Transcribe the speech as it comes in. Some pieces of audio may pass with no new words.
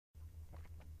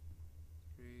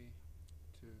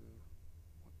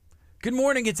Good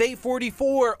morning. It's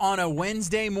 8:44 on a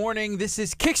Wednesday morning. This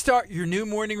is Kickstart Your New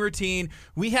Morning Routine.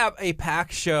 We have a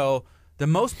packed show, the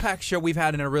most packed show we've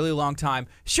had in a really long time.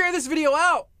 Share this video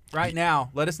out right now.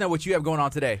 Let us know what you have going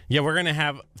on today. Yeah, we're going to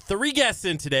have 3 guests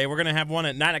in today. We're going to have one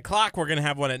at 9 o'clock. We're going to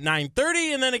have one at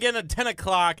 9:30 and then again at 10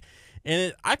 o'clock.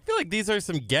 And I feel like these are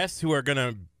some guests who are going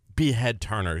to be head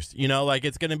turners. You know, like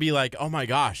it's going to be like, oh my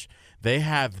gosh, they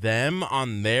have them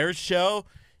on their show?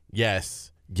 Yes,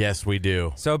 we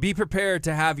do. So be prepared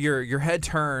to have your head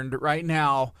turned right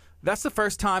now. That's the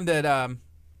first time that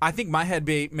I think my head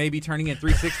may be turning in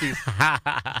 360s.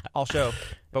 I'll show,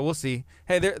 but we'll see.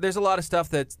 Hey, there's a lot of stuff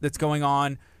that's going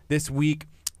on this week,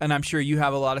 and I'm sure you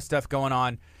have a lot of stuff going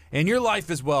on in your life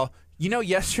as well. You know,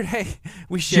 yesterday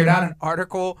we shared out an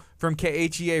article from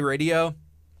KHEA Radio,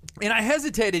 and I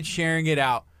hesitated sharing it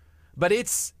out, but it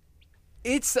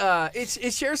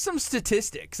shares some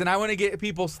statistics, and I want to get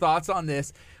people's thoughts on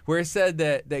this, where it said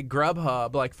that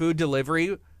Grubhub, like food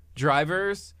delivery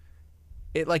drivers,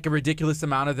 like a ridiculous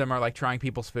amount of them are like trying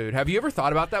people's food. Have you ever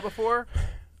thought about that before?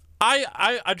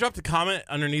 I dropped a comment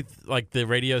underneath like the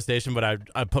radio station, but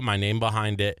I put my name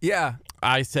behind it. Yeah.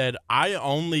 I said, I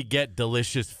only get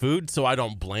delicious food, so I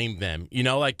don't blame them. You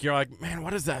know, like you're like, man,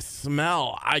 what does that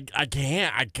smell? I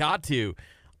can't. I got to.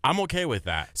 I'm okay with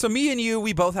that. So me and you,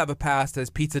 we both have a past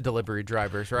as pizza delivery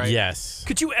drivers, right? Yes.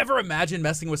 Could you ever imagine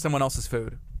messing with someone else's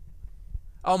food?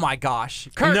 Oh my gosh.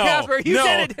 Kurt Casper, you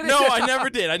did it. No, I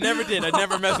never did. I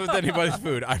never messed with anybody's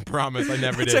food. I promise I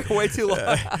never did. It took way too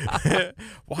long.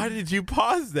 Why did you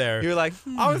pause there? You were like,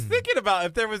 I was thinking about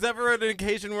if there was ever an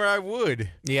occasion where I would.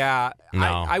 Yeah.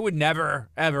 No. I would never,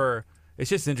 ever. It's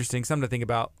just interesting. Something to think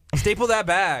about. Staple that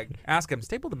bag. Ask him,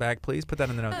 staple the bag, please. Put that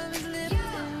in the notes.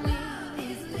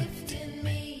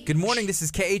 Good morning. This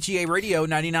is KHEA Radio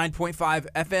 99.5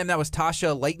 FM. That was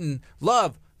Tasha Layton.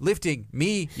 Love lifting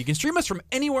me. You can stream us from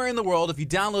anywhere in the world if you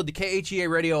download the KHEA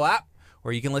Radio app,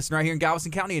 or you can listen right here in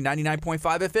Galveston County at 99.5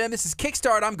 FM. This is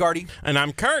Kickstart. I'm Gardy. And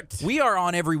I'm Kurt. We are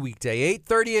on every weekday,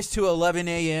 8:30ish to 11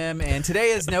 a.m., and today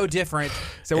is no different.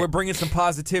 So we're bringing some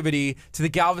positivity to the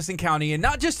Galveston County, and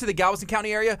not just to the Galveston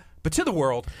County area, but to the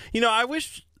world. You know,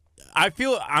 I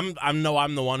feel I'm the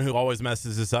one who always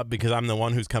messes this up because I'm the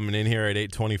one who's coming in here at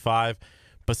 8:25.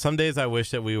 But some days I wish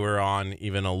that we were on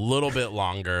even a little bit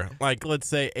longer, like let's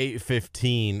say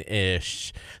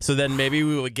 8:15-ish. So then maybe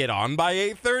we would get on by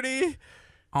 8:30.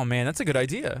 Oh man, that's a good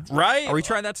idea. Right? Are we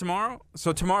trying that tomorrow?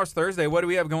 So tomorrow's Thursday. What do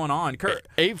we have going on, Kurt?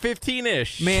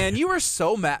 8:15-ish. Man, you were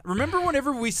so mad. Remember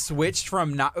whenever we switched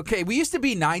from we used to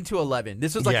be 9 to 11.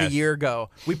 This was like a year ago.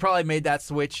 We probably made that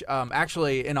switch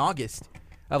actually in August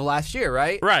of last year,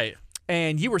 right? Right.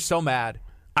 And you were so mad.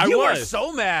 You were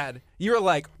so mad. You were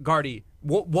like, Gardy,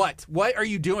 what are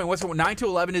you doing? 9 to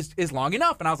 11 is long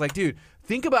enough. And I was like, dude,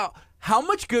 think about how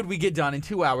much good we get done in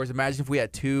 2 hours. Imagine if we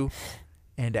had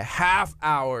 2.5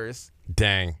 hours.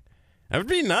 Dang. That would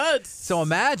be nuts. So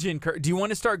imagine, Kurt, do you want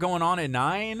to start going on at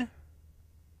 9?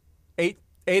 8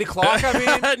 o'clock,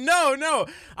 I mean? No.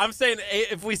 I'm saying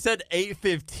if we said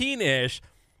 8:15-ish,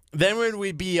 then when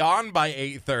we be on by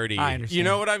 8:30, I understand. You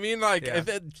know what I mean? Like,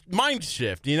 Yeah. mind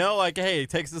shift, you know? Like, hey, it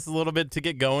takes us a little bit to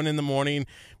get going in the morning.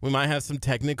 We might have some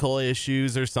technical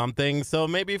issues or something. So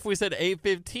maybe if we said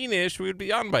 8:15-ish, we would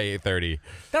be on by 8:30.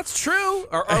 That's true.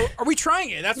 Are we trying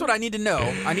it? That's what I need to know.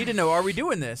 I need to know, are we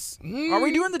doing this? Are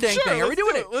we doing the dang Sure, thing? Are we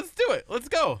doing it? Let's do it. Let's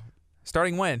go.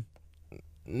 Starting when?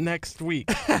 Next week.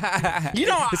 You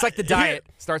know, it's like the diet.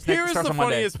 Starts Here's on the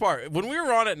Monday. funniest part. When we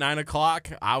were on at 9 o'clock,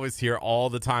 I was here all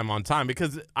the time on time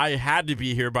because I had to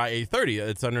be here by 8:30.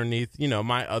 It's underneath,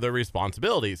 my other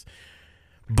responsibilities.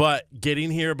 But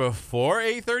getting here before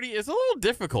 8:30 is a little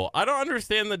difficult. I don't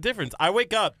understand the difference. I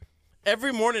wake up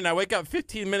every morning. I wake up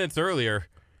 15 minutes earlier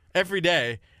every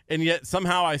day, and yet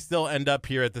somehow I still end up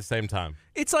here at the same time.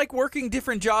 It's like working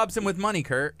different jobs and with money,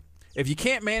 Kurt. If you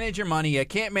can't manage your money, you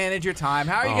can't manage your time.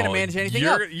 How are you going to manage anything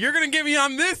else? You're going to get me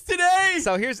on this today?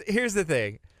 So here's the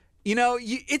thing.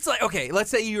 It's like, okay, let's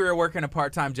say you were working a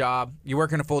part-time job, you're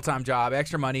working a full-time job,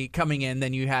 extra money coming in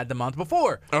than you had the month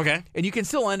before. Okay. And you can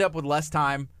still end up with less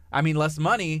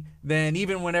money than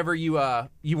even whenever you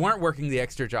weren't working the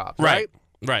extra job, right?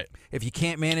 Right. If you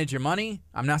can't manage your money,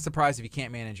 I'm not surprised if you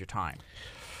can't manage your time.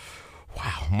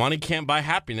 Wow. Money can't buy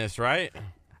happiness, right?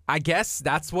 I guess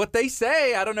that's what they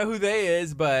say. I don't know who they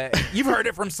is, but you've heard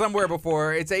it from somewhere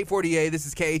before. It's 8:48. This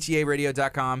is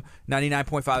KHEARadio.com,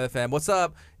 99.5 FM. What's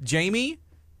up, Jamie?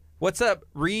 What's up,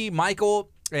 Michael,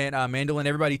 and Mandolin,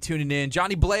 everybody tuning in.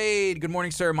 Johnny Blade, good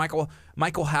morning, sir. Michael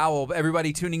Howell,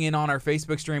 everybody tuning in on our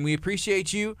Facebook stream. We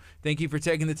appreciate you. Thank you for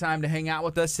taking the time to hang out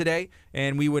with us today,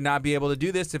 and we would not be able to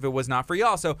do this if it was not for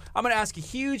y'all. So I'm going to ask a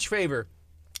huge favor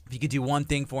if you could do one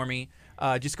thing for me,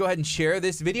 just go ahead and share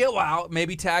this video out,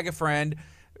 maybe tag a friend.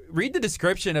 Read the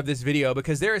description of this video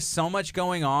because there is so much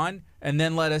going on, and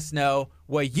then let us know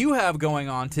what you have going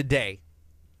on today.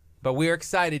 But we are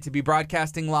excited to be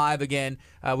broadcasting live again.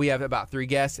 We have about 3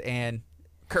 guests, and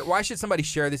Kurt, why should somebody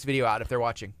share this video out if they're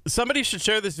watching? Somebody should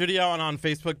share this video on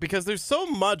Facebook because there's so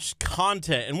much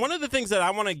content. And one of the things that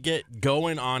I want to get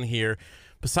going on here,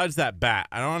 besides that bat,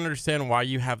 I don't understand why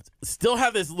you still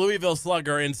have this Louisville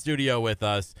Slugger in studio with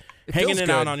us, hanging it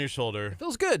out on your shoulder. It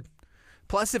feels good.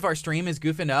 Plus, if our stream is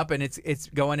goofing up and it's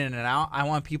going in and out, I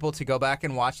want people to go back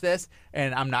and watch this,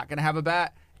 and I'm not going to have a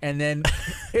bat. And then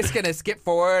it's going to skip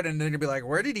forward, and they're going to be like,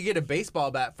 where did he get a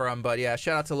baseball bat from? But, yeah,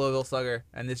 shout out to Louisville Slugger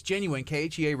and this genuine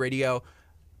KHEA radio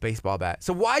baseball bat.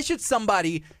 So why should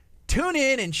somebody tune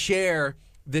in and share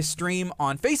this stream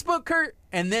on Facebook, Kurt?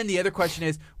 And then the other question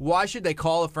is, why should they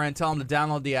call a friend, tell them to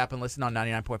download the app and listen on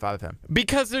 99.5 FM?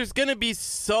 Because there's going to be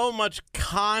so much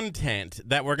content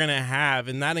that we're going to have,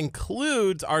 and that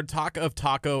includes our Talk of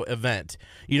Taco event.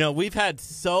 You know, we've had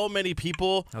so many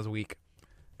people. That was weak.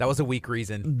 That was a weak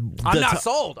reason. I'm not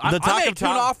sold. I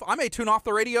may tune off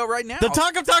the radio right now. The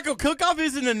Talk of Taco cook-off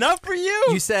isn't enough for you?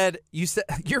 You said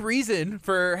your reason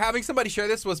for having somebody share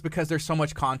this was because there's so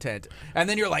much content. And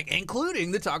then you're like,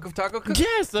 including the Talk of Taco cook-off.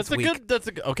 Yes, that's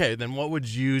okay, then what would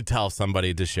you tell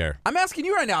somebody to share? I'm asking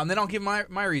you right now, and then I'll give my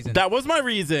reason. That was my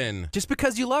reason. Just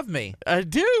because you love me. I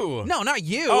do. No, not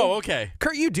you. Oh, okay.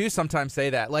 Kurt, you do sometimes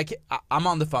say that. Like, I'm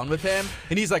on the phone with him,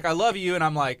 and he's like, I love you, and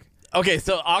I'm like, okay,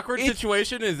 so awkward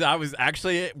situation is I was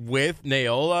actually with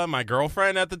Naola, my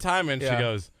girlfriend at the time, and she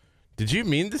goes, did you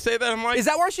mean to say that? I'm like, is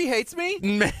that why she hates me?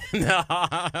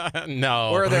 No.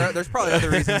 Or there's probably other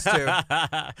reasons too.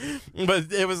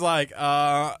 But it was like,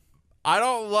 I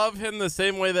don't love him the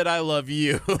same way that I love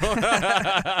you.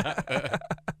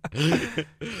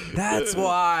 That's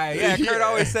why. Yeah, Kurt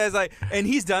always says, like, and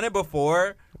he's done it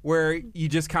before where you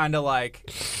just kind of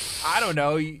like, I don't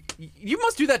know, you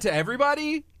must do that to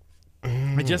everybody.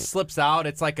 It just slips out.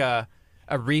 It's like a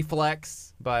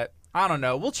reflex, but I don't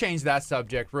know. We'll change that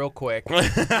subject real quick.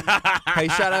 Hey,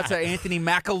 shout out to Anthony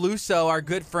Macaluso, our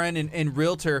good friend and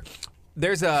realtor.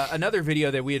 There's another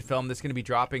video that we had filmed that's going to be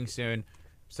dropping soon.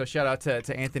 So shout out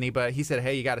to Anthony. But he said,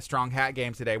 hey, you got a strong hat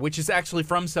game today, which is actually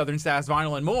from Southern Sass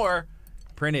Vinyl and More,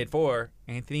 printed for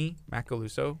Anthony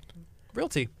Macaluso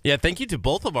Realty. Yeah, thank you to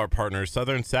both of our partners,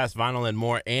 Southern Sass Vinyl and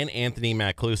More and Anthony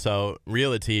Macaluso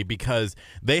Realty, because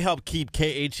they help keep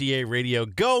KHEA radio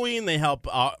going. They help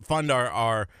fund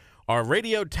our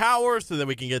radio tower so that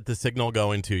we can get the signal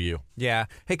going to you. Yeah.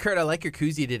 Hey, Kurt, I like your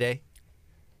koozie today.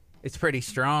 It's pretty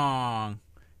strong.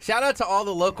 Shout out to all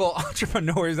the local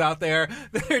entrepreneurs out there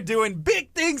that are doing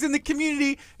big things in the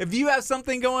community. If you have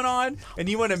something going on and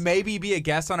you want to maybe be a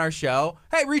guest on our show,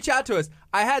 hey, reach out to us.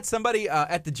 I had somebody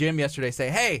at the gym yesterday say,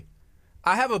 hey,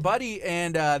 I have a buddy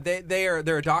and they're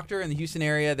a doctor in the Houston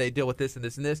area. They deal with this and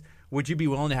this and this. Would you be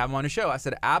willing to have them on a show? I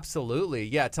said, absolutely.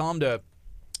 Yeah, tell them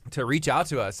to reach out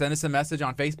to us. Send us a message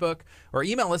on Facebook or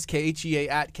email us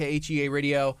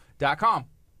khea@khearadio.com.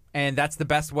 And that's the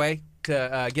best way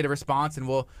to get a response, and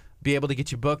we'll be able to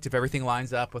get you booked if everything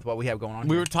lines up with what we have going on.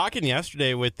 We were talking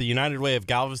yesterday with the United Way of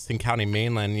Galveston County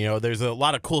Mainland. You know, there's a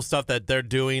lot of cool stuff that they're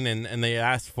doing, and they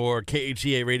asked for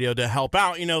KHEA Radio to help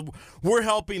out. You know, we're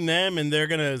helping them, and we're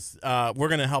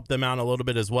gonna help them out a little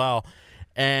bit as well.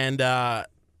 And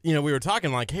you know, we were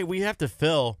talking like, hey, we have to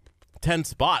fill 10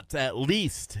 spots at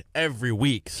least every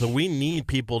week, so we need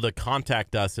people to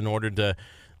contact us in order to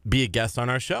be a guest on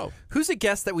our show. Who's a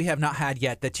guest that we have not had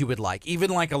yet that you would like, even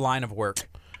like a line of work?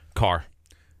 Car.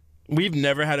 We've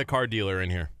never had a car dealer in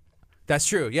here. That's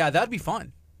true. Yeah, that'd be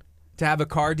fun to have a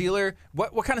car dealer.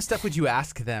 What kind of stuff would you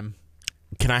ask them?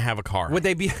 Can I have a car? Would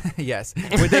they be yes?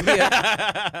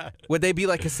 Would they be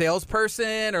like a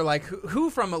salesperson or like who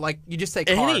from like you just say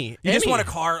car? You just want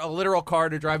a literal car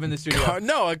to drive in the studio?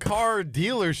 No, a car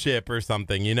dealership or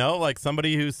something. You know, like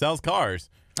somebody who sells cars.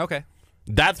 Okay.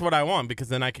 That's what I want because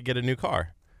then I could get a new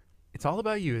car. It's all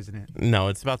about you, isn't it? No,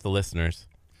 it's about the listeners.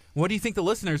 What do you think the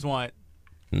listeners want?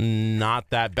 Not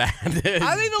that bad. I think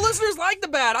the listeners like the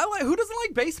bad. Who doesn't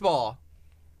like baseball?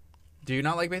 Do you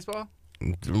not like baseball?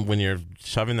 When you're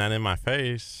shoving that in my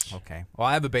face. Okay. Well,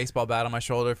 I have a baseball bat on my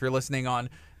shoulder. If you're listening on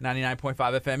 99.5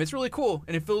 FM, it's really cool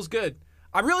and it feels good.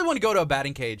 I really want to go to a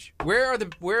batting cage. Where are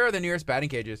the nearest batting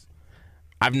cages?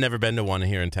 I've never been to one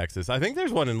here in Texas. I think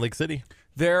there's one in Lake City.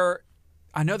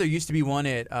 I know there used to be one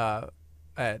at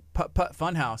Putt Putt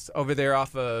Funhouse over there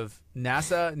off of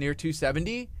NASA near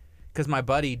 270, because my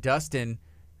buddy Dustin,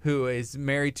 who is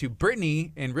married to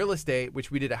Brittany in real estate,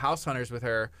 which we did a House Hunters with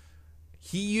her,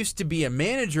 he used to be a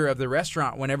manager of the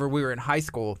restaurant whenever we were in high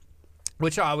school.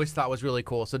 which I always thought was really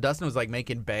cool. So Dustin was like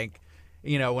making bank,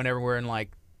 whenever we're in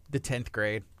like the 10th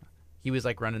grade. He was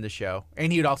like running the show,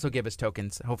 and he would also give us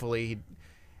tokens. Hopefully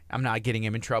I'm not getting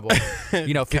him in trouble.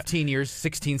 15 years,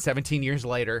 16, 17 years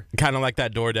later. Kind of like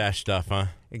that DoorDash stuff, huh?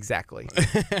 Exactly.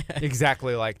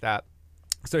 Exactly like that.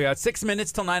 So yeah, it's 6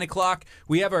 minutes till 9 o'clock.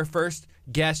 We have our first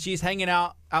guest. She's hanging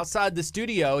out outside the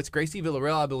studio. It's Gracie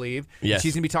Villarreal, I believe. Yes.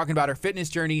 She's going to be talking about her fitness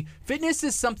journey. Fitness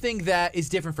is something that is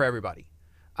different for everybody.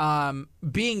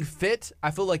 Being fit, I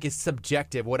feel like, is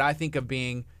subjective. What I think of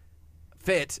being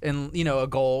fit and, a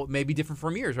goal may be different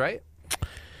from yours, right?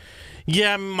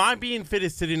 Yeah, my being fit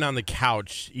is sitting on the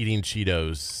couch eating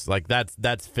Cheetos. Like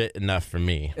that's fit enough for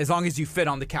me. As long as you fit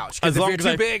on the couch. Because if you're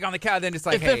too big on the couch, then it's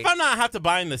like, if I'm not have to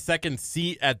buy in the second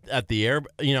seat at the air,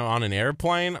 on an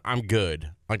airplane, I'm good.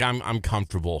 Like I'm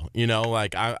comfortable.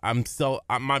 I'm still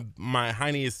my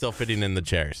hiney is still fitting in the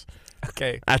chairs.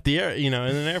 Okay. At the air, in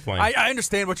an airplane. I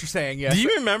understand what you're saying. Yeah. Do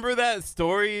you remember that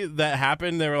story that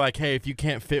happened? They were like, "Hey, if you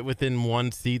can't fit within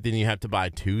one seat, then you have to buy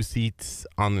 2 seats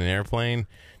on an airplane."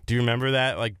 Do you remember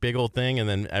that like big old thing? And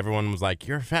then everyone was like,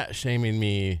 "You're fat shaming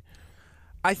me."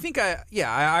 I think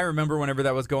I remember whenever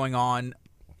that was going on.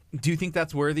 Do you think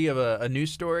that's worthy of a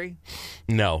news story?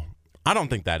 No, I don't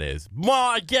think that is. Well,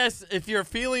 I guess if you're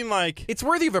feeling like it's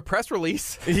worthy of a press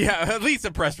release. Yeah, at least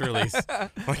a press release.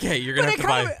 Okay, you're gonna have to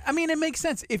buy. It makes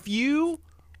sense if you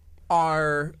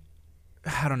are.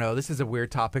 I don't know. This is a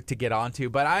weird topic to get onto,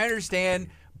 but I understand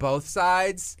both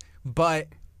sides. But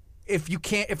if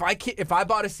I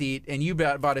bought a seat and you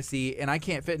bought a seat and I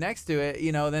can't fit next to it,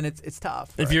 then it's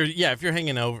tough. Right? If you're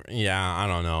hanging over, I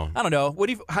don't know. I don't know.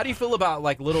 How do you feel about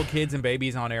like little kids and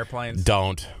babies on airplanes?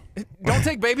 Don't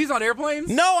take babies on airplanes?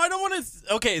 No, I don't want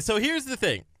to. Okay, so here's the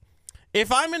thing.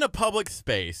 If I'm in a public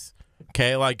space,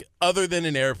 okay, like other than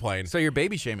an airplane. So you're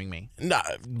baby shaming me. Nah,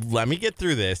 let me get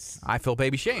through this. I feel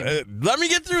baby shamed. Let me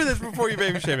get through this before you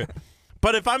baby shame me.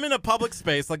 But if I'm in a public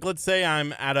space, like let's say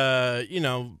I'm at a,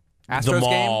 Astros the mall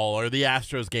game? or the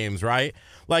Astros games, right?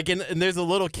 Like, and there's a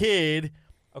little kid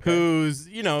who's,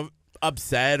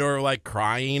 upset or like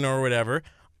crying or whatever.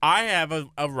 I have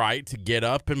a right to get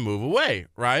up and move away,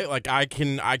 right? Like I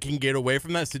can get away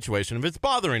from that situation if it's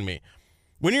bothering me.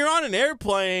 When you're on an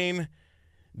airplane,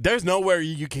 there's nowhere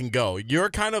you can go.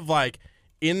 You're kind of like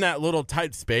in that little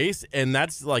tight space, and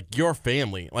that's like your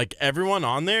family. Like everyone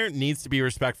on there needs to be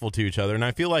respectful to each other. And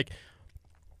I feel like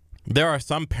there are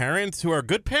some parents who are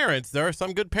good parents. There are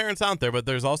some good parents out there, but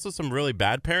there's also some really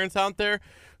bad parents out there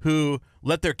who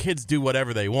let their kids do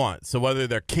whatever they want. So whether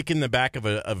they're kicking the back of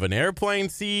an airplane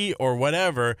seat or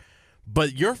whatever,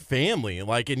 but your family,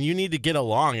 and you need to get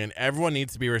along, and everyone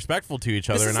needs to be respectful to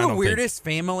each other. This is the weirdest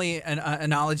family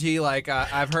analogy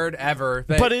I've heard ever.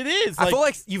 But it is. I feel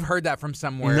like you've heard that from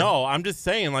somewhere. No, I'm just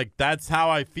saying, that's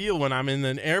how I feel when I'm in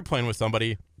an airplane with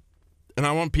somebody. And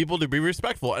I want people to be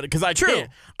respectful because I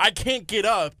can't get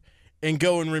up and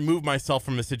go and remove myself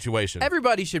from a situation.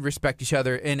 Everybody should respect each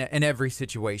other in every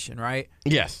situation, right?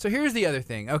 Yes. So here's the other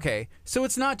thing. Okay, so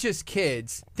it's not just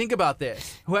kids. Think about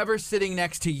this. Whoever's sitting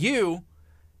next to you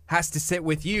has to sit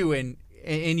with you and,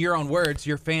 in your own words,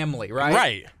 your family, right?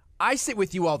 Right. I sit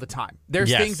with you all the time.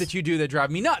 There's things that you do that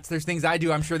drive me nuts. There's things I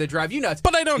do, I'm sure, that drive you nuts.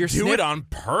 But I don't do it on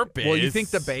purpose. Well, you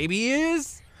think the baby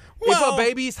is? Well, if a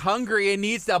baby's hungry and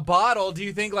needs a bottle, do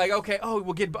you think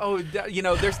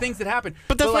there's things that happen.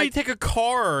 But that's why you take a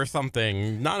car or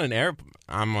something, not an air.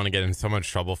 I'm going to get in so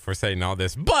much trouble for saying all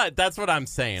this, but that's what I'm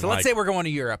saying. So let's say we're going to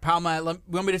Europe. How am I? You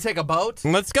want me to take a boat?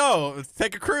 Let's go. Let's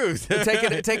take a cruise.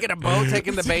 taking a boat,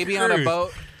 taking the baby on a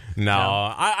boat. No,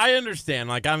 I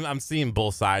understand. I'm seeing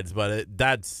both sides, but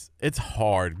it's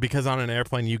hard because on an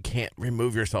airplane you can't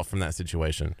remove yourself from that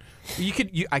situation.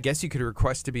 I guess you could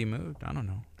request to be moved. I don't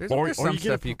know. There's some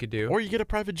stuff you could do, or you get a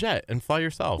private jet and fly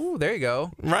yourself. Ooh, there you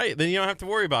go. Right, then you don't have to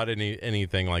worry about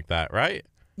anything like that, right?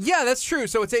 Yeah, that's true.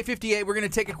 So it's 8:58. We're gonna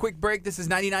take a quick break. This is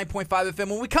 99.5 FM.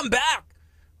 When we come back,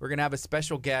 we're gonna have a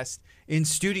special guest in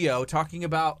studio talking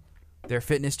about their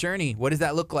fitness journey. What does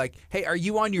that look like? Hey, are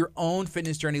you on your own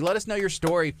fitness journey? Let us know your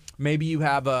story. Maybe you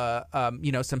have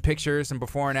some pictures, some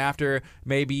before and after.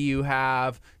 Maybe you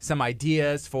have some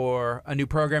ideas for a new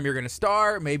program you're going to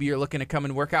start. Maybe you're looking to come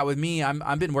and work out with me.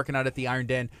 I've been working out at the Iron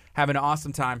Den, having an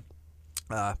awesome time.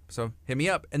 So hit me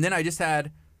up. And then I just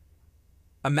had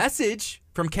a message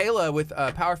from Kayla with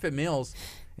PowerFit Meals,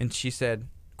 and she said,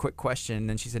 quick question,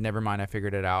 and she said, never mind, I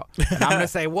figured it out. And I'm going to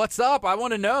say, what's up? I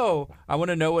want to know. I want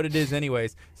to know what it is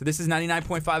anyways. So this is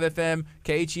 99.5 FM,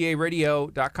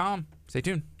 KHEAradio.com. Stay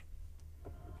tuned.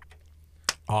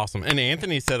 Awesome. And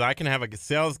Anthony said, I can have a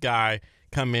sales guy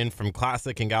come in from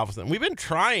Classic in Galveston. We've been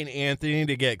trying, Anthony,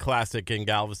 to get Classic in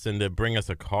Galveston to bring us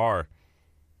a car.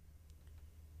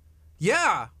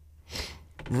 Yeah.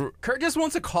 Kurt just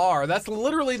wants a car. That's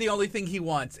literally the only thing he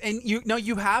wants. And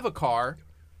you have a car,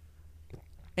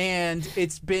 and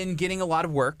it's been getting a lot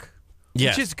of work,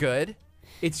 Yes. which is good.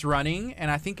 It's running,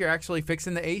 and I think you're actually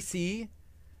fixing the AC,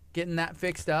 getting that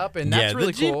fixed up, and that's really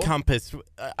the Jeep cool. Compass,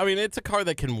 I mean, it's a car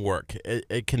that can work.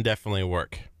 It can definitely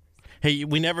work. Hey,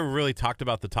 we never really talked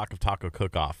about the Talk of Taco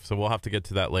cook-off, so we'll have to get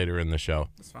to that later in the show.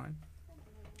 That's fine.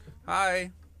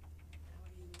 Hi.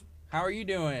 How are you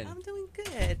doing? I'm doing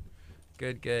good.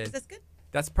 Good. Is this good?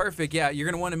 That's perfect. Yeah, you're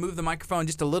gonna want to move the microphone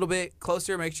just a little bit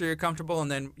closer, make sure you're comfortable, and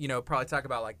then probably talk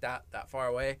about like that far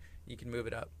away. You can move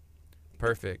it up.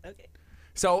 Perfect. Okay.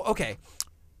 So, okay.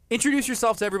 Introduce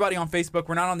yourself to everybody on Facebook.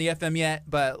 We're not on the FM yet,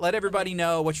 but let everybody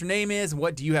know what your name is and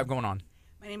what do you have going on.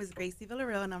 My name is Gracie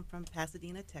Villarreal, and I'm from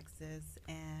Pasadena, Texas,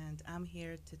 and I'm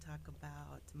here to talk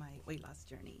about my weight loss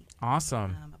journey.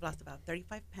 Awesome. I've lost about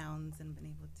 35 pounds and been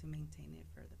able to maintain it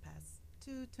for the past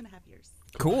 2.5 years.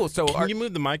 Cool. So Can you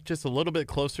move the mic just a little bit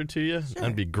closer to you? Sure.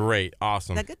 That'd be great.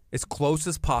 Awesome. Is that good? as close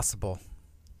as possible.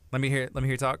 Let me hear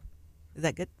you talk. Is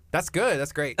that good? That's good.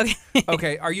 That's great. Okay.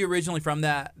 Okay. Are you originally from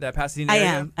that Pasadena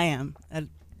area? I am.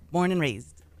 Born and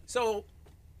raised. So,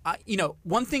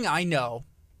 one thing I know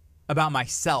about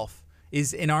myself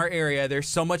is in our area, there's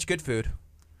so much good food.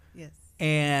 Yes.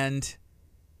 And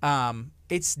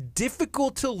it's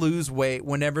difficult to lose weight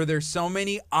whenever there's so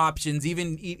many options.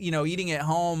 Even eating at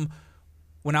home.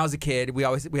 When I was a kid, we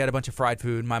had a bunch of fried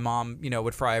food. My mom,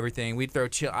 would fry everything. We'd throw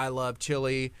I love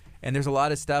chili, and there's a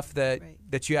lot of stuff that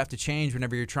you have to change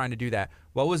whenever you're trying to do that.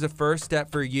 What was the first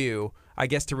step for you, I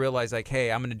guess, to realize like,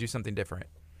 hey, I'm going to do something different?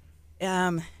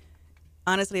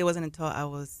 Honestly, it wasn't until I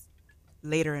was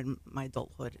later in my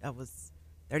adulthood. I was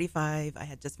 35. I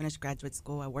had just finished graduate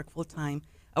school. I work full time.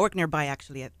 I work nearby,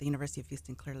 actually, at the University of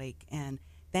Houston, Clear Lake. And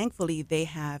thankfully, they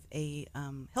have a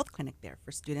health clinic there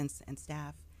for students and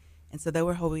staff. And so they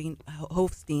were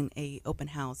hosting a open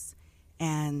house.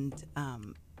 And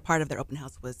part of their open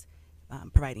house was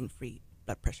providing free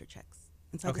blood pressure checks.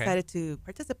 And so I decided to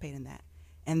participate in that.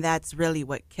 And that's really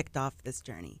what kicked off this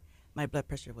journey. My blood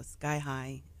pressure was sky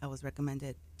high. I was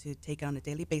recommended to take it on a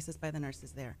daily basis by the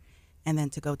nurses there, and then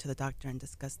to go to the doctor and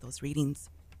discuss those readings.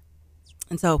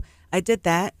 And so I did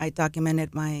that. I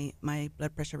documented my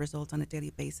blood pressure results on a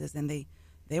daily basis, and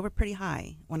they were pretty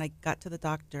high. When I got to the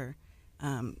doctor,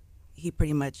 he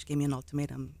pretty much gave me an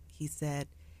ultimatum. He said,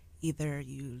 either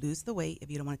you lose the weight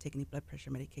if you don't want to take any blood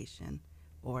pressure medication,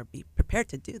 or be prepared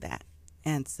to do that.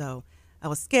 And so I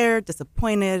was scared,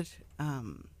 disappointed,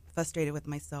 frustrated with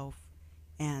myself,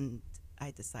 and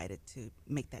I decided to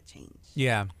make that change.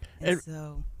 Yeah. And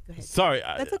so, go ahead. Sorry,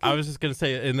 That's okay. I was just going to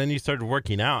say, and then you started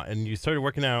working out, and you started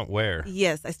working out where?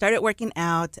 Yes, I started working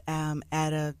out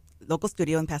at a local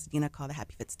studio in Pasadena called the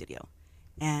Happy Fit Studio.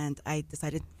 And I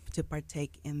decided to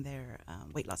partake in their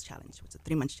weight loss challenge, which is a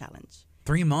 3-month challenge.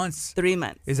 3 months. 3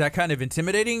 months. Is that kind of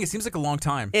intimidating? It seems like a long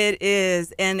time. It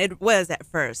is, and it was at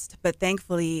first. But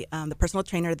thankfully, the personal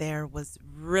trainer there was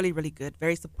really, really good,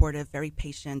 very supportive, very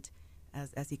patient,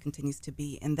 as he continues to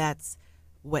be. And that's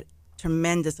what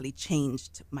tremendously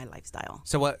changed my lifestyle.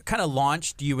 So what kind of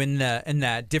launched you in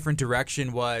that different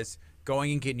direction was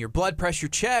going and getting your blood pressure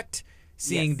checked,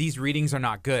 seeing these readings are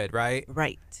not good, right?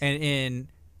 Right. And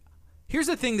here's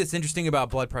the thing that's interesting about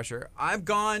blood pressure. I've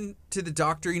gone to the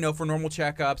doctor, for normal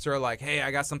checkups, or like, hey,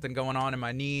 I got something going on in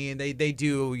my knee, and they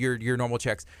do your normal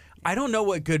checks. I don't know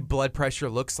what good blood pressure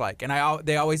looks like, and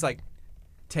they always like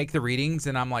take the readings,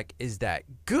 and I'm like, is that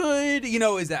good?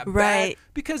 Is that bad? Right.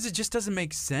 Because it just doesn't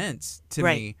make sense to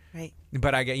me. Right.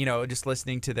 But I get, just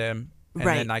listening to them, and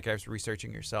then like I was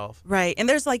researching yourself. Right. And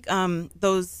there's like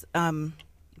those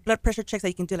blood pressure checks that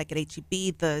you can do like at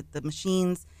HEB, the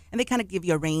machines, and they kind of give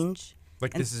you a range.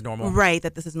 Like this is normal. Right,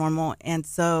 that this is normal. And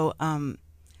so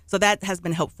so that has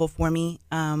been helpful for me.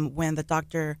 When the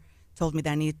doctor told me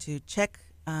that I needed to check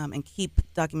and keep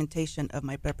documentation of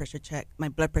my blood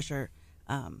pressure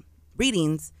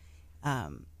readings,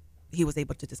 he was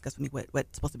able to discuss with me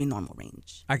what's supposed to be normal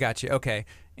range. I got you. Okay.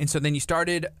 And so then you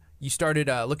started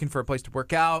looking for a place to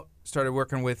work out, started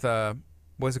working with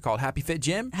what is it called? Happy Fit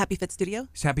Gym? Happy Fit Studio?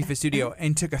 It's Happy Fit Studio,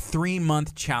 and took a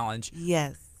 3-month challenge.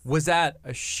 Yes. Was that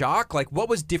a shock? Like, what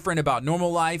was different about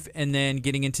normal life and then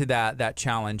getting into that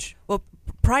challenge? Well,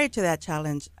 prior to that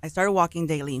challenge, I started walking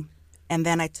daily, and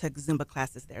then I took Zumba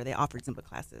classes there. They offered Zumba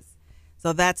classes.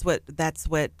 So that's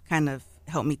what kind of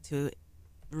helped me to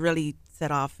really set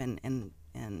off and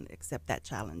accept that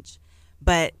challenge.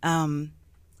 But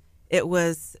it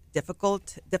was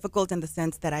difficult in the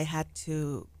sense that I had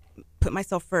to put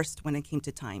myself first when it came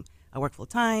to time. I work full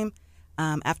time.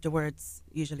 Afterwards,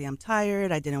 usually I'm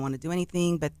tired. I didn't want to do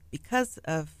anything. But because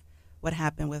of what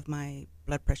happened with my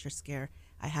blood pressure scare,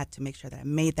 I had to make sure that I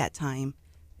made that time,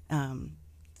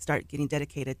 start getting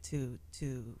dedicated to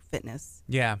fitness,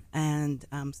 Yeah. and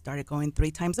started going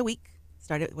 3 times a week.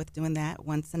 Started with doing that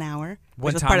once an hour. What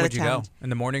which was time part of would the you challenge. go? In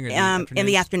the morning or In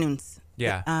the afternoons.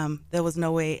 Yeah. There was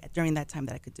no way during that time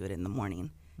that I could do it in the morning,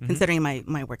 considering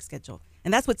my work schedule.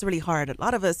 And that's what's really hard. A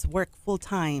lot of us work full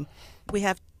time. We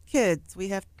have kids. We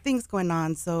have things going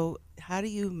on. So how do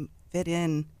you fit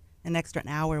in an extra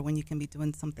hour when you can be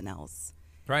doing something else?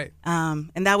 Right.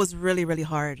 And that was really, really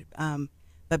hard.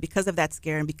 But because of that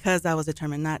scare and because I was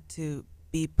determined not to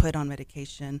be put on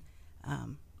medication,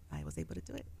 I was able to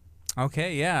do it.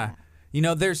 Okay, yeah. You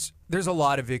know, there's a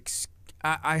lot of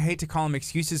I hate to call them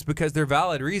excuses because they're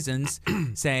valid reasons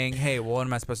saying, hey, well, what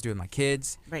am I supposed to do with my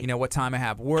kids? Right. You know, what time I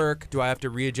have work? Do I have to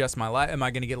readjust my life? Am I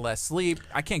going to get less sleep?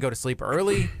 I can't go to sleep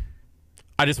early.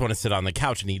 I just want to sit on the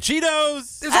couch and eat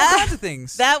Cheetos. There's all kinds of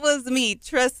things. That was me.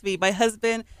 Trust me. My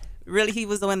husband, really, he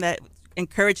was the one that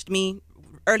encouraged me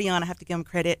early on. I have to give him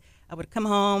credit. I would come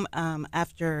home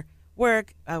after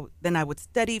work. Then I would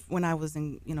study when I was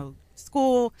in,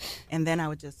 school, and then I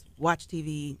would just watch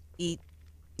TV, eat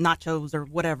nachos or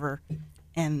whatever,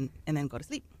 and then go to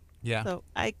sleep. Yeah. So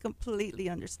I completely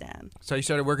understand. So you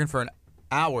started working for an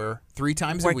hour 3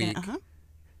 times a week. Uh-huh.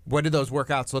 What did those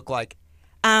workouts look like?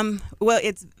 Well,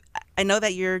 I know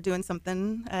that you're doing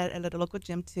something at a local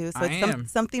gym too, so I it's am.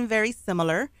 something very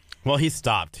similar. Well, he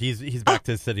stopped. He's back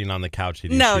to sitting on the couch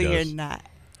eating No, Cheetos. you're not.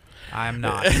 I'm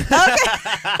not.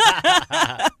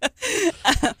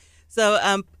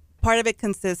 So part of it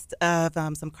consists of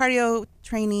some cardio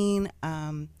training,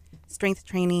 strength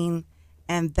training,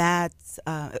 and that's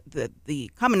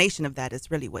the combination of that is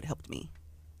really what helped me.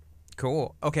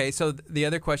 Cool. Okay, so the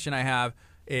other question I have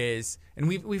is, and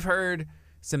we've heard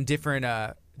some different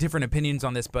opinions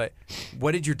on this, but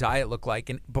what did your diet look like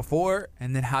before,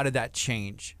 and then how did that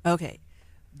change? Okay.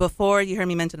 Before, you heard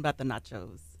me mention about the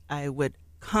nachos. I would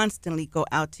constantly go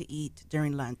out to eat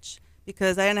during lunch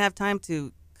because I didn't have time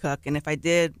to cook, and if I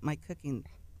did, my cooking,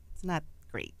 it's not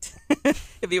great.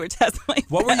 If you were to ask my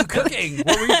What were you family. cooking?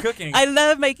 What were you cooking? I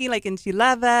love making like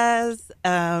enchiladas.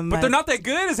 But they're not that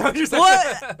good, is that what you're saying?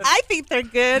 Well, I think they're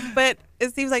good, but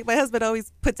it seems like my husband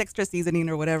always puts extra seasoning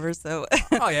or whatever. So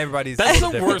Oh yeah, everybody's That's the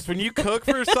different. worst when you cook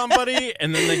for somebody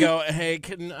and then they go, "Hey,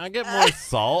 can I get more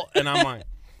salt?" And I'm like,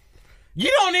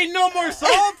 "You don't need no more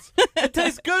salt. It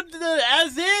tastes good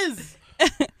as is."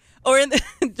 or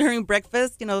during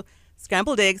breakfast,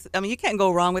 scrambled eggs. I mean, you can't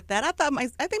go wrong with that.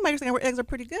 I think my scrambled eggs are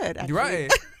pretty good. Actually.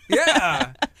 Right.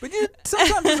 Yeah. But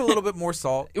sometimes there's a little bit more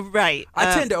salt. Right.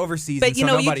 I tend to overseason, But so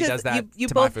nobody you does that You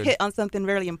to my both food. hit on something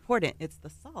really important. It's the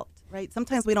salt, right?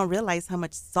 Sometimes we don't realize how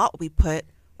much salt we put,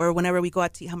 or whenever we go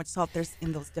out to eat, how much salt there's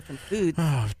in those different foods,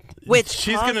 which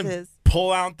She's causes. gonna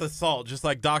pull out the salt just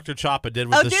like Dr. Choppa did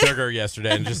with Oh, the did- sugar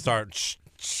yesterday and just start.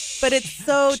 But it's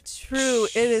so true.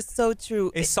 It is so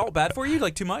true. Is salt bad for you?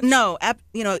 Like too much? No,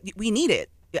 we need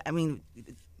it. I mean,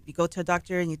 you go to a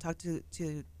doctor and you talk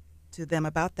to them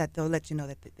about that, they'll let you know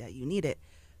that you need it.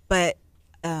 But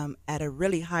at a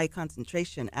really high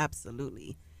concentration,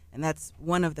 absolutely. And that's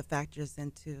one of the factors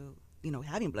into,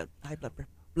 having high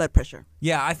blood pressure.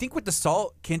 Yeah, I think with the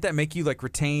salt, can't that make you like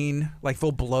retain, like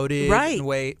feel bloated Right. and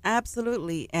weight?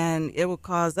 Absolutely. And it will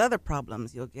cause other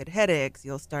problems. You'll get headaches.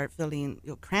 You'll start feeling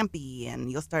crampy,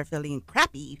 and you'll start feeling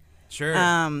crappy. Sure.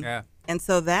 Yeah. And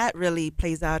so that really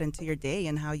plays out into your day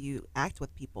and how you act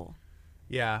with people.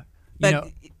 Yeah.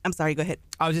 But I'm sorry, go ahead.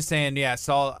 I was just saying, yeah,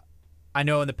 salt. I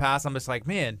know in the past I'm just like,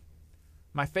 man,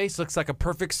 my face looks like a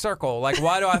perfect circle. Like,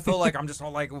 why do I feel like I'm just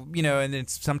all like, and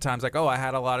it's sometimes like, oh, I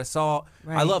had a lot of salt.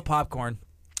 I Right. love popcorn.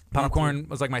 Popcorn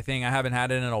was like my thing. I haven't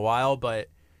had it in a while, but,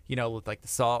 with like the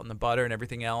salt and the butter and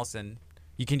everything else, and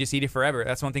you can just eat it forever.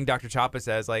 That's one thing Dr. Choppa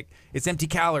says. Like, it's empty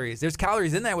calories. There's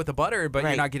calories in that with the butter, but you're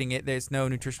Right. not getting it. There's no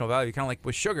nutritional value, kind of like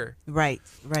with sugar. Right.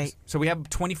 So we have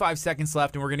 25 seconds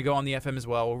left, and we're going to go on the FM as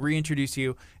well. We'll reintroduce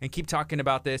you and keep talking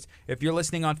about this. If you're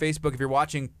listening on Facebook, if you're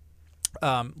watching,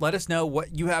 let us know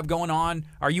what you have going on.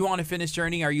 Are you on a fitness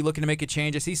journey? Are you looking to make a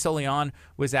change? I see Solian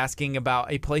was asking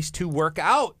about a place to work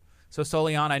out. So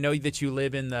Solian, I know that you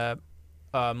live in the,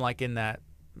 in that,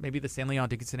 maybe the San Leon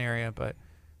Dickinson area, but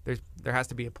there has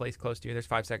to be a place close to you. There's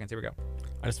 5 seconds. Here we go.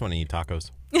 I just want to eat tacos.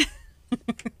 Me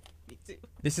too.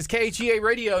 This is KHEA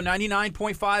Radio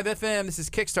 99.5 FM. This is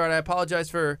Kickstart. I apologize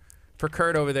for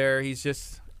Kurt over there. He's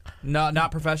just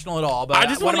not professional at all. But I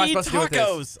just what want am I to eat supposed to do with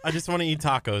this? tacos. I just want to eat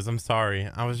tacos. I'm sorry.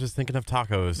 I was just thinking of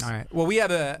tacos. All right. Well, we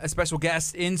have a special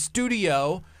guest in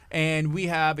studio, and we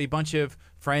have a bunch of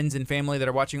friends and family that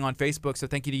are watching on Facebook. So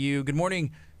thank you to you. Good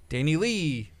morning Danny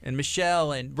Lee and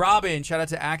Michelle and Robin. Shout out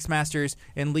to Axe Masters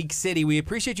in League City. We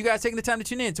appreciate you guys taking the time to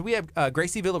tune in. So we have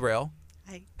Gracie Villareal.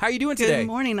 Hi. How are you doing today? Good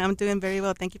morning. I'm doing very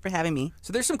well. Thank you for having me.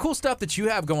 So there's some cool stuff that you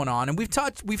have going on, and we've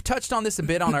touched on this a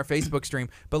bit on our Facebook stream.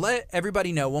 But let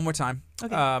everybody know one more time.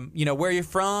 Okay. Where you're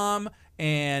from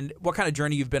and what kind of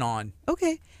journey you've been on.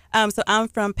 Okay. So I'm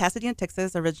from Pasadena,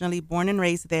 Texas, originally born and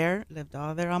raised there, lived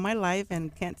all there all my life,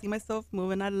 and can't see myself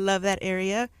moving. I love that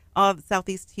area, all of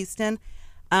Southeast Houston.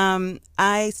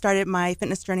 I started my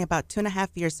fitness journey about 2.5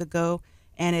 years ago,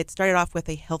 and it started off with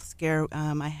a health scare.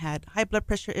 I had high blood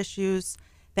pressure issues.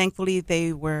 Thankfully,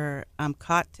 they were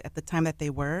caught at the time that they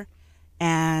were,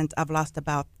 and I've lost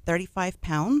about 35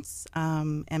 pounds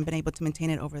and been able to maintain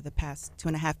it over the past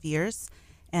 2.5 years.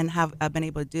 And how I've been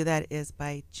able to do that is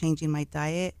by changing my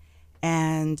diet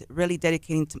and really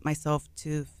dedicating myself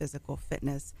to physical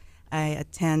fitness. I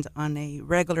attend on a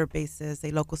regular basis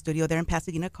a local studio there in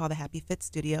Pasadena called the Happy Fit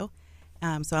Studio.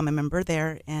 So I'm a member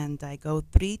there, and I go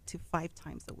 3 to 5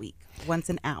 times a week, once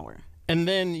an hour. And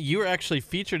then you were actually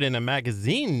featured in a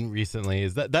magazine recently.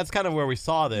 That's kind of where we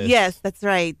saw this? Yes, that's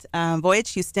right.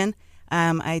 Voyage Houston.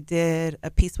 I did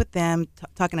a piece with them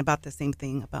talking about the same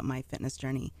thing, about my fitness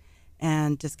journey,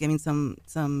 and just giving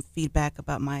some feedback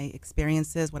about my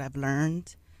experiences, what I've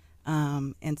learned.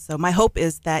 And so my hope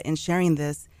is that in sharing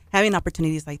this, having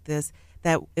opportunities like this,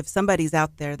 that if somebody's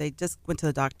out there, they just went to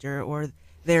the doctor or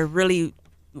they're really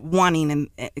wanting and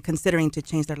considering to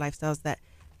change their lifestyles, that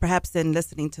perhaps in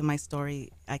listening to my story,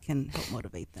 I can help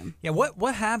motivate them. Yeah,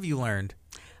 what have you learned?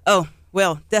 Oh,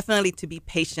 well, definitely to be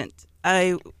patient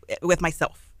with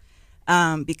myself.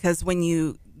 Because when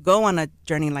you go on a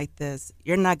journey like this,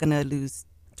 you're not going to lose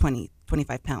 20,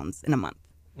 25 pounds in a month.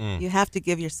 You have to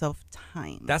give yourself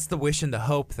time. That's the wish and the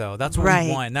hope, though. That's what Right.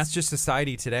 we want. That's just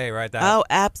society today, right? Oh,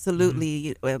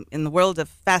 absolutely. In the world of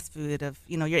fast food,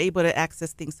 you're able to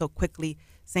access things so quickly.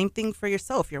 Same thing for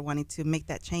yourself. You're wanting to make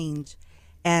that change.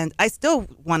 And I still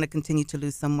want to continue to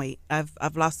lose some weight.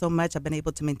 I've lost so much. I've been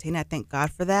able to maintain it. I thank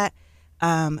God for that.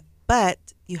 But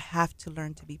you have to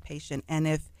learn to be patient. And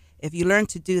if you learn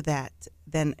to do that,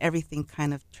 then everything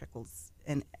kind of trickles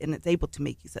and it's able to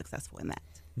make you successful in that.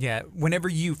 Yeah. Whenever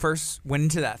you first went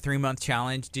into that 3-month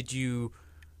challenge, did you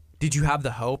have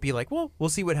the hope? You're like, well, we'll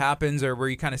see what happens, or were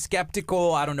you kind of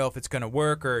skeptical? I don't know if it's going to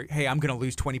work, or hey, I'm going to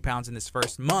lose 20 pounds in this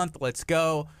first month. Let's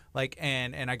go.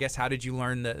 And I guess how did you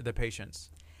learn the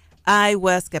patience? I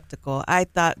was skeptical. I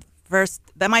thought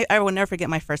I will never forget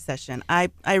my first session. I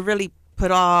really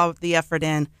put all the effort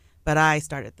in, but I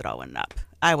started throwing up.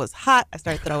 I was hot. I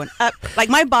started throwing up. Like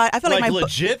my body, I felt like my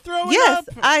legit throwing yes,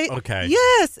 up? Okay.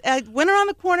 Yes, I went around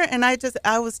the corner and I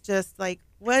was just like,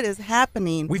 what is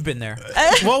happening? We've been there.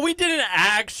 Well, we didn't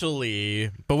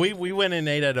actually, but we went and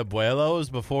ate at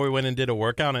Abuelo's before we went and did a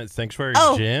workout at Sanctuary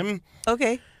Gym.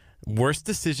 Okay. Worst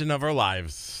decision of our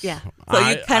lives. Yeah. So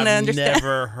you kind of understand. I've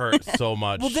never hurt so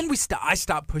much. Well, then I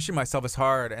stopped pushing myself as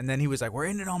hard, and then he was like, "We're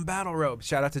ending on battle rope."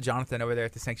 Shout out to Jonathan over there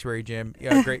at the Sanctuary Gym.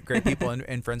 Yeah, great people,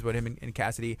 and friends with him and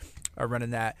Cassidy are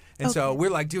running that. And so we're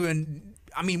like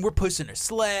we're pushing a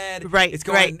sled. Right. It's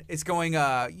going.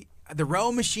 The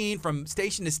row machine from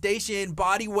station to station,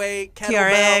 body weight,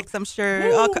 kettlebell. TRX, I'm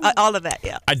sure, all of that.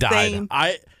 Yeah. I died. Same.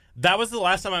 That was the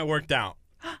last time I worked out.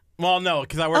 Well, no,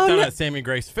 because I worked out at Sammy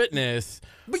Grace Fitness.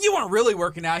 But you weren't really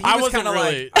working out. I was wasn't kind of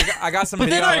really. like, I got some But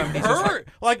video then I of him. He's just hurt.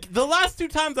 Like the last 2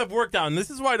 times I've worked out, and this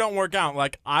is why I don't work out.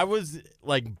 Like I was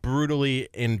like brutally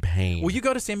in pain. Will you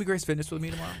go to Sammy Grace Fitness with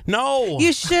me tomorrow? No.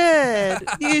 You should.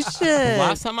 You should.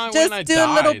 Last time I just went, I do died.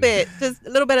 a little bit, just a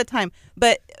little bit of time.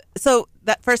 But so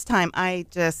that first time, I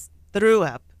just threw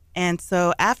up, and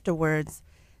so afterwards,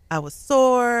 I was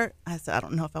sore. I said, I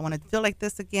don't know if I want to feel like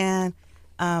this again.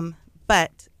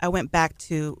 But I went back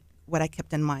to what I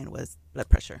kept in mind was blood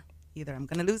pressure. Either I'm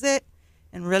going to lose it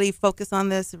and really focus on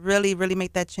this, really, really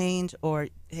make that change, or,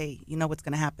 hey, you know what's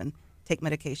going to happen. Take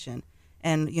medication.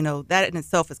 And, that in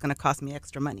itself is going to cost me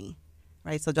extra money,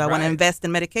 right? So do I want to invest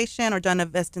in medication, or do I want to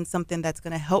invest in something that's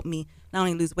going to help me not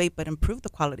only lose weight but improve the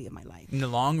quality of my life? In the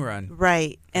long run.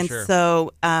 Right. And sure.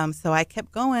 so I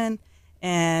kept going.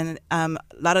 And a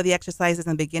lot of the exercises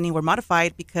in the beginning were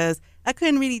modified because I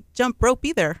couldn't really jump rope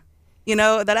either. The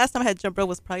last time I had jump rope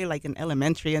was probably like in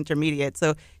elementary, intermediate.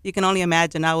 So you can only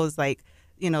imagine I was like,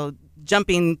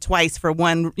 jumping twice for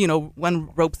one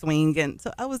rope swing. And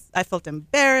so I felt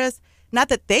embarrassed. Not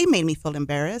that they made me feel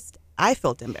embarrassed. I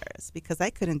felt embarrassed because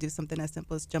I couldn't do something as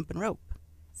simple as jumping rope.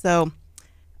 So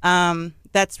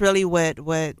that's really what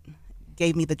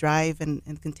gave me the drive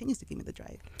and continues to give me the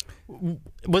drive.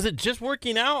 Was it just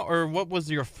working out, or what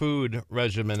was your food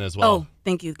regimen as well? Oh,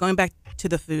 thank you. Going back to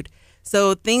the food.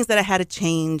 So things that I had to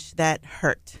change that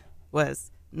hurt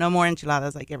was No more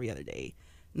enchiladas like every other day.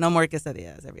 No more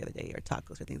quesadillas every other day or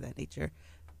tacos or things of that nature.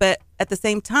 But at the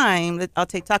same time, I'll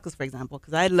take tacos, for example,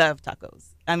 because I love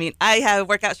tacos. I mean, I have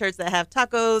workout shirts that have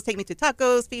tacos. Take me to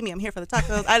tacos. Feed me. I'm here for the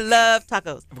tacos. I love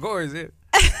tacos. Of course,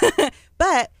 yeah.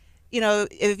 But, you know,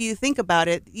 if you think about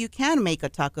it, you can make a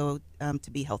taco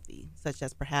to be healthy, such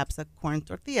as perhaps a corn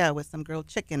tortilla with some grilled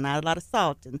chicken, not a lot of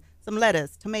salt, and some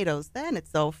lettuce, tomatoes. That in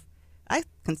itself, I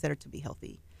consider to be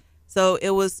healthy. So it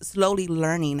was slowly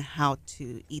learning how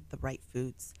to eat the right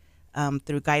foods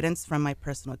through guidance from my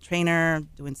personal trainer,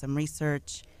 doing some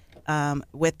research.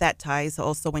 With that ties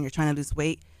also when you're trying to lose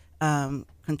weight,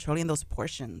 controlling those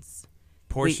portions.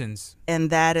 And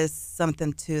that is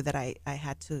something too that I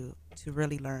had to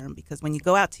really learn, because when you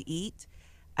go out to eat,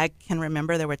 I can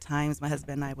remember there were times my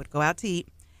husband and I would go out to eat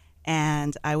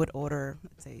and I would order,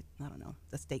 let's say, I don't know,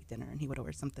 a steak dinner, and he would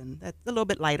order something that's a little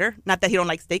bit lighter. Not that he don't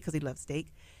like steak, because he loves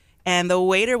steak. And the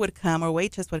waiter would come or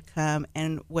waitress would come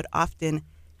and would often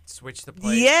switch the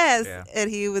plate. Yes. Yeah. And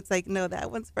he was like, no, that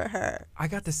one's for her. I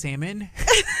got the salmon.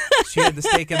 She had the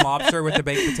steak and lobster with the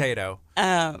baked potato.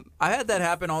 I had that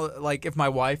happen like if my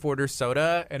wife orders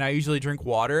soda and I usually drink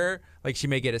water, like she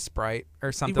may get a Sprite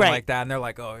or something like that, and they're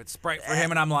like, oh, it's Sprite for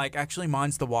him, and I'm like, actually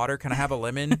mine's the water. Can I have a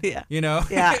lemon? Yeah. You know?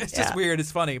 Yeah. It's just weird.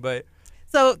 It's funny, but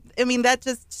so I mean that's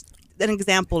just an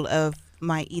example of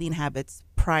my eating habits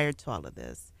prior to all of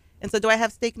this. And so do I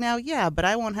have steak now? Yeah, but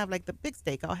I won't have like the big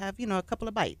steak. I'll have, a couple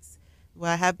of bites. Will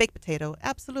I have baked potato?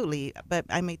 Absolutely. But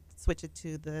I may switch it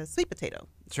to the sweet potato.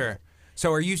 Sure.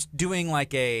 So are you doing like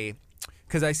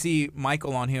because I see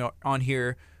Michael on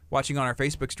here watching on our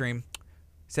Facebook stream,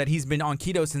 said he's been on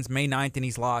keto since May 9th and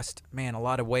he's lost, man, a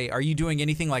lot of weight. Are you doing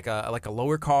anything like a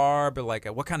lower carb, or like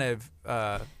what kind of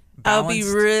balanced? I'll be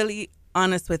really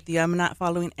honest with you. I'm not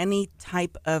following any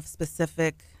type of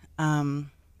specific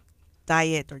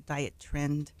diet or diet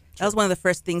trend. That was one of the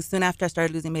first things. Soon after I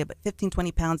started losing maybe about 15,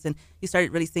 20 pounds, and you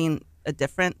started really seeing a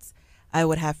difference, I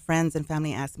would have friends and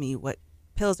family ask me, what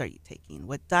pills are you taking?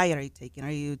 What diet are you taking?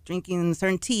 Are you drinking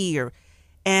certain tea?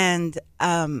 And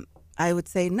I would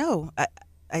say no.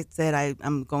 I said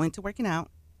I'm going to working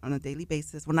out on a daily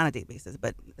basis. Well, not a daily basis,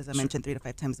 but as I mentioned, 3 to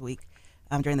 5 times a week.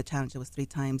 During the challenge, it was 3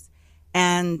 times.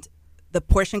 And the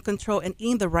portion control and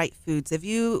eating the right foods. If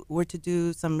you were to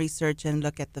do some research and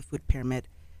look at the food pyramid,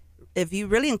 if you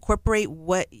really incorporate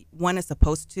what one is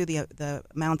supposed to, the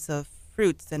amounts of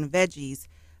fruits and veggies,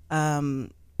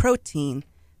 protein,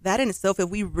 that in itself, if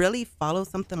we really follow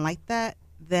something like that,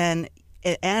 then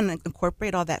and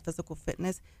incorporate all that physical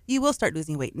fitness, you will start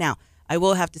losing weight. Now, I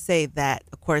will have to say that,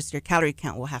 of course, your calorie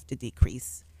count will have to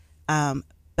decrease,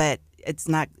 but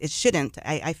it shouldn't,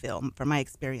 I feel, from my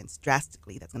experience,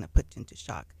 drastically. That's going to put you into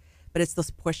shock. But it's those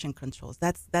portion controls.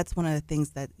 That's one of the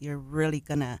things that you're really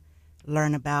going to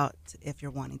learn about if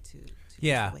you're wanting to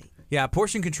lose weight. Yeah,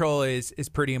 portion control is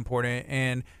pretty important.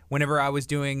 And whenever I was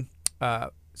doing,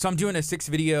 so I'm doing a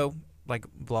 6-video like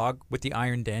vlog with the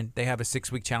Iron Den. They have a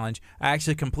 6-week challenge. I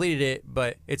actually completed it,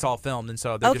 but it's all filmed, and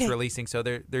so they're just releasing. So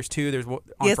there's 2. There's on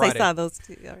Friday. I saw those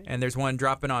 2. Right. And there's one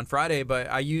dropping on Friday. But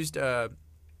I used a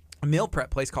meal prep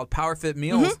place called Power Fit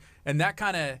Meals, and that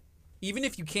kind of, even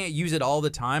if you can't use it all the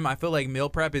time, I feel like meal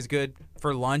prep is good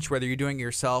for lunch, whether you're doing it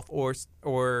yourself or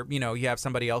you have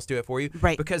somebody else do it for you.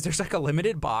 Right. Because there's like a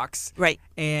limited box. Right.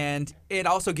 And it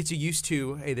also gets you used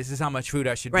to, hey, this is how much food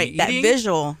I should be eating.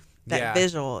 That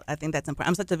visual, I think that's important.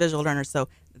 I'm such a visual learner, so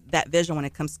that visual when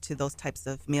it comes to those types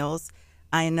of meals,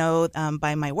 I know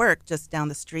by my work just down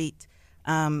the street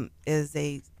is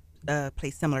a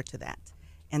place similar to that.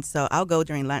 And so I'll go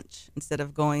during lunch instead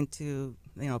of going to,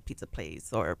 Pizza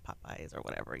Place or Popeyes or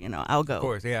whatever, I'll go. Of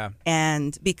course, yeah.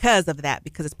 And because of that,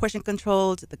 because it's portion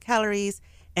controlled, the calories,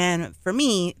 and for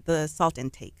me, the salt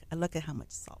intake. I look at how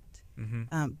much salt,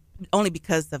 only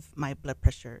because of my blood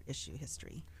pressure issue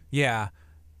history. Yeah.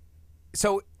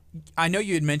 So I know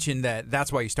you had mentioned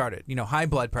that's why you started, high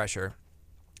blood pressure.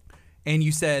 And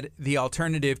you said the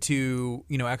alternative to,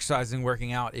 exercising,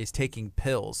 working out is taking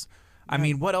pills. I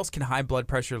mean, what else can high blood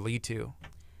pressure lead to?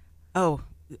 Oh,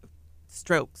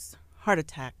 strokes, heart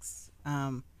attacks,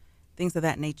 things of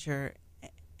that nature.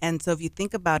 And so if you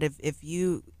think about if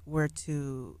you were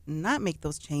to not make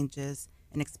those changes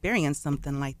and experience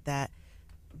something like that,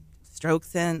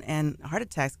 strokes and heart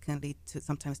attacks can lead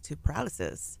sometimes to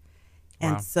paralysis. Wow.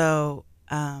 And so,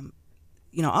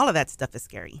 all of that stuff is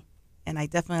scary. And I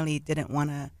definitely didn't want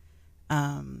to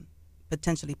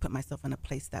potentially put myself in a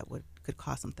place that could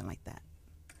cause something like that.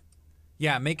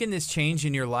 Yeah, making this change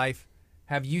in your life,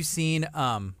 have you seen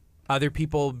other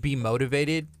people be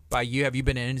motivated by you? Have you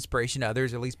been an inspiration to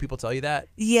others? At least people tell you that?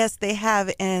 Yes, they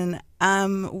have. And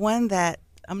one that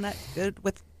I'm not good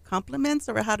with compliments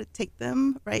or how to take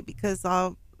them, right? Because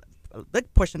a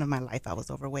big portion of my life I was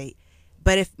overweight.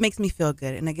 But it makes me feel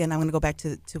good. And again, I'm going to go back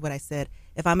to what I said.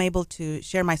 If I'm able to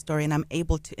share my story and I'm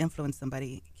able to influence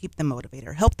somebody, keep them motivated,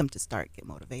 or help them to get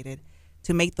motivated,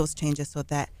 to make those changes so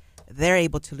that they're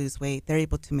able to lose weight, they're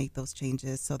able to make those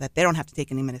changes so that they don't have to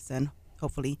take any medicine,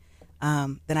 hopefully,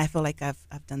 then I feel like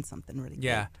I've done something really good.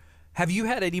 Yeah. Have you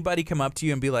had anybody come up to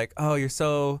you and be like, oh, you're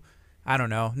so, I don't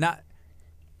know, not,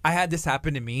 I had this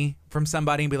happen to me from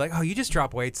somebody and be like, oh, you just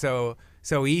drop weight so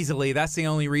easily. That's the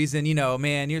only reason,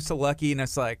 man, you're so lucky. And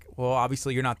it's like, well,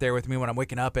 obviously you're not there with me when I'm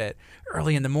waking up at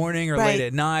early in the morning or Right. late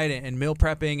at night and meal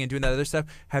prepping and doing that other stuff.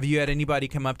 Have you had anybody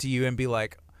come up to you and be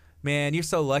like, man, you're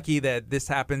so lucky that this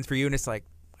happens for you? And it's like,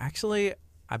 actually,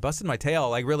 I busted my tail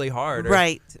like really hard.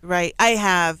 Right. I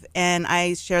have, and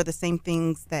I share the same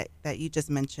things that you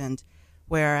just mentioned,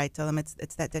 where I tell them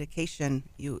it's that dedication.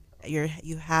 You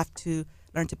have to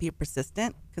learn to be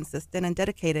persistent, consistent, and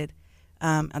dedicated,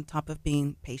 on top of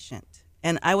being patient.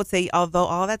 And I would say, although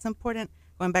all that's important,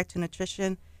 going back to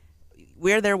nutrition,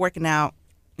 we're there working out,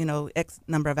 X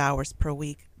number of hours per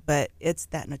week, but it's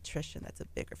that nutrition that's a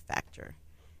bigger factor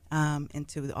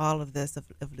into all of this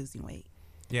of losing weight.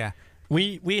 Yeah.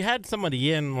 We had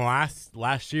somebody in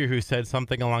last year who said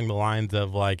something along the lines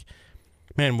of like,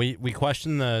 man, we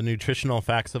question the nutritional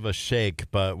facts of a shake,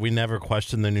 but we never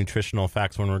question the nutritional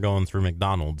facts when we're going through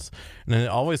McDonald's. And it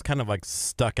always kind of like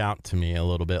stuck out to me a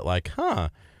little bit like,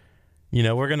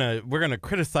 we're gonna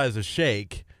criticize a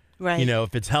shake, Right.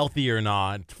 if it's healthy or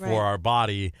not for Right. our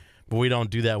body, but we don't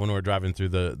do that when we're driving through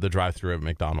the drive-through at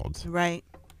McDonald's. Right.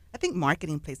 I think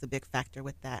marketing plays a big factor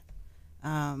with that.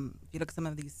 If you look at some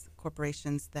of these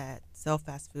corporations that sell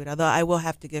fast food, although I will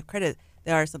have to give credit,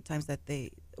 there are sometimes that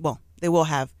they will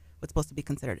have what's supposed to be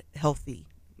considered healthy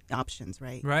options,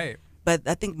 right? Right. But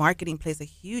I think marketing plays a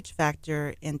huge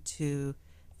factor into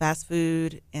fast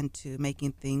food, into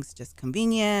making things just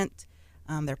convenient.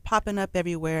 They're popping up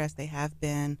everywhere as they have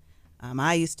been.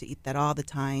 I used to eat that all the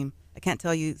time. I can't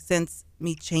tell you since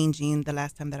me changing the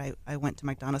last time that I went to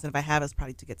McDonald's, and if I have, it's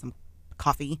probably to get some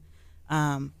coffee.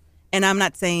 And I'm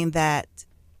not saying that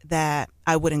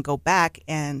I wouldn't go back,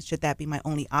 and should that be my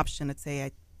only option, let's say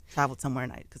I traveled somewhere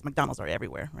and because McDonald's are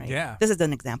everywhere, right? Yeah. This is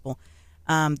an example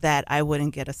that I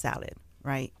wouldn't get a salad,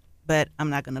 right? But I'm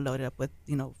not going to load it up with,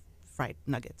 fried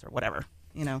nuggets or whatever,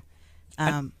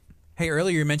 Hey,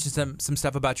 earlier you mentioned some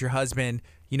stuff about your husband,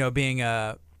 being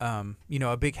a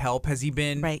big help. Has he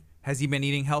been Right. Has he been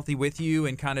eating healthy with you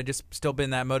and kind of just still been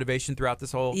that motivation throughout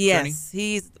this whole journey? Yes,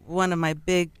 he's one of my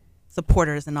big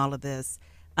supporters in all of this.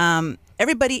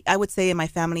 Everybody, I would say, in my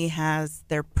family has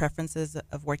their preferences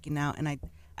of working out, and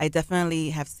I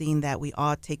definitely have seen that we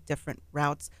all take different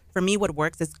routes. For me, what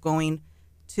works is going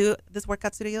to this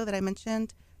workout studio that I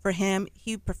mentioned. For him,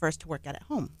 he prefers to work out at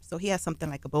home. So he has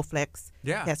something like a Bowflex.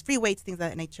 Yeah. He has free weights, things of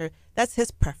that nature. That's his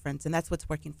preference, and that's what's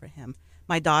working for him.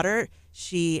 My daughter,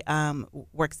 she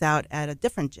works out at a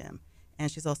different gym, and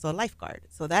she's also a lifeguard.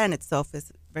 So that in itself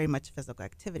is very much physical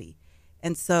activity.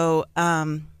 And so,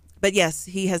 but yes,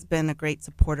 he has been a great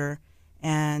supporter,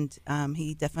 and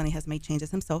he definitely has made changes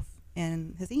himself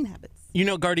in his eating habits.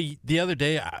 Gardy, the other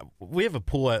day, we have a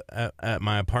pool at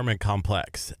my apartment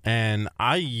complex, and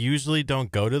I usually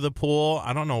don't go to the pool.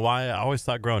 I don't know why. I always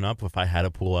thought growing up, if I had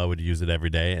a pool, I would use it every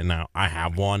day, and now I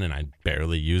have one, and I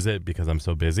barely use it because I'm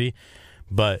so busy.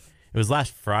 But it was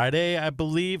last Friday, I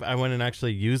believe, I went and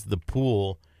actually used the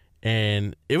pool,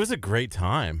 and it was a great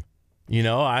time.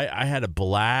 I had a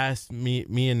blast. Me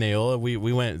and Naola, we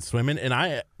went swimming, and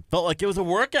I felt like it was a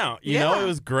workout. You know, it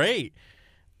was great.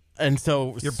 And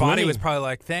so Your body was probably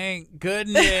like, thank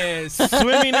goodness.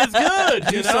 swimming is good.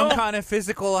 Do some kind of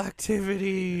physical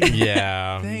activity.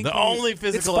 Yeah. Thank The you. only It's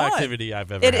physical fun. activity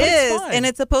I've ever It had. is, fun. and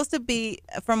it's supposed to be,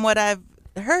 from what I've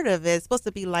heard of it, it's supposed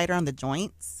to be lighter on the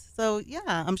joints. So yeah,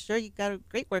 I'm sure you got a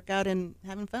great workout and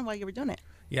having fun while you were doing it.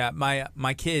 Yeah,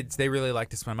 my kids, they really like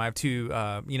to swim. I have two,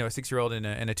 a 6-year-old and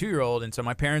a 2-year-old, and so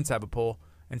my parents have a pool,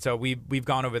 and so we've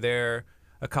gone over there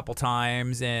a couple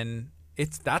times, and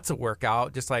that's a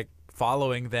workout, just like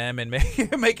following them and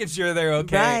making sure they're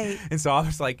okay. Right. And so I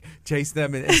was like chase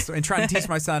them and trying to teach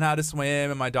my son how to swim,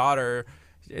 and my daughter,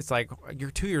 it's like,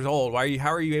 you're 2 years old.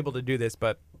 How are you able to do this?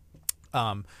 But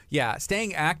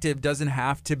staying active doesn't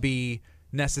have to be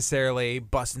necessarily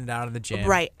busting it out of the gym.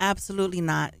 Right, absolutely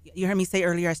not. You heard me say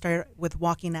earlier, I started with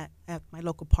walking at my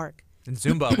local park. And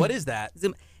Zumba, what is that?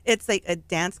 It's like a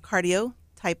dance cardio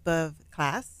type of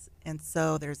class, and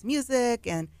so there's music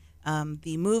and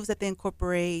the moves that they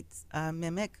incorporate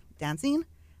mimic dancing.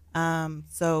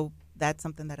 So that's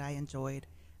something that I enjoyed.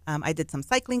 I did some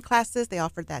cycling classes. They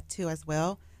offered that too as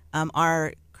well.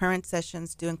 Our current sessions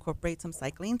do incorporate some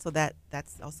cycling, so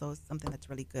that's also something that's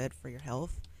really good for your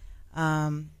health.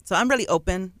 So I'm really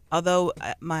open, although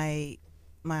my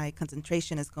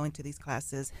concentration is going to these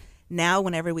classes. Now,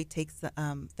 whenever we take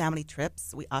family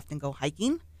trips, we often go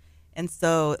hiking. And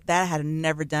so that I had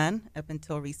never done up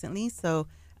until recently. So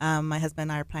my husband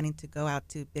and I are planning to go out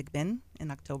to Big Bend in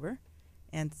October.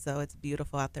 And so it's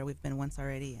beautiful out there. We've been once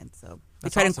already. And so we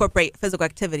try to incorporate physical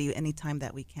activity anytime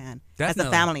that we can as a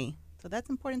family. So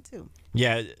that's important too.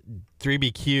 Yeah,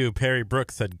 3BQ Perry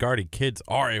Brooks said, "Guardy, kids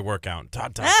are a workout."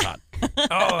 Tot.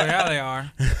 Oh, yeah, they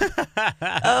are.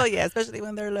 Oh, yeah, especially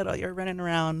when they're little. You're running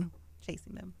around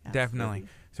chasing them. Absolutely. Definitely.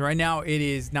 So right now it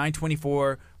is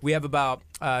 9:24. We have about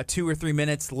 2 or 3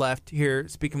 minutes left here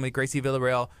speaking with Gracie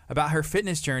Villarreal about her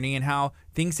fitness journey and how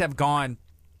things have gone,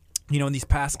 in these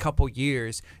past couple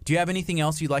years. Do you have anything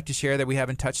else you'd like to share that we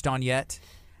haven't touched on yet?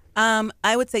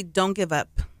 I would say don't give up.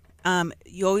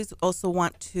 You always also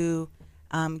want to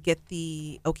get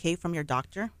the okay from your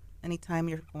doctor anytime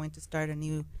you're going to start a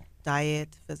new diet,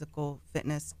 physical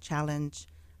fitness challenge.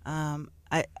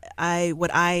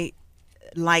 What I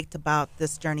liked about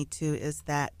this journey too is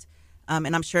that,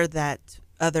 and I'm sure that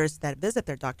others that visit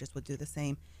their doctors will do the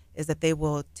same, is that they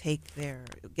will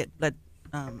get blood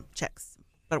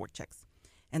work checks.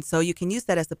 And so you can use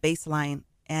that as a baseline,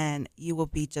 and you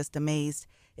will be just amazed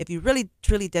if you really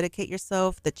truly dedicate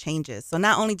yourself, the changes. So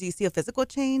not only do you see a physical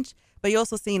change, but you're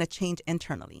also seeing a change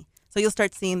internally. So you'll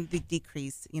start seeing the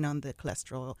decrease, in the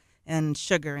cholesterol and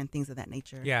sugar and things of that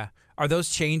nature. Yeah. Are those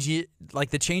changes,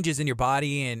 like the changes in your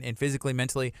body and physically,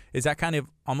 mentally, is that kind of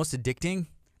almost addicting?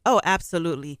 Oh,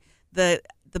 absolutely. The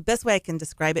best way I can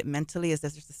describe it mentally is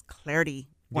there's this clarity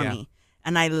for me.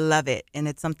 And I love it. And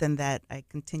it's something that I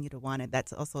continue to want. And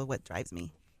that's also what drives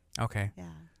me. Okay.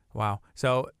 Yeah. Wow.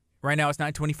 So right now it's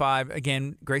 9:25.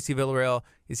 Again, Gracie Villarreal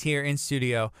is here in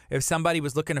studio. If somebody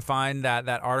was looking to find that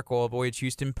article Voyage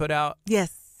Houston put out,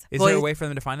 yes. Is there a way for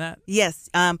them to find that? Yes.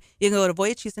 You can go to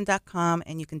voyagehouston.com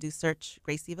and you can do search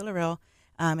Gracie Villarreal,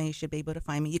 and you should be able to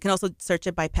find me. You can also search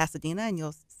it by Pasadena, and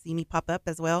you'll see me pop up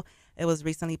as well. It was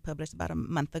recently published about a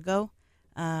month ago.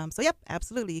 So, yep,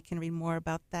 absolutely. You can read more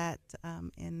about that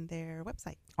in their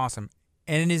website. Awesome.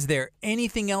 And is there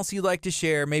anything else you'd like to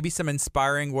share? Maybe some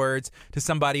inspiring words to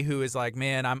somebody who is like,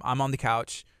 man, I'm on the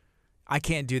couch. I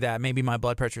can't do that. Maybe my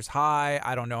blood pressure's high.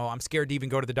 I don't know. I'm scared to even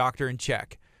go to the doctor and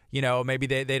check. Maybe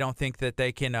they don't think that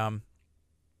they can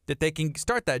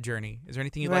start that journey. Is there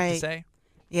anything you'd like to say?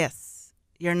 Yes.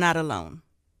 You're not alone.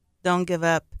 Don't give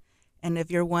up. And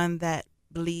if you're one that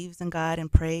believes in God and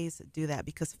prays, do that,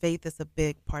 because faith is a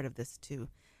big part of this too.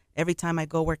 Every time I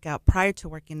go work out, prior to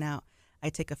working out, I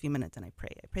take a few minutes and I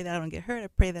pray. I pray that I don't get hurt. I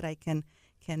pray that I can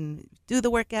do the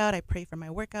workout. I pray for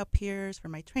my workout peers, for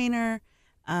my trainer,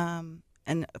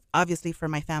 and obviously for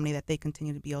my family, that they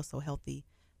continue to be also healthy.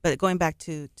 But going back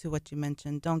to what you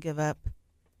mentioned, don't give up.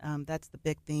 That's the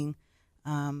big thing.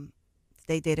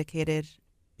 Stay dedicated,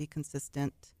 be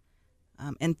consistent,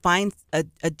 and find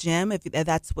a gym if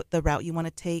that's what the route you want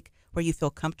to take, where you feel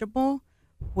comfortable,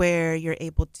 where you're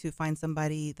able to find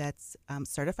somebody that's a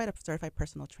certified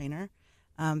personal trainer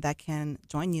that can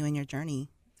join you in your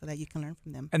journey so that you can learn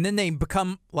from them. And then they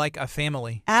become like a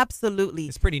family. Absolutely.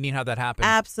 It's pretty neat how that happens.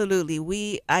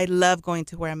 Absolutely. I love going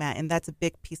to where I'm at, and that's a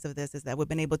big piece of this, is that we've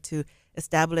been able to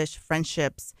establish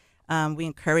friendships. We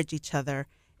encourage each other,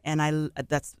 and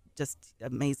that's just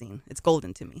amazing. It's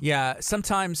golden to me. Yeah.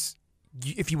 Sometimes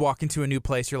if you walk into a new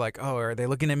place, you're like, oh, are they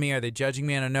looking at me? Are they judging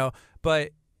me? I don't know.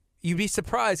 But you'd be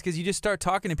surprised because you just start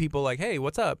talking to people like, hey,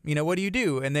 what's up? What do you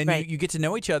do? And then you get to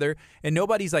know each other, and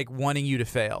nobody's like wanting you to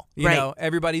fail. You know,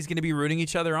 everybody's going to be rooting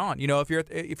each other on. If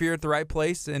you're at the right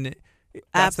place, and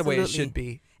that's the way it should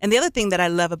be. And the other thing that I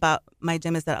love about my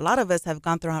gym is that a lot of us have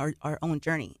gone through our own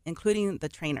journey, including the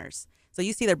trainers. So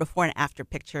you see their before and after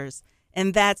pictures,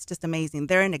 and that's just amazing.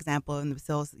 They're an example in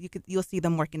themselves. You'll see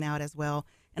them working out as well,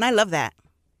 and I love that.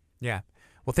 Yeah.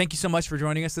 Well, thank you so much for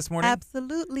joining us this morning.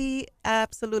 Absolutely.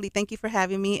 Absolutely. Thank you for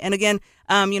having me. And again,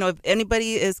 if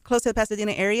anybody is close to the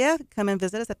Pasadena area, come and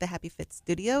visit us at the Happy Fit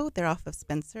Studio. They're off of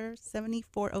Spencer,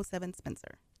 7407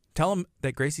 Spencer. Tell them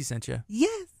that Gracie sent you.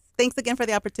 Yes. Thanks again for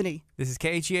the opportunity. This is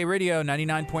KHEA Radio,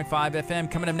 99.5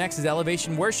 FM. Coming up next is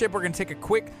Elevation Worship. We're going to take a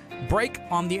quick break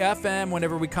on the FM.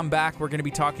 Whenever we come back, we're going to be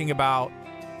talking about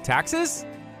taxes.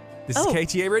 This is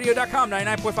KHEARadio.com,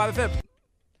 99.5 FM.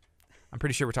 I'm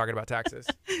pretty sure we're talking about taxes,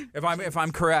 if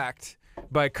I'm correct.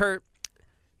 But Kurt,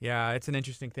 yeah, it's an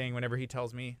interesting thing whenever he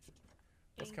tells me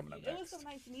what's coming up next. It was so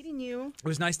nice meeting you. It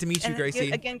was nice to meet you, Gracie.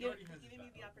 Giving me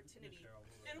the opportunity.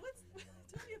 And what's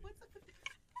up with this?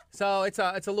 So it's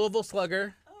a Louisville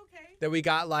Slugger Okay. that we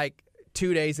got like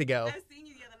 2 days ago. I seen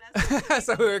you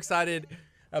So we were excited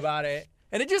about it.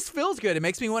 And it just feels good. It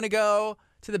makes me want to go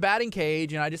to the batting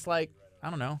cage, and I just I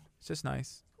don't know. It's just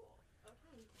nice.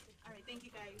 All right, thank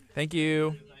you guys. Thank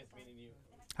you. Nice meeting you.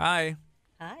 Hi.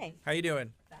 Hi. How you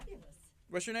doing? Fabulous.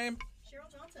 What's your name?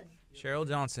 Cheryl Johnson. Cheryl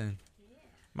Johnson.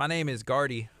 My name is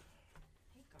Gardy.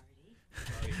 Hey,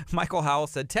 Gardy. Michael Howell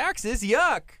said, taxes,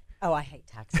 yuck. Oh, I hate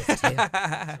taxes, too. Sorry.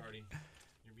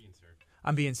 You're being served.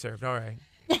 I'm being served. All right.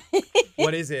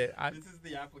 What is it? This is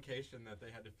the application that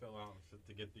they had to fill out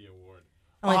to get the award.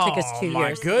 Only took us 2 Oh, my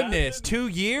years. goodness. 2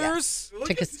 years?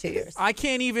 Took us 2 years. I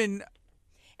can't even.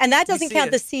 And that doesn't see count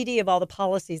it. the CD of all the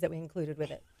policies that we included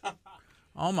with it.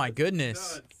 Oh, my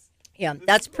goodness. Yeah,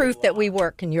 that's proof that we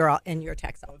work in your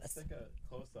tax Let's office. take a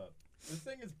close up. This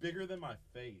thing is bigger than my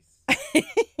face. Like,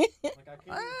 I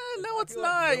can't No, I it's feel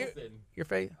not. like Wilson. Your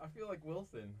face. I feel like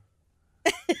Wilson.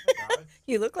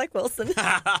 You look like Wilson.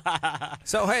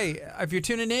 So, hey, if you're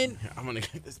tuning in, I'm going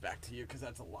to give this back to you because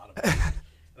that's a lot of money.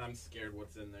 And I'm scared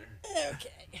what's in there.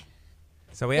 Okay.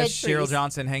 so we have Dead Cheryl trees.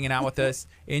 Johnson hanging out with us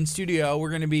in studio. We're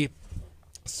going to be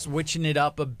switching it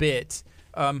up a bit.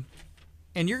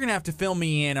 And you're going to have to fill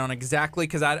me in on exactly,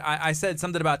 because I said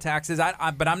something about taxes,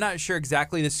 but I'm not sure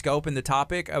exactly the scope and the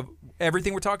topic of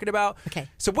everything we're talking about. Okay.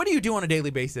 So what do you do on a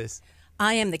daily basis?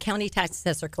 I am the county tax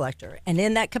assessor collector, and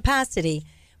in that capacity,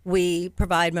 we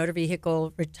provide motor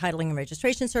vehicle titling and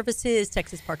registration services,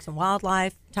 Texas Parks and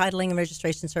Wildlife titling and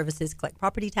registration services, collect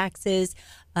property taxes,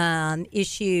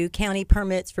 issue county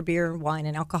permits for beer, wine,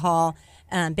 and alcohol.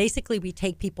 Basically, we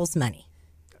take people's money.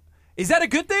 Is that a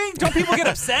good thing? Don't people get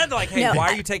upset? Like, hey, No. why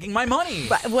are you taking my money?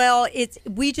 Well,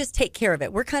 we just take care of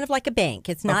it. We're kind of like a bank.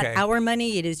 It's not Okay. our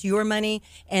money; it is your money.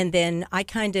 And then I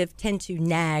kind of tend to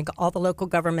nag all the local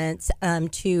governments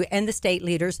and the state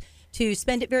leaders to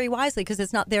spend it very wisely because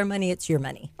it's not their money; it's your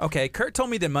money. Okay, Kurt told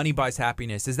me that money buys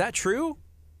happiness. Is that true?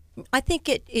 I think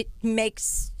it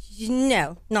makes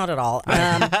no, not at all.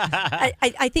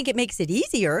 I think it makes it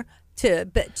easier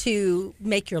to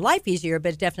make your life easier,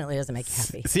 but it definitely doesn't make you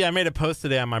happy. See, I made a post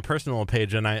today on my personal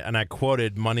page, and I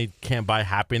quoted, "Money can't buy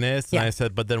happiness." And Yeah. I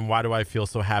said, "But then why do I feel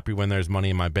so happy when there's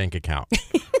money in my bank account?"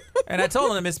 And I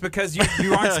told him it's because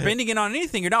you aren't spending it on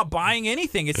anything. You're not buying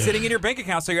anything. It's sitting in your bank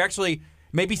account, so you're actually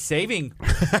maybe saving.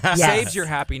 Saves your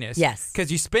happiness. Yes. Because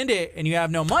you spend it and you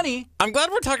have no money. I'm glad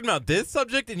we're talking about this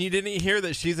subject, and you didn't hear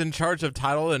that she's in charge of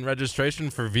title and registration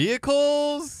for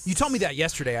vehicles. You told me that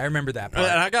yesterday. I remember that And part.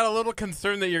 I got a little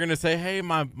concerned that you're going to say, "Hey,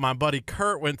 my buddy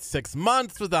Kurt went 6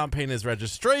 months without paying his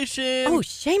registration." Oh,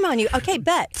 shame on you. Okay,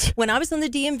 but when I was on the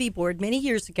DMV board many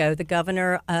years ago, the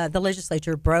governor, the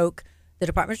legislature broke the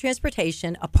Department of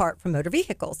Transportation apart from motor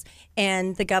vehicles.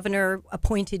 And the governor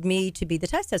appointed me to be the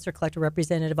tax assessor collector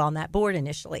representative on that board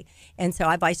initially. And so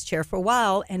I vice chair for a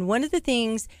while. And one of the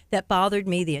things that bothered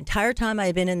me the entire time I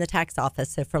had been in the tax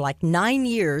office, so for like 9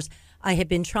 years, I had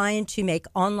been trying to make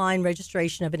online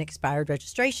registration of an expired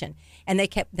registration. And they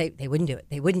wouldn't do it.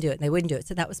 They wouldn't do it. And they wouldn't do it.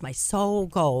 So that was my sole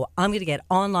goal. I'm going to get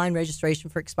online registration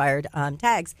for expired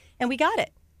tags. And we got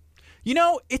it. You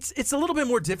know, it's a little bit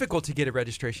more difficult to get a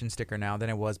registration sticker now than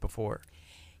it was before.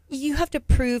 You have to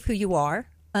prove who you are.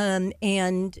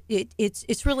 And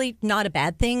it's really not a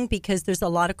bad thing because there's a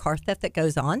lot of car theft that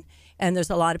goes on, and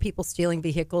there's a lot of people stealing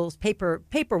vehicles,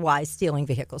 paper-wise stealing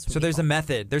vehicles. From So there's a people.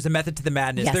 method. There's a method to the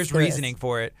madness. Yes, There's there is. reasoning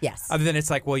for it. Yes. Other than it's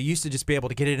like, well, you used to just be able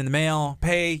to get it in the mail,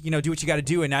 pay, do what you got to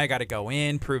do, and now you got to go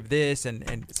in, prove this, and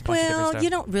it's a bunch of different Well, stuff. you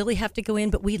don't really have to go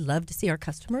in, but we love to see our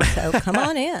customers, so come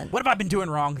on in. What have I been doing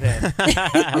wrong then?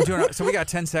 So we got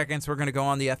 10 seconds. We're going to go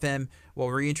on the FM. We'll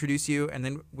reintroduce you, and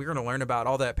then we're going to learn about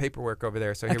all that paperwork over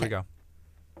there. So here we Okay. go.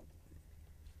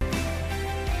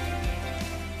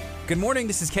 Good morning.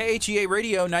 This is KHEA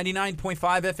Radio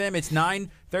 99.5 FM. It's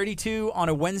 9:32 on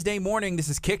a Wednesday morning. This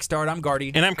is Kickstart. I'm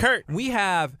Gardy. And I'm Kurt. We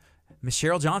have Miss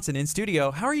Cheryl Johnson in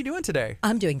studio. How are you doing today?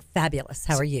 I'm doing fabulous.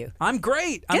 How are you? I'm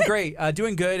great. I'm great.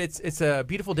 Doing good. It's a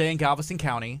beautiful day in Galveston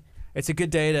County. It's a good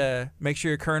day to make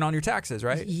sure you're current on your taxes,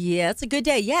 right? Yeah, it's a good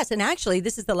day. Yes, and actually,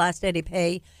 this is the last day to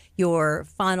pay your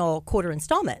final quarter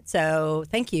installment. So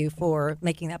thank you for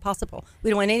making that possible. We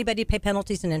don't want anybody to pay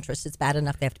penalties and interest. It's bad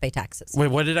enough they have to pay taxes. Wait,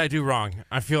 what did I do wrong?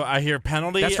 I hear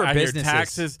penalty. That's for I businesses. hear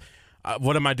taxes.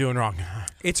 What am I doing wrong?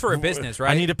 It's for a business,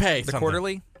 right? I need to pay the something.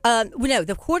 quarterly. No,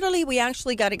 the quarterly we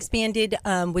actually got expanded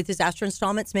with disaster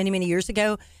installments many, many years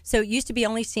ago. So it used to be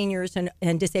only seniors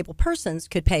and disabled persons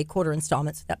could pay quarter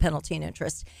installments without penalty and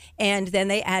interest. And then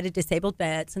they added disabled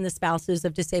vets and the spouses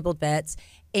of disabled vets.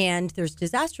 And there's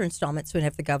disaster installments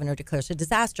whenever the governor declares a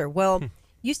disaster. Well,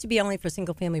 used to be only for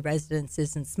single-family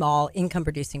residences and small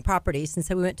income-producing properties. And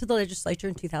so we went to the legislature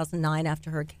in 2009 after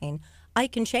Hurricane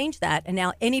Ike and changed that. And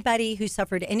now anybody who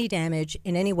suffered any damage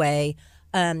in any way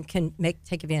can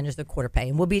take advantage of the quarter pay.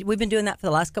 And we've been doing that for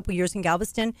the last couple of years in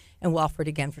Galveston, and we'll offer it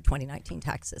again for 2019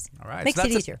 taxes. All right. Makes So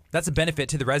it easier. That's a benefit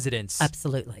to the residents.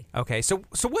 Absolutely. Okay. So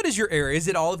what is your area? Is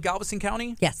it all of Galveston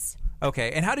County? Yes.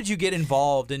 Okay. And how did you get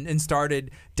involved and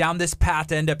started down this path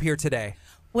to end up here today?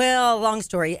 Well, long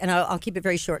story, and I'll keep it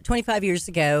very short. 25 years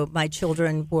ago, my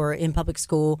children were in public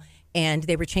school, and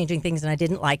they were changing things, and I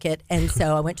didn't like it. And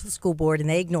so I went to the school board, and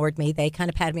they ignored me. They kind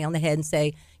of patted me on the head and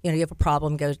say, you have a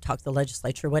problem, go talk to the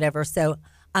legislature, whatever. So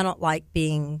I don't like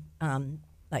being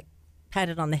like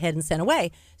patted on the head and sent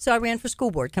away. So I ran for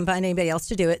school board. Couldn't find anybody else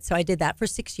to do it. So I did that for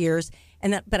 6 years.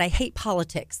 But I hate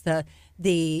politics. The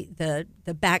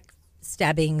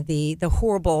backstabbing, the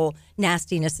horrible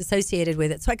nastiness associated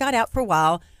with it. So I got out for a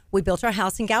while. We built our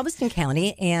house in Galveston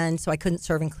County, and so I couldn't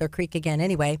serve in Clear Creek again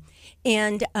anyway.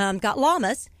 And got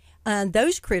llamas.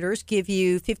 Those critters give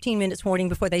you 15 minutes warning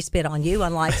before they spit on you,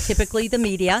 unlike typically the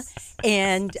media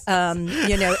and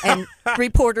and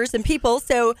reporters and people.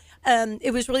 So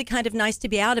it was really kind of nice to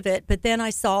be out of it. But then I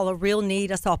saw a real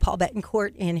need. I saw Paul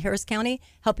Betancourt in Harris County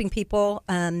helping people,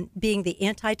 being the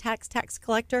anti-tax tax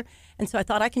collector. And so I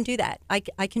thought I can do that. I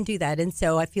can do that. And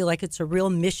so I feel like it's a real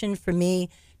mission for me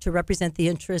to represent the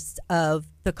interests of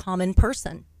the common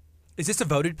person. Is this a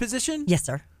voted position? Yes,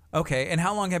 sir. Okay. And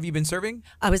how long have you been serving?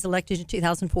 I was elected in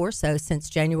 2004, so since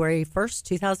January 1st,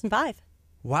 2005.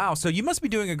 Wow. So you must be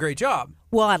doing a great job.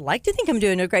 Well, I'd like to think I'm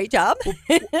doing a great job.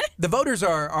 The voters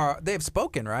they have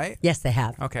spoken, right? Yes, they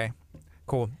have. Okay.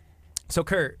 Cool. So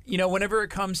Kurt, whenever it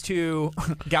comes to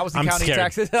Galveston I'm County scared.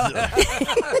 taxes, Do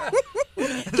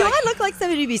I look like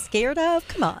somebody to be scared of?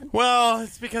 Come on. Well,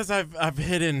 it's because I've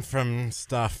hidden from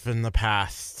stuff in the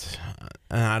past,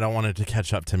 and I don't want it to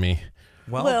catch up to me.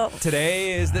 well,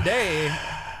 today is the day.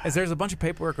 As there's a bunch of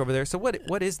paperwork over there. So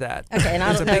what is that? Okay, and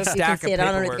I There's don't a know big if you can stack see of it.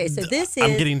 I don't know. paperwork. Okay, so this is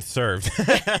I'm getting served.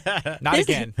 Not this-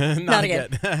 again. not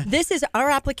again. This is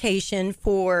our application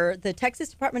for the Texas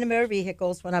Department of Motor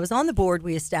Vehicles. When I was on the board,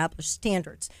 we established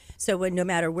standards. So no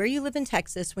matter where you live in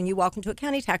Texas, when you walk into a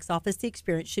county tax office, the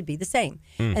experience should be the same.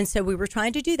 And so we were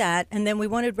trying to do that, and then we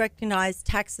wanted to recognize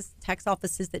tax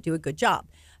offices that do a good job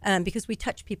because we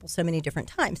touch people so many different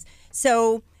times.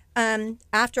 So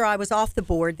after I was off the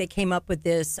board, they came up with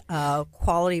this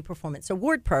quality performance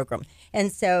award program.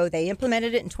 And so they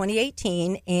implemented it in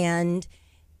 2018. And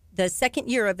the second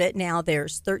year of it now,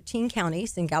 there's 13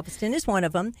 counties, and Galveston is one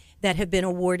of them, that have been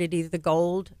awarded either the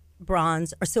gold,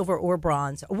 bronze, or silver or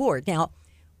bronze award. Now,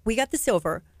 we got the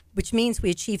silver, which means we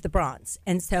achieved the bronze.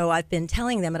 And so I've been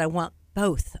telling them that I want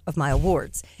both of my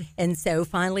awards. And so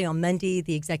finally on Monday,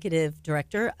 the executive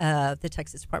director of the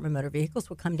Texas Department of Motor Vehicles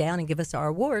will come down and give us our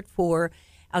award for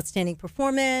outstanding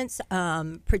performance,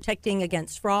 protecting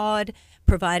against fraud,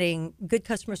 providing good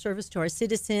customer service to our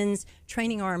citizens,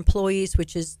 training our employees,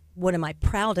 which is one of my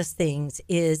proudest things,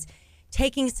 is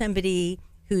taking somebody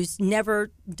who's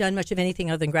never done much of anything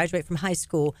other than graduate from high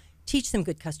school, teach them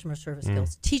good customer service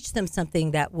skills, teach them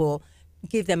something that will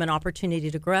give them an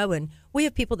opportunity to grow. And we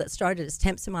have people that started as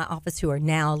temps in my office who are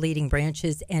now leading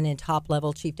branches and in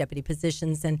top-level chief deputy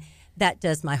positions, and that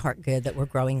does my heart good that we're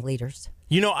growing leaders.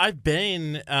 I've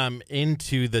been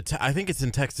into I think it's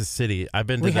in Texas City. I've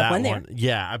been to We have that one there. one.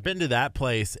 Yeah, I've been to that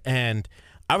place, and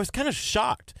I was kind of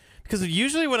shocked. Because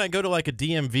usually when I go to like a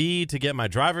DMV to get my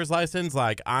driver's license,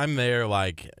 like I'm there,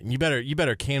 like you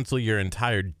better cancel your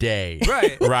entire day,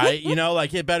 Right. right?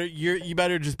 You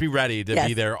better just be ready to Yes.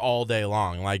 be there all day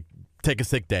long, like take a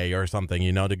sick day or something,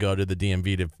 to go to the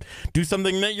DMV to do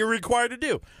something that you're required to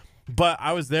do. But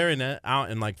I was there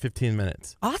out in like 15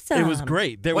 minutes. Awesome. It was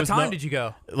great. What time did you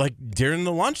go? Like during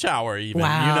the lunch hour, even.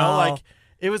 Wow.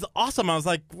 It was awesome. I was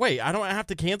like, wait, I don't have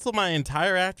to cancel my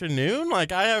entire afternoon?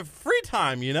 Like, I have free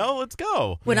time, let's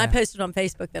go. When I posted on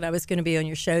Facebook that I was going to be on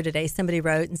your show today, somebody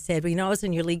wrote and said, well, I was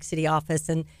in your League City office,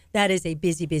 and that is a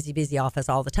busy, busy, busy office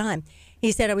all the time.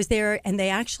 He said I was there, and they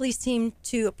actually seemed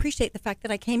to appreciate the fact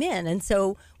that I came in. And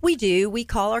so we do. We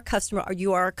call our customer, or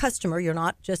you are a customer, you're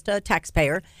not just a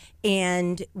taxpayer,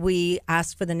 and we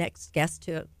ask for the next guest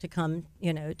to come,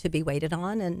 to be waited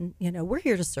on, and, we're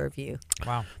here to serve you.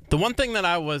 Wow. The one thing that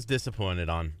I was disappointed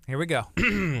on, Here we go.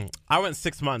 I went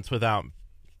 6 months without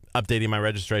updating my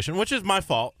registration, which is my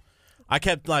fault. I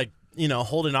kept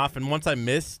holding off, and once I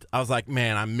missed, I was like,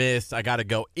 man, I missed. I got to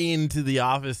go into the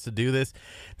office to do this.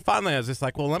 Finally, I was just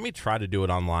like, well, let me try to do it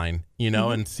online,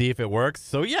 and see if it works.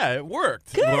 So yeah, it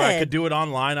worked. Good. Where I could do it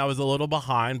online. I was a little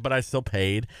behind, but I still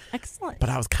paid. Excellent. But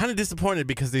I was kind of disappointed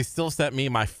because they still sent me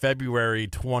my February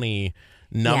 20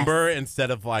 number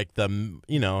instead of like the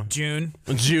June.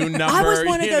 number. I was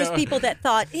one of you those know? people that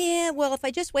thought, well, if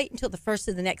I just wait until the first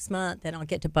of the next month, then I'll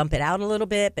get to bump it out a little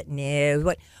bit. But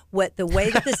no, what the way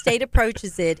that the state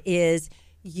approaches it is,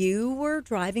 you were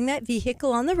driving that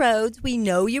vehicle on the roads. We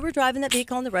know you were driving that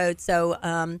vehicle on the road.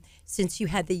 So since you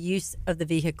had the use of the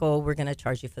vehicle, we're going to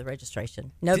charge you for the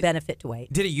registration. No benefit to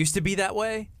wait. Did it used to be that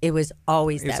way? It was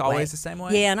always It was that way. always the same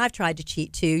way? Yeah, and I've tried to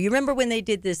cheat too. You remember when they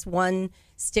did this one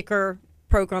sticker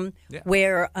program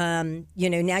where, now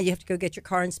you have to go get your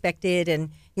car inspected and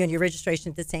your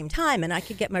registration at the same time. And I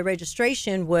could get my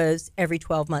registration was every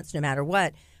 12 months, no matter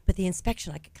what. But the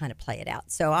inspection, I could kind of play it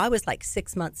out. So I was like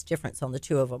 6 months difference on the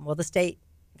two of them. Well, the state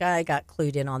guy got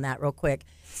clued in on that real quick.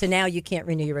 So now you can't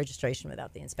renew your registration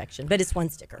without the inspection. But it's one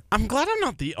sticker. I'm glad I'm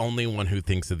not the only one who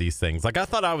thinks of these things. Like, I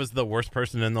thought I was the worst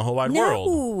person in the whole wide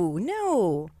world.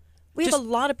 No. We have a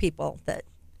lot of people that.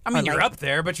 I mean, you're up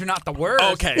there, but you're not the worst.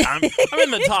 Okay, I'm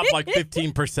in the top like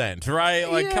 15%, right?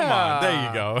 Like, come on, there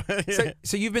you go.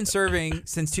 So you've been serving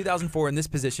since 2004 in this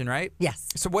position, right? Yes.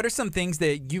 So what are some things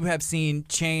that you have seen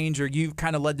change or you've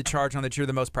kind of led the charge on that you're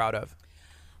the most proud of?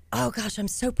 Oh, gosh, I'm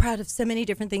so proud of so many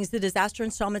different things. The disaster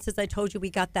installments, as I told you,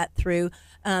 we got that through.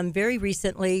 Very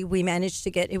recently, we managed to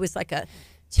get, it was like a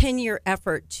 10-year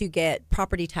effort to get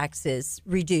property taxes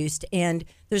reduced. And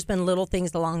there's been little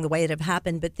things along the way that have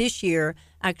happened. But this year,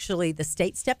 actually, the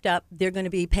state stepped up. They're going to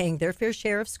be paying their fair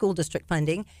share of school district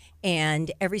funding.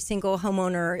 And every single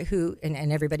homeowner who,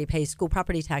 and everybody pays school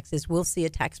property taxes, will see a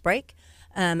tax break.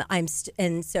 And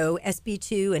so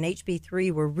SB2 and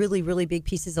HB3 were really, really big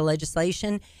pieces of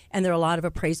legislation, and there are a lot of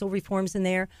appraisal reforms in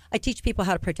there. I teach people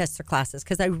how to protest their classes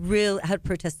how to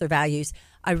protest their values.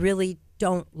 I really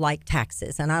don't like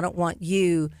taxes, and I don't want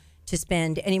you to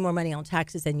spend any more money on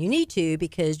taxes than you need to,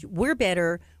 because we're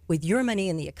better with your money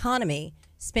in the economy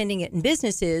spending it in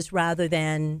businesses rather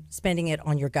than spending it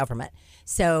on your government.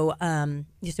 So,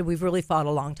 we've really fought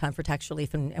a long time for tax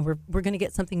relief, and we're going to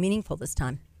get something meaningful this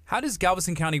time. How does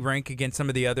Galveston County rank against some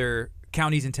of the other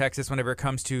counties in Texas whenever it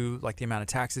comes to like the amount of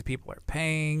taxes people are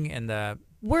paying and the?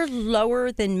 We're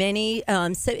lower than many.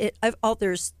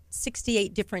 There's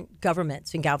 68 different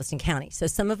governments in Galveston County, so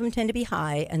some of them tend to be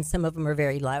high and some of them are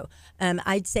very low.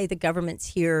 I'd say the governments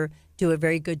here do a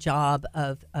very good job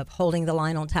of holding the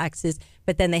line on taxes,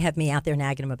 but then they have me out there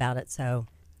nagging them about it. So.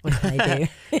 What can I do?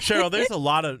 Cheryl, there's a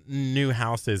lot of new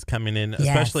houses coming in,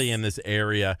 especially in this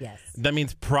area. Yes. That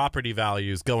means property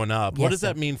values going up. What does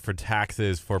that mean for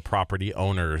taxes for property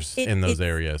owners in those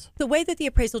areas? The way that the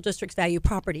appraisal districts value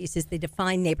properties is they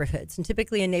define neighborhoods, and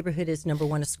typically a neighborhood is number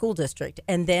one, a school district,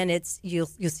 and then you'll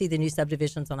see the new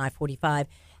subdivisions on I-45,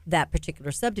 that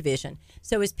particular subdivision.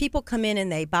 So as people come in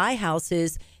and they buy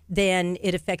houses, then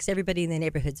it affects everybody in the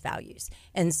neighborhood's values.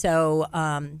 And so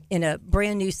in a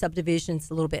brand new subdivision, it's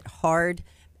a little bit hard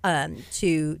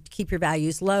to keep your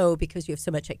values low because you have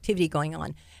so much activity going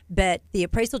on. But the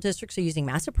appraisal districts are using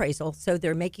mass appraisal, so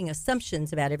they're making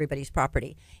assumptions about everybody's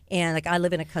property. And like I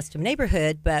live in a custom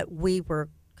neighborhood, but we were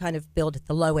kind of built at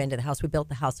the low end of the house. We built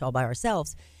the house all by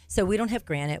ourselves. So we don't have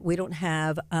granite. We don't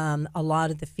have a lot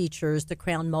of the features, the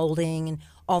crown molding and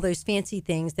all those fancy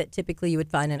things that typically you would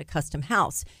find in a custom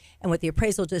house. And what the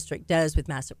appraisal district does with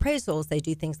mass appraisals, they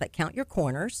do things like count your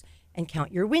corners and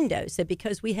count your windows. So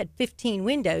because we had 15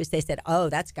 windows, they said, oh,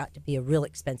 that's got to be a real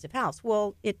expensive house.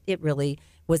 Well, it really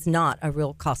was not a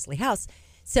real costly house.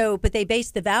 So, but they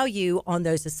base the value on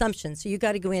those assumptions. So you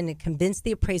got to go in and convince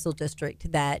the appraisal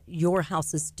district that your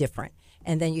house is different,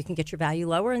 and then you can get your value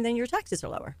lower, and then your taxes are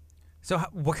lower. So,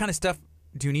 what kind of stuff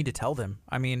do you need to tell them?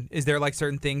 I mean, is there like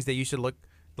certain things that you should look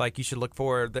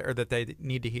for, or that they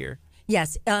need to hear?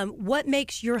 Yes. What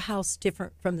makes your house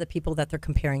different from the people that they're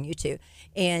comparing you to?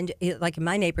 And like in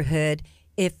my neighborhood,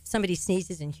 if somebody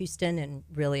sneezes in Houston, and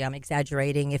really I'm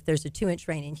exaggerating, if there's a 2-inch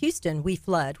rain in Houston, we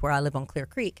flood where I live on Clear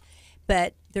Creek.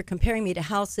 But they're comparing me to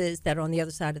houses that are on the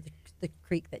other side of the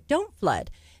creek that don't flood.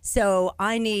 So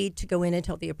I need to go in and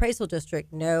tell the appraisal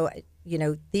district, no,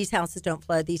 these houses don't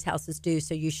flood, these houses do,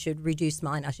 so you should reduce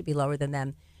mine. I should be lower than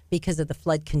them because of the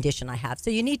flood condition I have.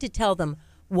 So you need to tell them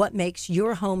what makes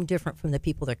your home different from the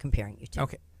people they're comparing you to.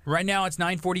 Okay. Right now it's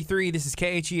 9:43. This is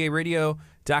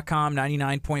KHEARadio.com,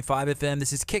 99.5 FM.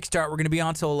 This is Kickstart. We're going to be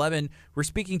on till 11. We're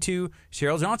speaking to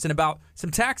Cheryl Johnson about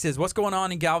some taxes, what's going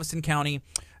on in Galveston County,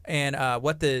 and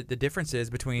what the difference is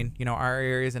between our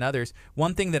areas and others.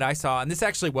 One thing that I saw, and this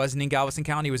actually wasn't in Galveston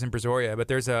County, it was in Brazoria, but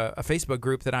there's a Facebook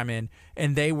group that I'm in,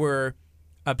 and they were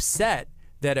upset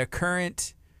that a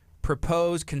current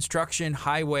proposed construction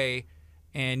highway,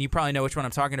 and you probably know which one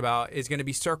I'm talking about, is going to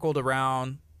be circled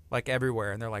around like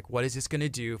everywhere, and they're like, what is this going to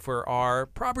do for our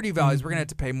property values? We're going to have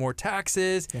to pay more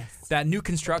taxes. Yes. That new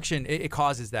construction, it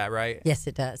causes that, right? Yes,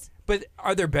 it does. But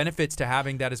are there benefits to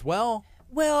having that as well?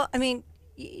 Well, I mean,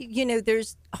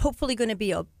 there's hopefully going to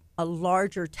be a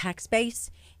larger tax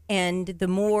base. And the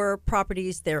more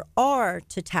properties there are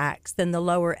to tax, then the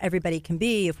lower everybody can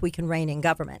be if we can rein in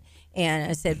government. And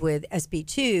I said with SB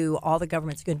 2, all the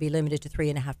government's going to be limited to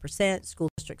 3.5%, school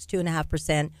districts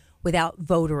 2.5% without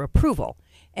voter approval.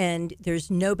 And there's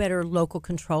no better local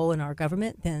control in our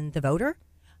government than the voter.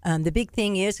 The big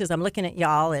thing is, because I'm looking at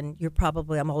y'all, and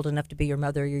I'm old enough to be your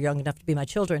mother, you're young enough to be my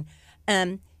children,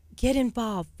 get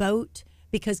involved, vote.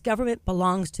 Because government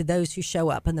belongs to those who show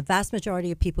up. And the vast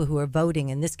majority of people who are voting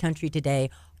in this country today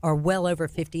are well over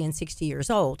 50 and 60 years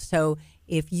old. So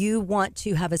if you want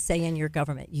to have a say in your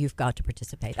government, you've got to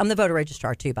participate. I'm the voter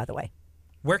registrar, too, by the way.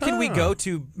 Where can we go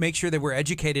to make sure that we're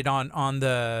educated on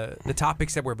the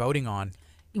topics that we're voting on?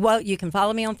 Well, you can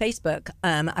follow me on Facebook.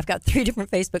 I've got 3 different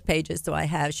Facebook pages. So I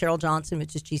have Cheryl Johnson,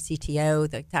 which is GCTO,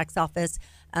 the tax office,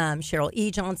 Cheryl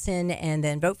E. Johnson, and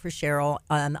then Vote for Cheryl.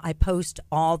 I post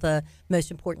all the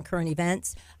most important current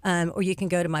events. Or you can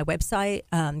go to my website,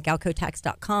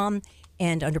 galcotax.com,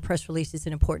 and under press releases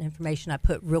and important information, I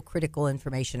put real critical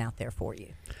information out there for you.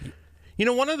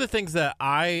 One of the things that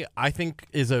I think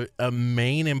is a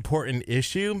main important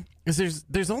issue is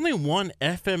there's only one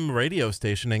FM radio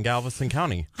station in Galveston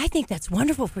County. I think that's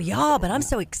wonderful for y'all, but I'm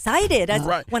so excited.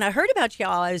 Right. When I heard about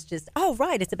y'all, I was just,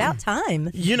 it's about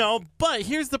time. But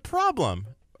here's the problem.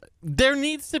 There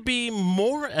needs to be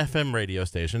more FM radio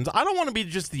stations. I don't want to be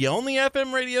just the only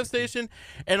FM radio station.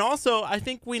 And also, I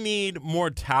think we need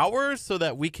more towers so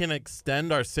that we can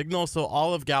extend our signal so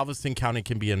all of Galveston County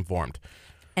can be informed.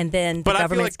 And then the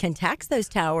governments can tax those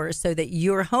towers so that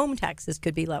your home taxes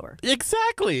could be lower.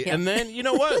 Exactly. Yeah. And then, you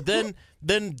know what?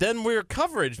 then we're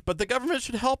coverage. But the government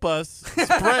should help us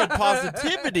spread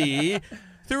positivity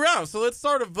throughout. So let's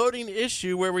start a voting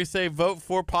issue where we say vote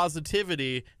for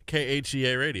positivity,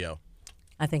 KHEA Radio.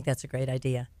 I think that's a great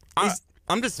idea.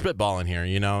 I'm just spitballing here,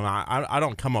 I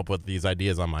don't come up with these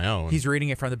ideas on my own. He's reading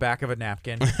it from the back of a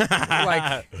napkin.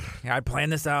 I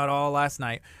planned this out all last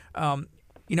night.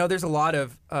 There's a lot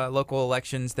of local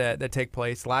elections that take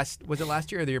place. Was it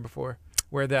last year or the year before?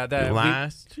 Where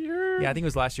last year? Yeah, I think it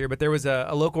was last year. But there was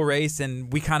a local race,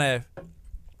 and we kind of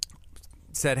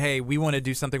said, hey, we want to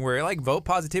do something where vote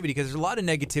positivity, because there's a lot of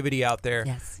negativity out there.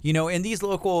 Yes. In these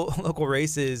local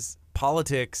races,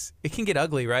 politics, it can get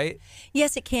ugly, right?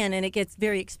 Yes, it can, and it gets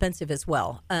very expensive as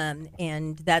well.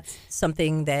 And that's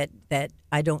something that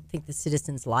I don't think the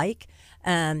citizens like.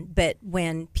 But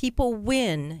when people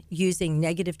win using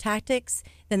negative tactics,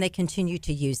 then they continue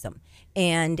to use them.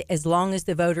 And as long as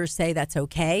the voters say that's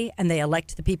okay and they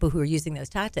elect the people who are using those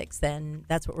tactics, then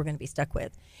that's what we're going to be stuck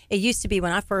with. It used to be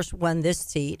when I first won this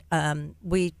seat,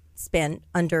 we spent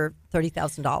under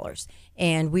 $30,000,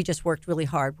 and we just worked really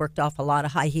hard, worked off a lot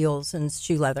of high heels and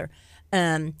shoe leather.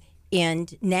 And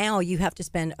now you have to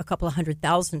spend a couple of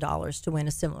 $100,000 to win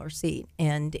a similar seat.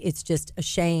 And it's just a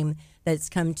shame that it's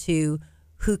come to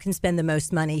who can spend the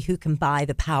most money, who can buy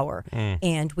the power.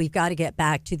 And we've got to get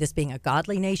back to this being a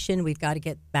godly nation. We've got to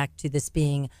get back to this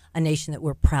being a nation that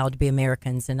we're proud to be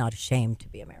Americans and not ashamed to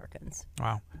be Americans.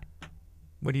 Wow.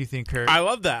 What do you think, Kurt? I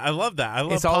love that. I love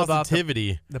it's positivity.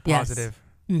 All about the positive.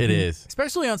 Yes. It is.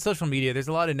 Especially on social media, there's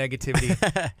a lot of negativity.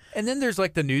 And then there's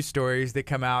the news stories that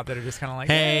come out that are just kind of like,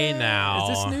 hey, now.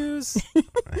 Is this news?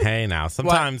 Hey, now.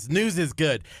 Sometimes news is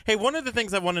good. Hey, one of the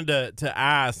things I wanted to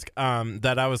ask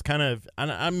that I was kind of,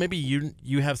 maybe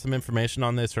you have some information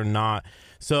on this or not.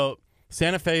 So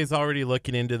Santa Fe is already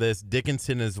looking into this,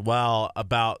 Dickinson as well,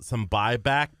 about some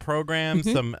buyback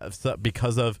programs, some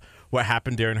because of what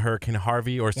happened during Hurricane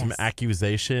Harvey, or some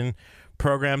accusation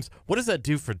programs. What does that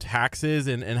do for taxes,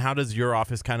 and how does your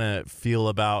office kind of feel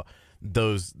about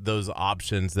those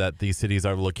options that these cities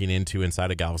are looking into inside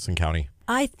of Galveston County?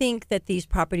 I think that these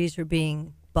properties are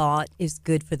being bought is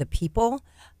good for the people.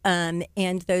 And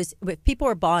if people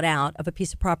are bought out of a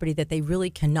piece of property that they really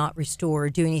cannot restore or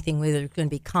do anything with, they're going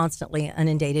to be constantly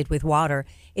inundated with water,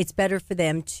 it's better for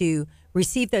them to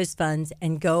receive those funds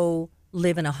and go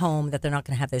live in a home that they're not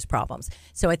going to have those problems.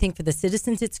 So I think for the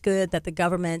citizens, it's good that the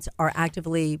governments are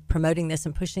actively promoting this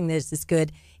and pushing this. Is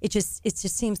good. It just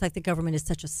seems like the government is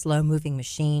such a slow moving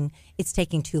machine. It's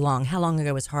taking too long. How long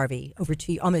ago was Harvey?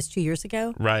 Almost 2 years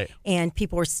ago. Right. And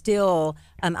people are still.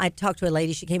 I talked to a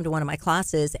lady. She came to one of my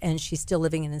classes, and she's still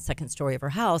living in the second story of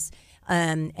her house,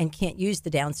 and can't use the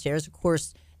downstairs. Of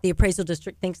course, the appraisal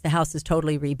district thinks the house is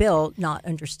totally rebuilt, not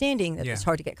understanding that Yeah. it's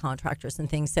hard to get contractors and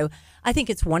things. So I think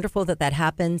it's wonderful that that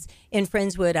happens. In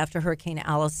Friendswood, after Hurricane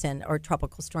Allison or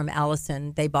Tropical Storm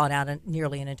Allison, they bought out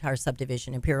nearly an entire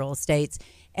subdivision, Imperial Estates,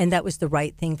 and that was the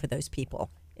right thing for those people.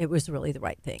 It was really the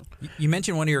right thing. You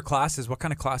mentioned one of your classes. What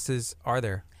kind of classes are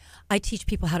there? I teach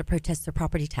people how to protest their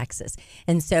property taxes.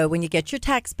 And so when you get your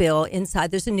tax bill,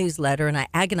 inside there's a newsletter, and I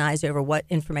agonize over what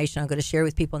information I'm going to share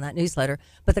with people in that newsletter.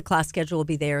 But the class schedule will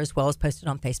be there as well as posted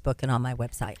on Facebook and on my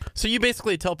website. So you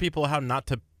basically tell people how not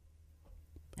to.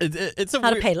 It's a How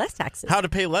to weird- pay less taxes. How to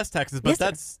pay less taxes, but Yes, sir.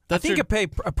 that's I think your, you pay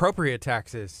appropriate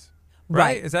taxes,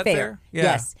 right? Is that fair? Yeah.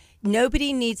 Yes.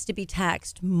 Nobody needs to be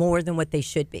taxed more than what they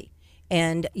should be.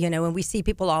 And, and we see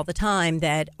people all the time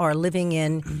that are living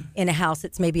in a house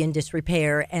that's maybe in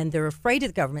disrepair, and they're afraid of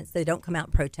the government, so they don't come out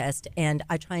and protest. And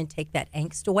I try and take that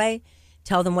angst away,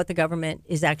 tell them what the government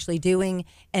is actually doing,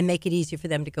 and make it easier for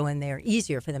them to go in there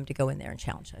and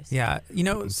challenge us. Yeah.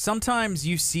 Sometimes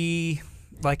you see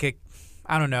like a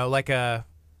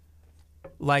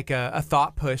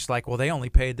thought push, like, well, they only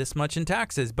paid this much in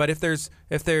taxes. But if there's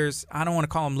I don't want to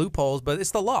call them loopholes, but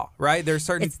it's the law, right? There's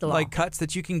certain It's the law. like cuts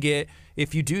that you can get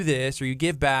if you do this or you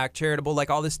give back, charitable, like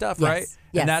all this stuff, Yes, right?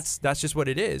 yes. And that's just what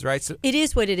it is, right? So It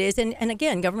is what it is, and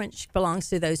again, government belongs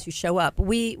to those who show up.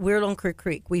 We're on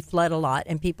Creek. We flood a lot,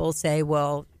 and people say,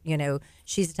 well,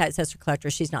 she's a tax assessor collector,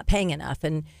 she's not paying enough.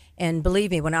 And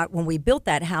believe me, when we built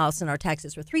that house and our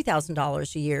taxes were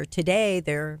 $3,000 a year, today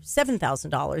they're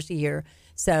 $7,000 a year.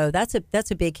 So that's a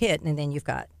big hit, and then you've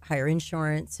got higher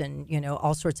insurance and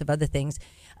all sorts of other things.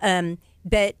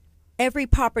 But every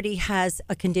property has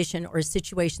a condition or a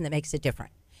situation that makes it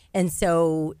different. And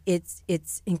so it's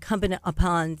incumbent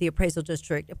upon the appraisal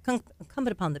district,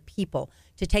 incumbent upon the people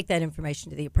to take that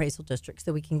information to the appraisal district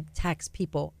so we can tax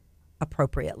people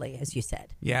appropriately, as you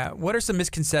said. yeah, what are some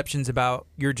misconceptions about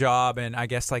your job and I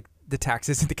guess like the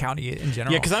taxes in the county in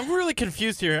general? Yeah, because I'm really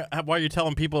confused here why you're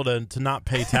telling people to not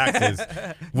pay taxes.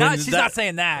 No, when she's not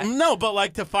saying that. No, but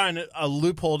like to find a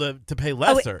loophole to pay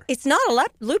lesser. It's not a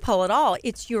loophole at all.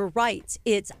 It's your rights.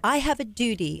 I have a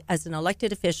duty as an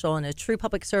elected official and a true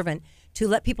public servant to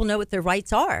let people know what their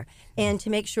rights are and to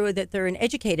make sure that they're an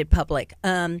educated public.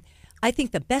 I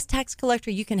think the best tax collector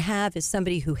you can have is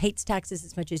somebody who hates taxes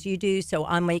as much as you do. So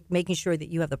I'm making sure that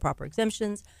you have the proper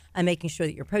exemptions. I'm making sure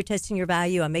that you're protesting your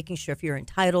value. I'm making sure if you're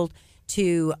entitled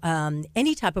to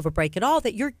any type of a break at all,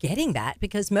 that you're getting that.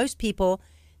 Because most people,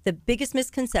 the biggest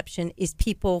misconception is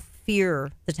people fear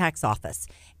the tax office.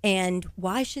 And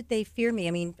why should they fear me?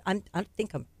 I mean, I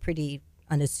think I'm pretty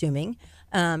unassuming,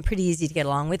 pretty easy to get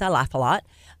along with. I laugh a lot.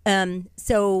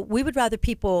 So we would rather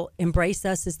people embrace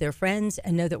us as their friends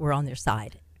and know that we're on their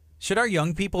side. Should our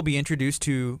young people be introduced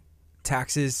to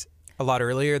taxes a lot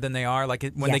earlier than they are? Like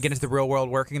when they Yes. get into the real world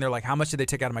working, they're like, how much did they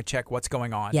take out of my check? What's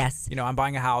going on? Yes. I'm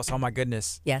buying a house. Oh my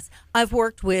goodness. Yes. I've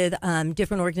worked with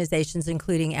different organizations,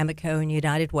 including Amico and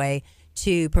United Way,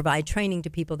 to provide training to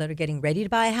people that are getting ready to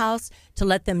buy a house, to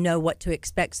let them know what to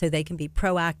expect so they can be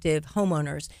proactive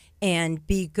homeowners and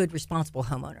be good, responsible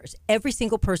homeowners. Every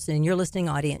single person in your listening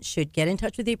audience should get in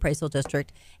touch with the appraisal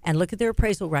district and look at their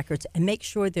appraisal records and make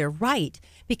sure they're right.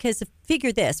 Because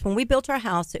figure this, when we built our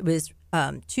house, it was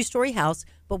two-story house,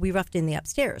 but we roughed in the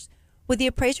upstairs. Well, the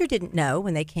appraiser didn't know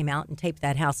when they came out and taped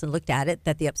that house and looked at it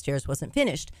that the upstairs wasn't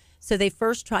finished. So they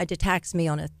first tried to tax me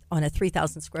on a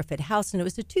 3,000 square foot house, and it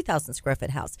was a 2,000 square foot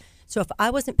house. So if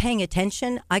I wasn't paying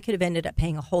attention, I could have ended up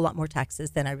paying a whole lot more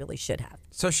taxes than I really should have.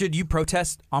 So should you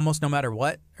protest almost no matter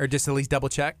what, or just at least double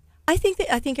check? I think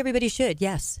everybody should.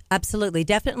 Yes, absolutely,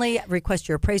 definitely request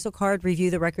your appraisal card,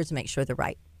 review the records, and make sure they're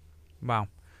right. Wow.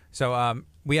 So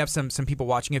we have some people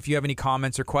watching. If you have any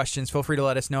comments or questions, feel free to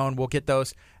let us know, and we'll get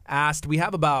those asked. We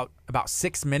have about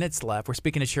 6 minutes left. We're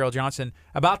speaking to Cheryl Johnson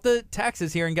about the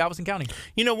taxes here in Galveston County.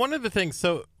 One of the things,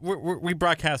 so we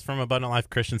broadcast from Abundant Life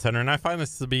Christian Center, and I find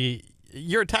this to be,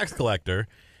 you're a tax collector,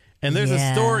 and there's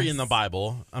a story in the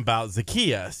Bible about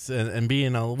Zacchaeus and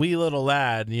being a wee little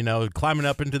lad, climbing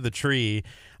up into the tree.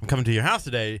 I'm coming to your house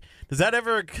today. Does that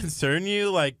ever concern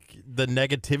you, like the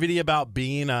negativity about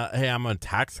being I'm a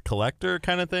tax collector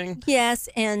kind of thing? Yes,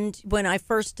 and when I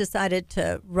first decided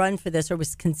to run for this, or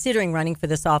was considering running for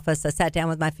this office, I sat down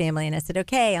with my family and I said,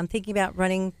 okay, I'm thinking about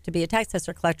running to be a tax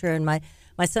assessor collector. And my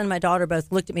son and my daughter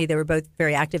both looked at me. They were both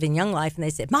very active in Young Life, and they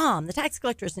said, Mom, the tax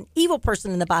collector is an evil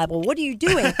person in the Bible. What are you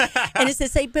doing? And it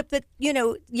says, but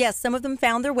yes, some of them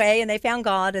found their way and they found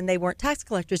God and they weren't tax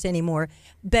collectors anymore.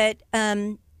 But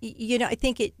I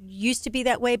think it used to be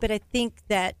that way, but I think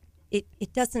that it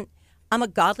doesn't. I'm a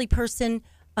godly person,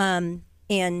 and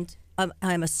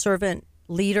I'm a servant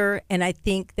leader, and I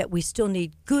think that we still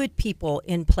need good people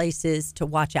in places to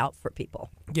watch out for people.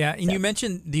 Yeah, and you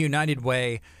mentioned the United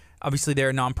Way. Obviously, they're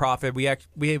a nonprofit. We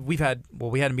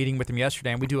had a meeting with them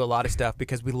yesterday, and we do a lot of stuff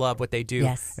because we love what they do.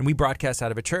 Yes. And we broadcast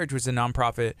out of a church, which is a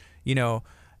nonprofit,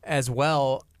 as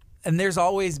well. And there's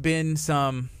always been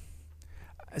some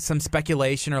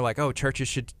speculation or like, oh, churches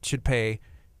should pay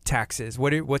taxes.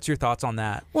 What's your thoughts on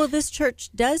that? Well, this church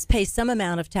does pay some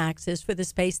amount of taxes for the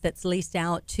space that's leased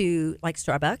out to like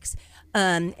Starbucks,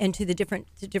 and to the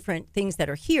different things that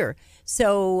are here.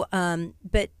 So,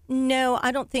 but no,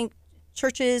 I don't think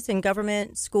churches and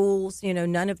government, schools,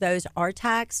 none of those are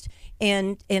taxed,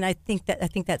 and I think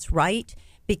that's right,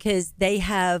 because they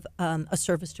have a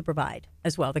service to provide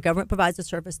as well. The government provides a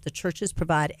service. The churches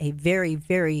provide a very,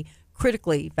 very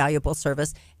critically valuable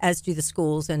service, as do the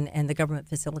schools and the government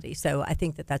facilities. So I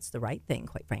think that that's the right thing,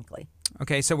 quite frankly.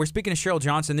 Okay, so we're speaking to Cheryl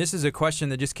Johnson. This is a question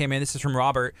that just came in. This is from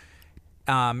Robert.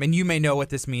 And you may know what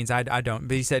this means. I don't.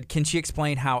 But he said, can she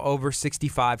explain how over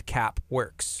 65 cap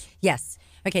works? Yes.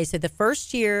 Okay, so the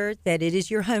first year that it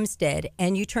is your homestead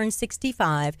and you turn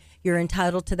 65, you're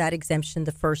entitled to that exemption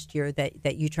the first year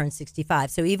that you turn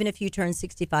 65. So even if you turn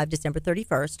 65 December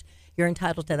 31st, you're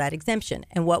entitled to that exemption.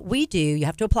 And what we do, you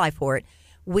have to apply for it.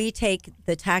 We take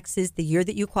the taxes the year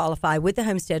that you qualify with the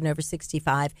homestead and over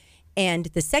 65, and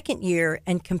the second year,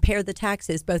 and compare the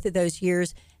taxes both of those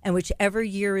years, and whichever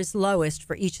year is lowest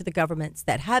for each of the governments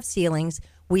that have ceilings,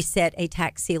 we set a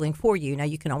tax ceiling for you. Now,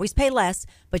 you can always pay less,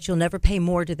 but you'll never pay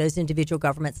more to those individual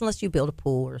governments unless you build a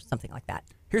pool or something like that.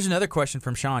 Here's another question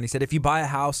from Sean. He said, if you buy a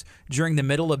house during the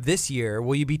middle of this year,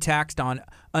 will you be taxed on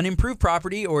unimproved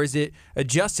property, or is it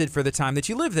adjusted for the time that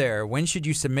you live there? When should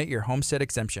you submit your homestead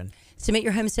exemption? Submit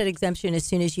your homestead exemption as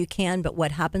soon as you can, but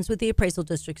what happens with the appraisal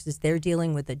districts is they're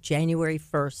dealing with a January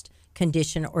 1st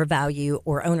condition or value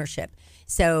or ownership.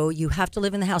 So you have to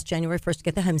live in the house January 1st to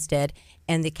get the homestead,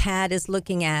 and the CAD is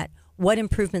looking at what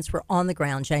improvements were on the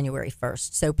ground January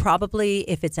 1st. So probably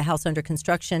if it's a house under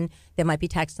construction, they might be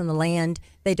taxed on the land.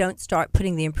 They don't start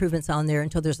putting the improvements on there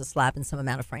until there's a slab and some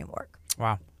amount of framework.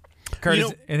 Wow.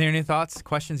 Curtis, are there any thoughts,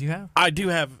 questions you have? I do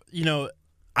have,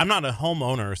 I'm not a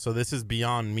homeowner, so this is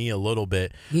beyond me a little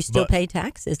bit. You still pay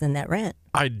taxes in that rent.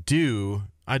 I do.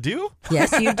 I do?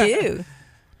 Yes, you do.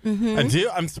 Mm-hmm. I do?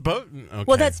 I'm supposed... Okay.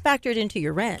 Well, that's factored into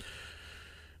your rent.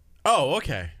 Oh,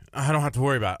 okay. I don't have to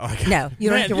worry about it. Like, no, you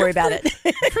don't have to worry about it.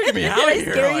 Freaking me out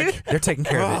here. Scare you? They're taking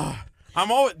care of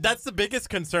it. That's the biggest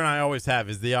concern I always have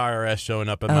is the IRS showing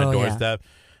up at my doorstep.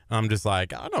 Yeah. I'm just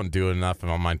like, I don't do enough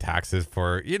on my taxes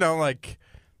for,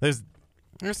 there's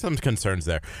some concerns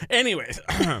there. Anyways,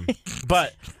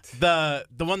 but the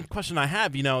one question I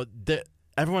have,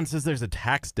 everyone says there's a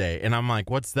tax day, and I'm like,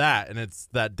 what's that? And it's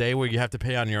that day where you have to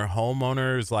pay on your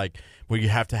homeowners, like where you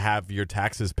have to have your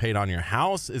taxes paid on your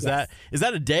house. Is that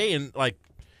a day? And like,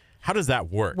 how does that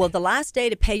work? Well, the last day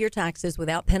to pay your taxes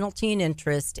without penalty and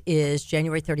interest is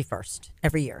January 31st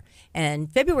every year,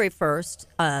 and February 1st,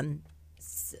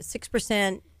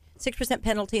 6%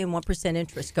 penalty and 1%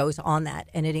 interest goes on that,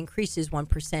 and it increases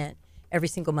 1% every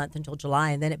single month until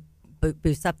July, and then it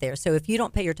boosts up there. So if you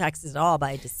don't pay your taxes at all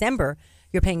by December,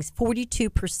 you're paying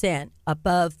 42%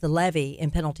 above the levy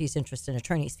in penalties, interest, and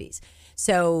attorney's fees.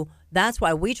 So that's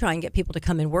why we try and get people to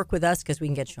come and work with us, because we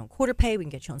can get you on quarter pay, we can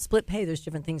get you on split pay. There's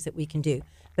different things that we can do.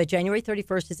 But January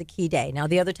 31st is a key day. Now,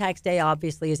 the other tax day,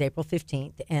 obviously, is April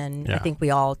 15th, and I think we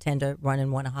all tend to run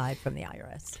and want to hide from the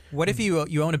IRS. What if you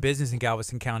own a business in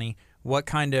Galveston County? What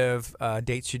kind of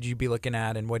dates should you be looking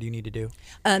at, and what do you need to do?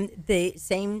 The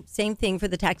same thing for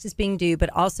the taxes being due, but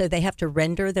also they have to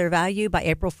render their value by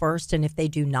April 1st, and if they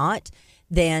do not,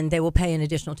 then they will pay an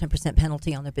additional 10%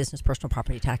 penalty on their business personal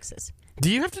property taxes.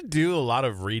 Do you have to do a lot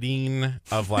of reading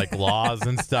of like laws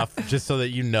and stuff just so that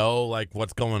you know like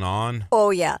what's going on? Oh,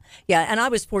 yeah. Yeah, and I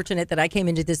was fortunate that I came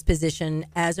into this position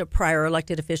as a prior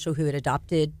elected official who had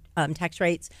adopted tax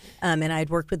rates, and I had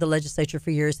worked with the legislature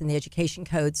for years in the education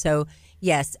code. So,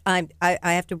 yes, I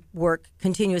have to work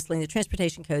continuously in the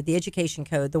transportation code, the education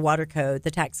code, the water code,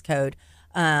 the tax code.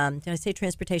 Did I say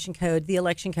transportation code, the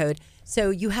election code?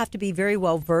 So you have to be very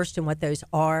well versed in what those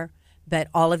are. But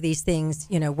all of these things,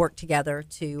 work together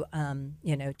to,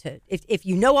 if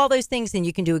you know all those things, then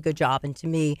you can do a good job. And to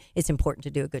me, it's important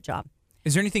to do a good job.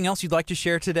 Is there anything else you'd like to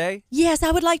share today? Yes, I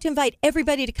would like to invite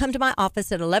everybody to come to my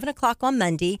office at 11 o'clock on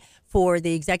Monday for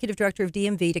the executive director of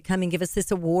DMV to come and give us this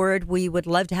award. We would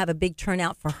love to have a big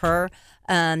turnout for her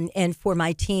and for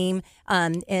my team.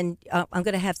 And I'm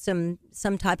going to have some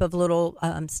type of little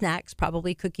snacks,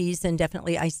 probably cookies and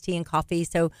definitely iced tea and coffee.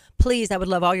 So please, I would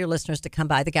love all your listeners to come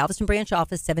by the Galveston branch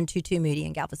office, 722 Moody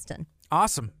in Galveston.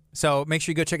 Awesome. So make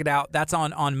sure you go check it out. That's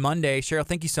on Monday. Cheryl,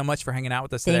 thank you so much for hanging out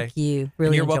with us today. Thank you. And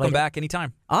Really you're enjoyed welcome it. back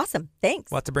anytime. Awesome.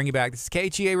 Thanks. We'll have to bring you back. This is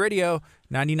KHEA Radio,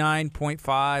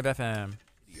 99.5 FM.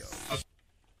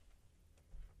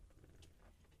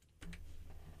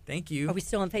 Thank you. Are we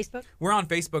still on Facebook? We're on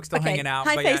Facebook, still Okay. hanging out.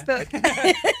 Hi, but yeah.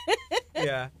 Facebook.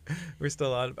 Yeah, we're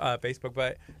still on Facebook.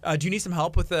 But do you need some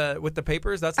help with the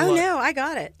papers? That's a Oh lot. no, I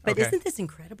got it. But Okay. isn't this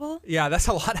incredible? Yeah, that's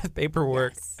a lot of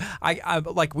paperwork. Yes. I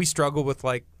like we struggle with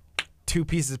like 2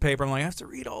 pieces of paper. I'm like, I have to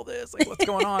read all this. Like, what's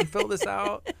going on? Fill this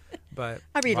out. But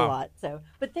I read wow. a lot, so.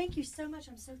 But thank you so much.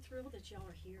 I'm so thrilled that y'all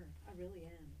are here. I really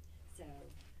am. So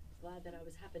glad that I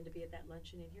happened to be at that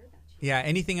luncheon and hear about you. Yeah.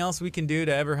 Anything else we can do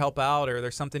to ever help out, or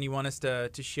there's something you want us to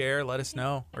share? Let us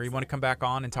know, or you want to come back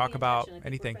on and talk about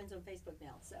anything. We're friends on Facebook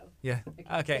now, so. Yeah.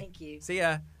 Okay. Thank you. See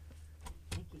ya.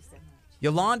 Thank you so much.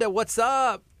 Yolanda, what's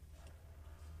up?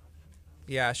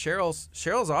 Yeah,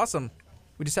 Cheryl's awesome.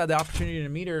 We just had the opportunity to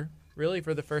meet her really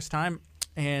for the first time,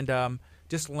 and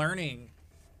just learning.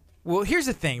 Well, here's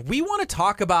the thing: we want to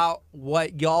talk about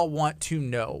what y'all want to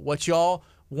know, what y'all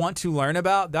want to learn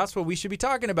about. That's what we should be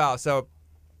talking about. So,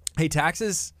 hey,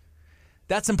 taxes,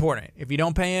 that's important. If you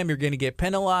don't pay them, you're going to get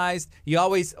penalized. You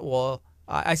always, well,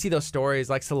 I see those stories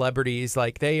like celebrities,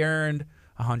 like they earned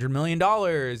 $100 million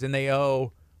and they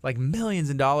owe like millions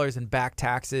of dollars in back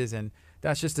taxes, and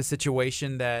that's just a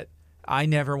situation that I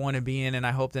never want to be in, and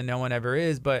I hope that no one ever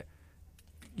is. But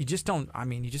you just don't. I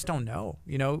mean, you just don't know.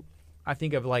 You know, I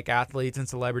think of like athletes and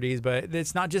celebrities, but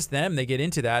it's not just them. They get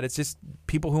into that. It's just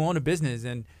people who own a business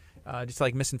and just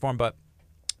like misinformed. But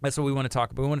that's what we want to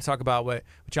talk about. We want to talk about what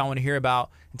y'all want to hear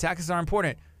about. And taxes are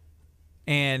important.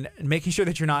 And making sure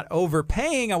that you're not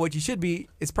overpaying on what you should be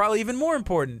is probably even more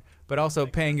important. But also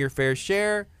paying your fair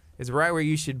share is right where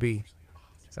you should be.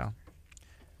 So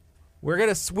we're going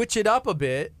to switch it up a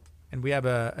bit. And we have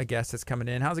a guest that's coming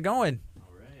in. How's it going?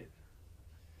 All right.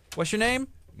 What's your name?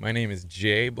 My name is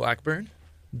Jay Blackburn.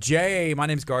 Jay. My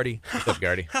name's Gardy. What's up,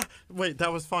 Gardy? Wait,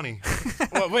 that was funny.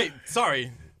 Wait,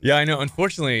 sorry. Yeah, I know.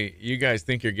 Unfortunately, you guys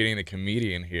think you're getting the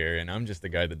comedian here, and I'm just the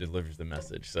guy that delivers the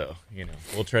message. So,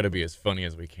 we'll try to be as funny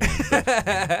as we can. But,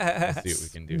 we'll see what we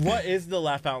can do. What is the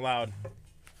laugh out loud?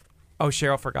 Oh,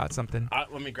 Cheryl forgot something.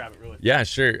 Let me grab it really quick. Yeah,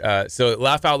 sure. So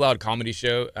Laugh Out Loud Comedy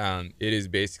Show, it is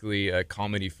basically a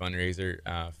comedy fundraiser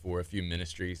for a few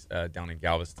ministries down in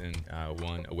Galveston.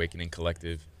 One, Awakening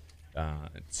Collective,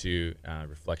 two,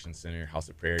 Reflection Center, House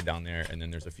of Prayer down there, and then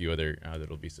there's a few other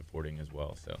that'll be supporting as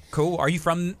well. So Cool. Are you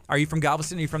from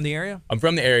Galveston? Are you from the area? I'm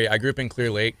from the area. I grew up in Clear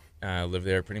Lake, lived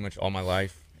there pretty much all my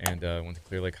life, and went to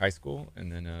Clear Lake High School.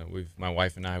 And then my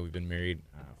wife and I, we've been married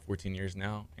 14 years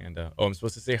now. And I'm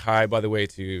supposed to say hi, by the way,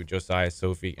 to Josiah,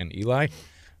 Sophie, and Eli.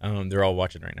 They're all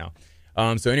watching right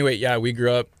now. So anyway, yeah, we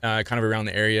grew up kind of around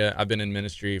the area. I've been in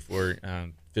ministry for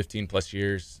 15 plus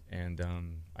years, and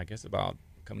I guess about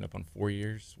coming up on 4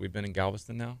 years we've been in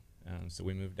Galveston now. So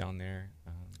we moved down there.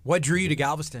 What drew you to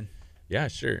Galveston? Yeah,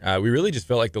 sure. We really just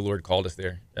felt like the Lord called us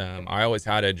there. I always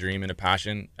had a dream and a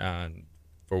passion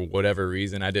for whatever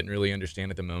reason. I didn't really understand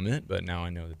at the moment, but now I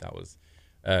know that was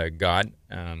God.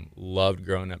 Loved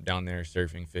growing up down there,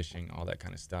 surfing, fishing, all that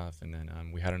kind of stuff. And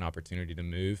then we had an opportunity to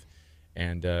move,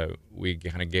 and we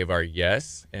kind of gave our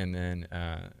yes. And then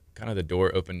kind of the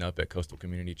door opened up at Coastal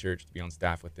Community Church to be on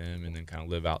staff with them, and then kind of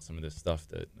live out some of this stuff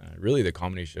that really the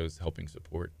comedy show is helping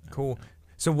support. Cool.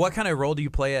 So what kind of role do you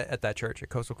play at that church, at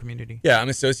Coastal Community? Yeah, I'm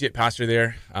associate pastor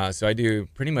there. So I do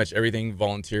pretty much everything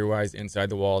volunteer-wise, inside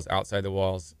the walls, outside the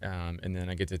walls. And then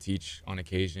I get to teach on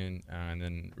occasion, and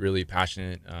then really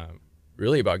passionate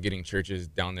really about getting churches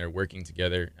down there working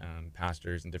together,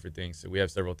 pastors and different things. So we have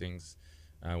several things.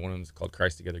 One of them is called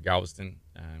Christ Together Galveston,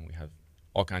 and we have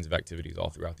all kinds of activities all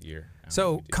throughout the year.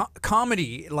 So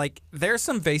comedy, like there's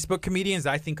some Facebook comedians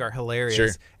I think are hilarious, Sure.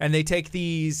 and they take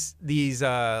these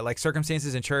like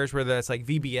circumstances in church where that's like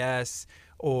VBS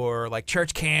or like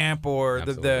church camp or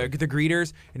the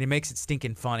greeters, and it makes it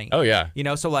stinking funny. Oh yeah.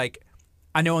 So like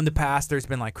I know in the past there's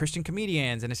been like Christian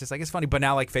comedians, and it's just like it's funny, but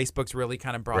now like Facebook's really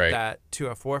kind of brought Right. that to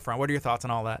a forefront. What are your thoughts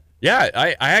on all that? Yeah,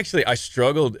 I actually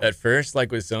struggled at first,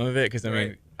 like with some of it, because I mean,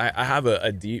 Right. I have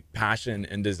a deep passion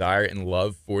and desire and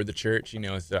love for the church,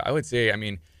 So I would say, I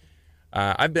mean,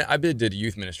 I've did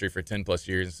youth ministry for 10 plus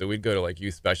years, and so we'd go to like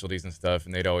youth specialties and stuff,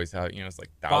 and they'd always have, it's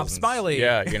like thousands. Bob Smiley.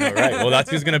 Yeah, right. Well,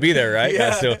 that's who's gonna be there, right?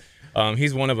 Yeah. So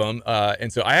he's one of them,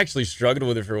 and so I actually struggled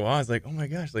with it for a while. I was like, oh my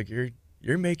gosh, like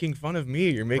you're making fun of me,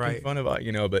 you're making Right. fun of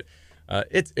but.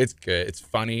 It's good. It's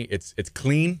funny. It's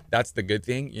clean. That's the good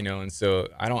thing, And so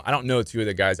I don't know two of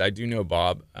the guys. I do know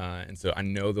Bob, and so I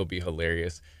know they'll be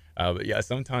hilarious. But yeah,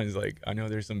 sometimes like I know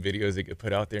there's some videos that get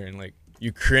put out there, and like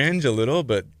you cringe a little,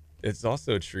 but it's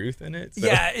also truth in it. So.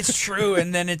 Yeah, it's true.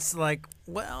 And then it's like,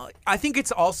 well, I think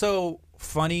it's also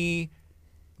funny,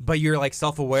 but you're like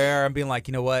self-aware and being like,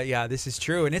 you know what? Yeah, this is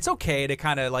true. And it's okay to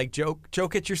kind of like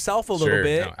joke at yourself a little Sure,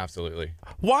 bit. no, absolutely.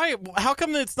 Why? How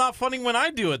come it's not funny when I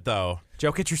do it though?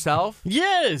 Joke at yourself.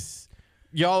 Yes.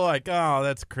 Y'all like, oh,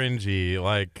 that's cringy.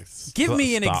 Like, Give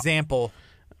me an stop. example.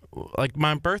 Like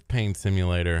my birth pain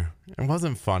simulator. It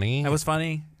wasn't funny. That was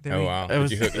funny. Oh wow! It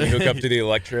was- Did you hook up to the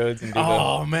electrodes and do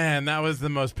Oh man, that was the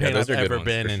most Yeah, pain those I've are good ever ones,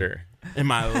 been for in sure. in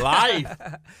my life.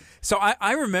 So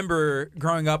I remember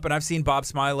growing up, and I've seen Bob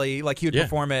Smiley, like he would Yeah.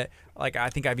 perform it. Like I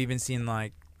think I've even seen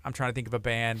like, I'm trying to think of a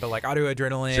band, but like Audio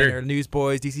Adrenaline Sure. or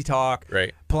Newsboys, DC Talk,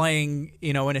 Right. playing,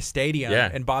 in a stadium. Yeah.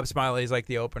 And Bob Smiley is like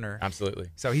the opener. Absolutely.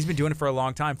 So he's been doing it for a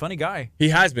long time. Funny guy. He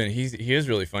has been. He is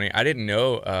really funny. I didn't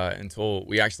know until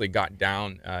we actually got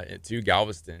down to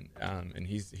Galveston, and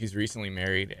he's recently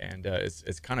married, and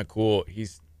it's kind of cool.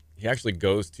 He actually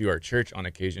goes to our church on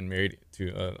occasion, married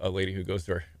to a lady who goes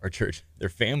to our church, their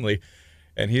family,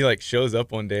 and he like shows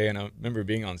up one day, and I remember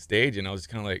being on stage, and I was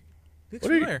kind of like, Looks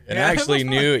what are you? familiar. And Yeah, I actually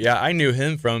that's fun. I knew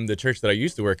him from the church that I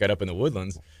used to work at up in the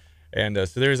Woodlands, and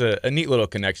so there's a neat little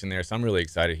connection there. So I'm really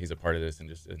excited he's a part of this and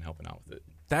just helping out with it.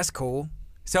 That's cool.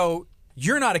 So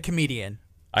you're not a comedian.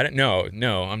 I don't know.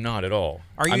 No, I'm not at all.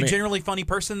 Are you I mean, a generally funny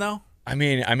person though? I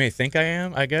mean, I may think I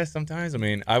am. I guess sometimes. I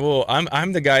mean, I will.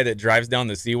 I'm the guy that drives down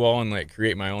the seawall and like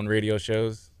create my own radio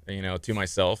shows, to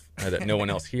myself that no one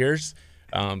else hears.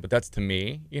 But that's to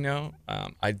me.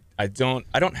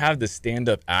 I don't have the stand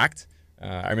up act.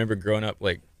 I remember growing up,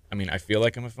 like, I mean, I feel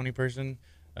like I'm a funny person.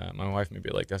 My wife may be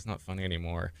like, that's not funny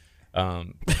anymore.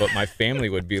 But my family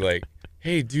would be like,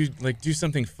 hey, dude, like, do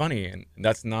something funny. And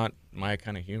that's not my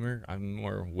kind of humor. I'm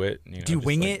more wit. Do you just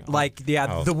wing like, it? oh, Like,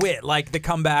 oh. the wit, like the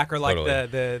comeback or like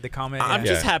Totally. the comment? I'm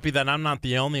yeah. just happy that I'm not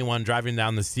the only one driving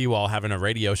down the seawall having a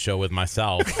radio show with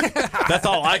myself. That's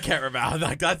all I care about.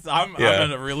 Like I'm Yeah.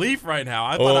 in a relief right now.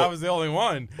 I Well- thought I was the only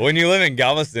one. When you live in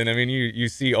Galveston, I mean, you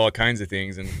see all kinds of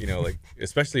things, and like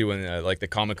especially when like the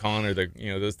Comic-Con or the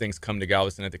those things come to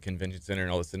Galveston at the convention center, and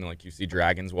all of a sudden like you see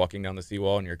dragons walking down the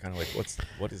seawall, and you're kind of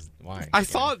like, why? I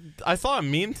saw a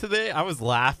meme today. I was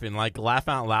laughing, like laugh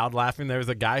out loud laughing. There was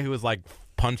a guy who was like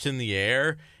punching the air,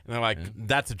 and they're like,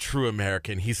 that's a true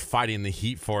American. He's fighting the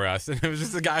heat for us. And it was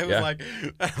just a guy who was Yeah. like,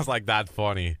 I was like, that's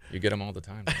funny. You get them all the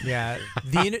time. Yeah,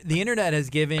 the internet has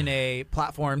given a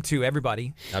platform to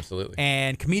everybody, Absolutely.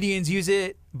 and comedians use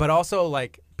it, but also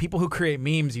like people who create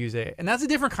memes use it, and that's a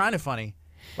different kind of funny.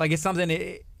 Like it's something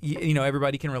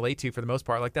everybody can relate to for the most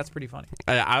part. Like that's pretty funny.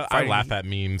 I Fighting laugh heat. at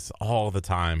memes all the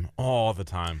time.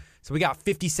 So we got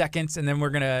 50 seconds, and then we're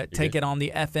gonna take good. it on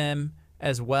the FM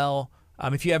as well.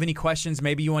 If you have any questions,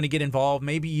 maybe you want to get involved,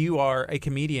 maybe you are a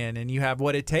comedian and you have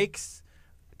what it takes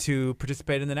to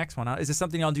participate in the next one. Is this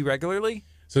something y'all do regularly?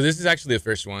 So this is actually the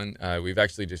first one. We've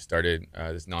actually just started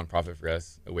this nonprofit for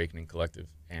us, Awakening Collective,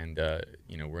 and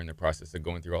we're in the process of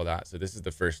going through all that. So this is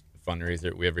the first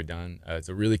fundraiser we ever done. It's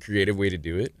a really creative way to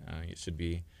do it. It should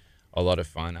be a lot of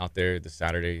fun out there. This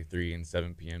Saturday, 3 and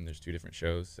 7 p.m. There's 2 different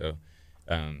shows. So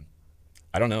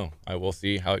I don't know. We'll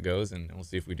see how it goes, and we'll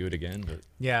see if we do it again. But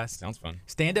Yeah, it sounds fun.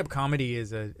 stand-up comedy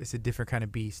is a different kind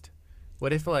of beast.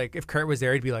 What if if Kurt was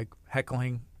there, he'd be like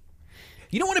heckling.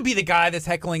 You don't want to be the guy that's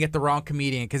heckling at the wrong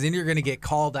comedian, because then you're gonna get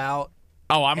called out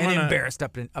Oh, I'm and gonna embarrassed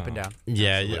up and down.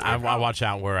 Yeah, I watch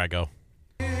out where I go.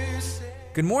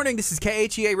 Good morning. This is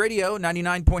KHEA Radio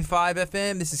 99.5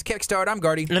 FM. This is Kickstart. I'm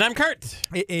Gardy. And I'm Kurt.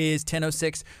 It is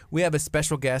 10:06. We have a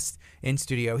special guest in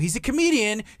studio. He's a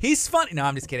comedian. He's funny. No,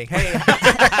 I'm just kidding. Hey,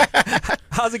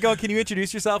 how's it going? Can you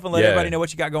introduce yourself and let Yeah. everybody know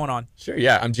what you got going on? Sure,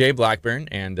 yeah. I'm Jay Blackburn,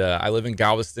 and I live in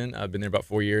Galveston. I've been there about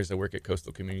 4 years. I work at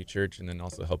Coastal Community Church, and then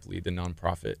also help lead the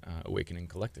nonprofit Awakening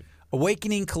Collective.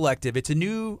 Awakening Collective. It's a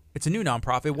new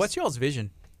nonprofit. What's y'all's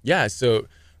vision? Yeah, so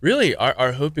really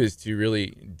our hope is to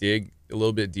really dig a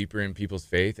little bit deeper in people's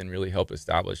faith and really help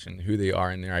establish in who they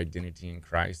are and their identity in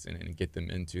Christ, and get them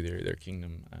into their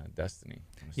kingdom destiny.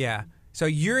 Yeah. So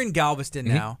you're in Galveston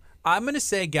now. I'm going to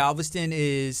say Galveston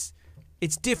it's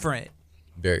different.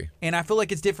 Very. And I feel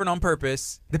like it's different on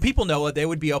purpose. The people know it. They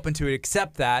would be open to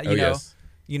accept that. You Oh, know, yes.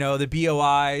 the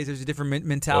BOIs, there's a different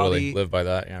mentality. Totally live by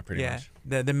that. Yeah, pretty Yeah. much.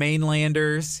 The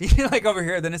mainlanders, like over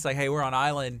here, then it's like, hey, we're on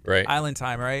island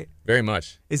time, right? Very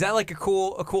much. Is that like a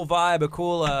cool vibe, a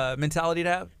cool mentality to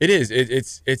have? It is.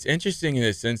 It's interesting in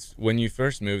a sense. When you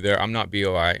first moved there, I'm not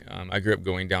BOI. I grew up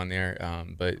going down there,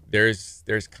 but there's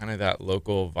kind of that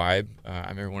local vibe. I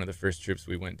remember one of the first trips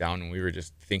we went down, and we were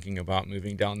just thinking about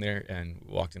moving down there, and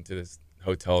walked into this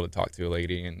hotel to talk to a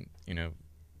lady, and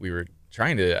we were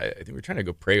trying to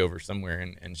go pray over somewhere,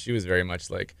 and she was very much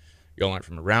like, y'all aren't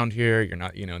from around here. You're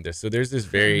not, this. So there's this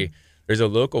there's a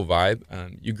local vibe.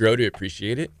 You grow to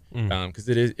appreciate it because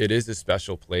it is a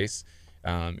special place.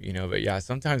 But yeah,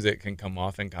 sometimes it can come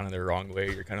off in kind of the wrong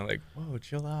way. You're kind of like, whoa,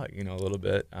 chill out, a little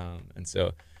bit.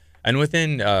 And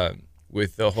within,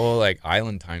 with the whole like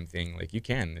island time thing, like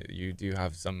you do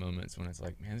have some moments when it's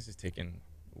like, man, this is taking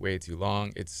way too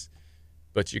long.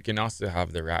 But you can also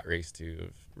have the rat race too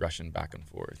of rushing back and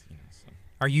forth. So.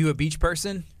 Are you a beach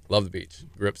person? Love the beach.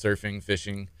 Grew up surfing,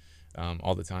 fishing,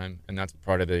 all the time, and that's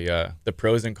part of the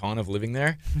pros and cons of living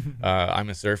there. I'm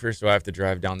a surfer, so I have to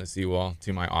drive down the seawall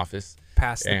to my office.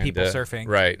 Past the people surfing,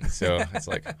 right? So it's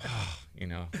like,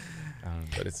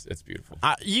 but it's beautiful.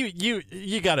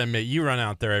 You gotta admit, you run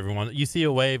out there, everyone. You see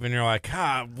a wave, and you're like,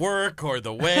 work or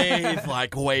the wave,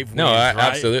 like wave. No, waves, right?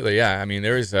 Absolutely, yeah. I mean,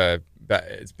 there was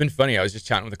it's been funny. I was just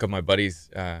chatting with a couple of my buddies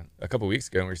a couple of weeks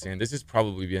ago, and we were saying this has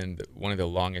probably been one of the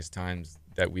longest times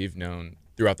that we've known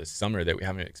throughout the summer that we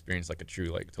haven't experienced like a true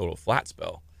like total flat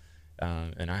spell.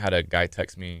 And I had a guy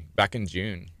text me back in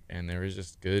June, and there was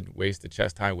just good waist to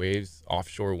chest high waves,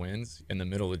 offshore winds in the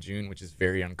middle of June, which is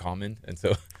very uncommon. And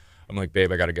so I'm like,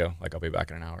 babe, I gotta go. Like, I'll be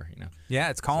back in an hour. Yeah,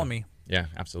 it's calling me. Yeah,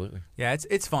 absolutely. Yeah,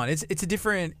 it's fun. It's a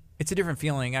different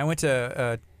feeling. I went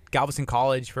to Galveston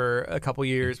College for a couple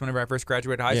years whenever I first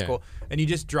graduated high school, and you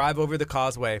just drive over the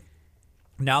causeway.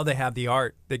 Now they have the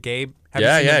art that Gabe.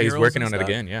 He's working on it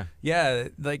again. Yeah,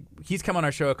 like he's come on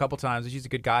our show a couple times. He's a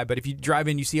good guy, but if you drive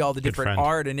in, you see all the different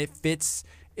art, and it fits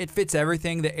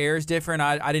everything. The air is different.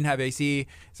 I didn't have AC,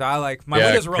 so I like my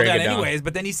windows rolled down anyways.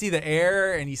 But then you see the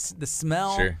air and the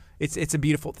smell. Sure. It's a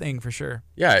beautiful thing for sure.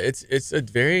 Yeah, it's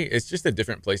just a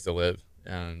different place to live,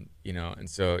 and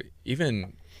so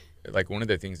even like one of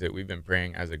the things that we've been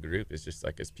praying as a group is just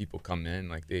like as people come in,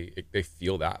 like they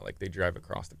feel that, like they drive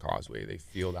across the causeway, they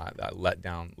feel that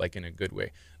letdown, like in a good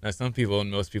way. Now some people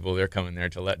and most people, they're coming there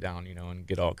to let down, and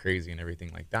get all crazy and everything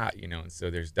like that, and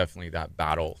so there's definitely that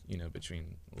battle,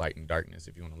 between light and darkness,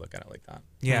 if you want to look at it like that.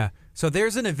 Yeah. So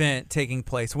there's an event taking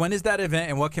place. When is that event,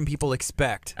 and what can people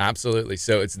expect? Absolutely.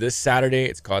 So it's this Saturday.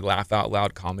 It's called Laugh Out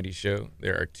Loud Comedy Show.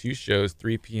 There are 2 shows,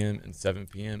 3 p.m. and 7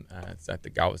 p.m. It's at the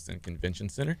Galveston Convention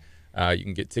Center. You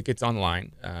can get tickets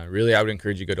online. Really, I would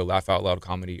encourage you to go to Laugh Out Loud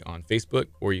Comedy on Facebook,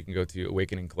 or you can go to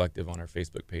Awakening Collective on our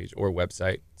Facebook page or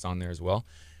website. It's on there as well.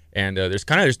 And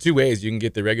there's 2 ways. You can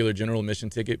get the regular general admission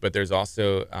ticket, but there's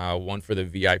also one for the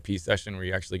VIP session where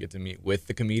you actually get to meet with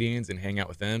the comedians and hang out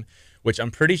with them, which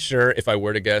I'm pretty sure, if I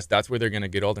were to guess, that's where they're going to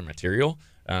get all their material.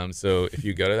 So if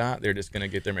you go to that, they're just going to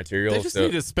get their material. They just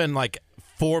need to spend like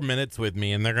 4 minutes with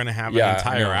me, and they're going to have an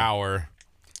entire hour.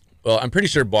 Well, I'm pretty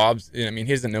sure Bob's, he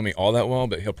doesn't know me all that well,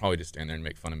 but he'll probably just stand there and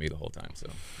make fun of me the whole time. So,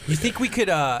 you think we could,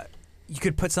 you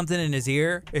could put something in his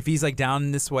ear if he's like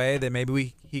down this way, that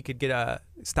maybe he could get a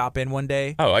stop in one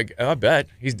day? Oh, I bet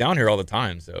he's down here all the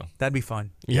time. So that'd be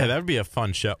fun. Yeah, that'd be a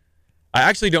fun show. I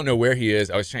actually don't know where he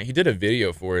is. He did a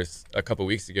video for us a couple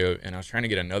weeks ago, and I was trying to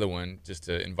get another one just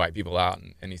to invite people out,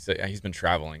 and he said he's been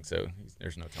traveling, so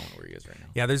there's no telling where he is right now.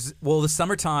 Yeah, the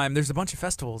summertime, there's a bunch of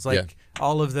festivals, like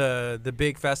all of the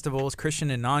big festivals,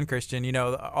 Christian and non-Christian,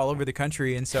 all over the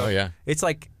country, and so it's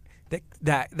like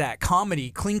that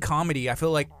comedy, clean comedy, I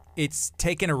feel like it's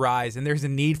taken a rise, and there's a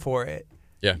need for it.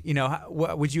 Yeah.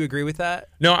 Would you agree with that?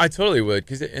 No, I totally would,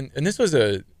 because and this was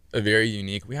a very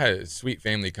unique. We had a sweet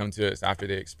family come to us after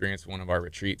they experienced one of our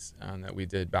retreats that we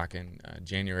did back in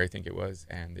January, I think it was,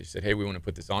 and they said, hey, we want to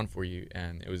put this on for you,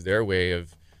 and it was their way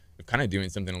of kind of doing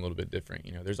something a little bit different.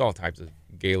 There's all types of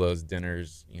galas,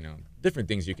 dinners, different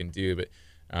things you can do, but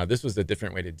this was a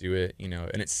different way to do it,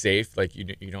 and it's safe. Like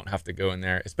you don't have to go in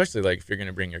there, especially like if you're going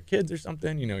to bring your kids or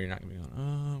something, you're not going to be going,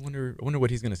 oh, I wonder what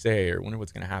he's going to say, or wonder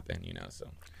what's going to happen, so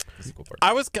that's the cool part.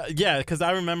 Because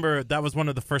I remember that was one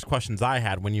of the first questions I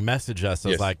had when you messaged us. I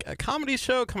was like, a comedy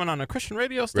show coming on a Christian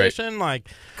radio station? Like,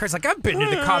 Kurt's like, I've been to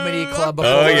the comedy club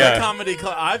before. Oh, yeah. Comedy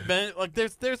club. I've been, like,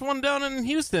 there's one down in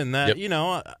Houston that,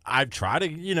 I've tried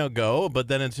to, go, but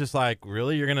then it's just like,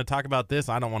 really, you're going to talk about this?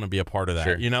 I don't want to be a part of that.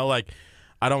 Sure. Like,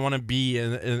 I don't want to be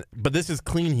in, but this is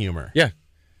clean humor. Yeah.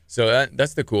 So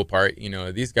that's the cool part.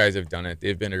 These guys have done it.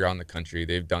 They've been around the country.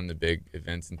 They've done the big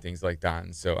events and things like that.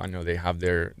 And so I know they have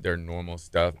their normal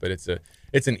stuff, but it's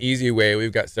an easy way.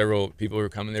 We've got several people who are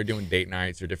coming there doing date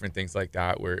nights or different things like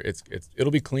that, where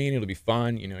it'll be clean. It'll be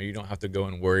fun. You don't have to go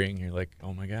in worrying. You're like,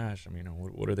 oh my gosh.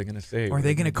 What are they going to say? Or are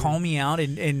they going to call me out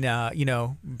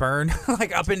and burn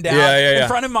like up and down in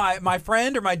front of my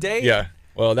friend or my date? Yeah.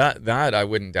 Well, that I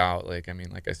wouldn't doubt. Like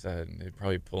I said, they're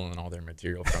probably pulling all their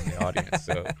material from the audience.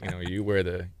 So, you wear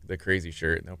the crazy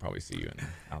shirt, and they'll probably see you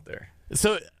out there.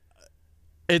 So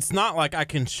It's not like I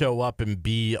can show up and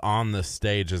be on the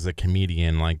stage as a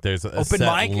comedian. Like there's a Open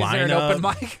set mic? Is there an open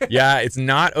lineup. mic? Yeah, it's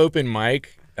not open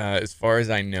mic. As far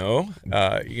as I know,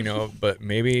 but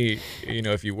maybe,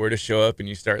 if you were to show up and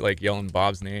you start like yelling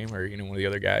Bob's name or, one of the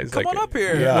other guys. Come like, on up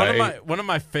here. Yeah, One of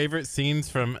my favorite scenes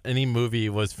from any movie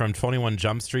was from 21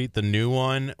 Jump Street, the new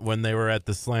one, when they were at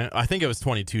the slam. I think it was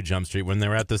 22 Jump Street when they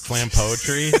were at the slam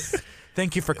poetry.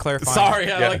 Thank you for clarifying. Sorry,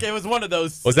 Yeah. like it was one of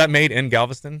those. Was that made in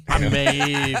Galveston?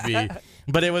 Maybe.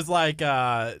 But it was like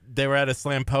they were at a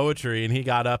slam poetry and he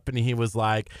got up and he was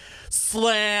like,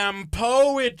 "Slam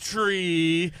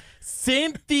poetry,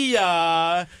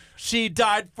 Cynthia. She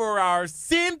died for our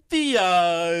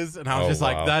Cynthias." And I was Oh, just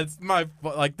wow. like, that's my,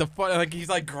 like the fun, like he's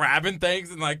like grabbing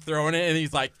things and like throwing it and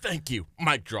he's like, "Thank you,"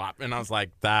 mic drop. And I was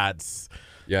like, that's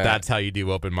how you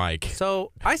do open mic.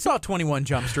 So I saw 21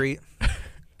 Jump Street,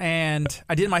 and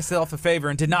I did myself a favor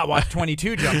and did not watch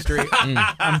 22 Jump Street.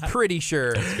 I'm pretty sure.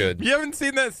 It's good. You haven't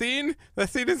seen that scene? That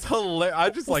scene is hilarious. I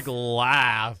just like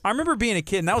laugh. I remember being a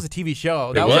kid, and that was a TV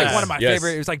show. That It was like was, one of my yes.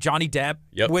 favorite. It was like Johnny Depp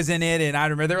Yep. was in it, and I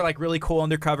remember they were like really cool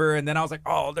undercover. And then I was like,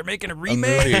 oh, they're making a A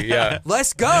remake. movie, yeah.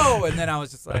 Let's go. And then I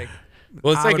was just like,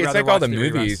 Well, it's I like would it's rather like all watch the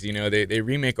reruns. movies, they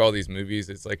remake all these movies.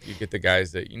 It's like you get the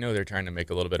guys that they're trying to make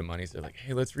a little bit of money, so they're like,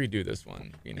 hey, let's redo this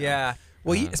one. Yeah.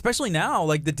 Well, especially now,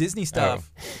 like the Disney stuff.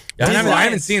 Yeah, I haven't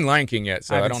Lions. seen Lion King yet,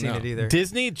 so I I haven't don't seen know. it either.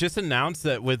 Disney just announced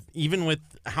that with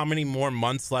how many more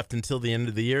months left until the end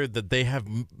of the year, that they have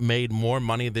made more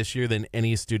money this year than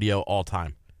any studio all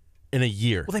time in a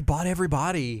year. Well, they bought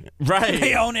everybody. Right.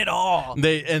 They own it all.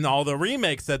 And all the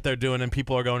remakes that they're doing and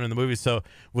people are going in the movies. So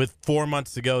with 4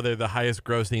 months to go, they're the highest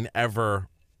grossing ever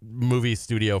movie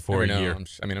studio for a Never know. year. I'm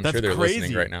That's sure they're crazy.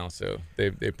 listening right now, so they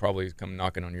probably come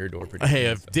knocking on your door pretty Hey,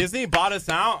 soon, if so. Disney bought us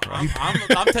out,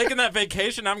 I'm taking that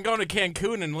vacation. I'm going to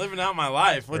Cancun and living out my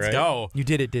life. Let's Right. go. You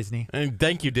did it, Disney. And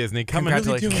thank you, Disney. Come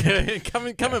Congratulations.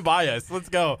 and come and buy us. Let's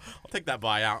go. I'll take that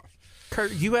buyout.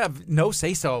 Kurt, you have no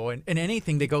say-so in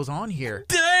anything that goes on here.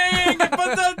 Dang! But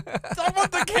I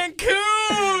want the Cancun.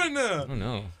 I don't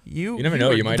know. You You never know.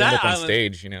 You might end that up on island-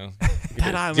 stage, That Do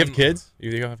you island- have kids?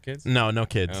 You have kids? No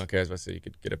kids. Oh, okay, I was about to say you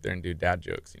could get up there and do dad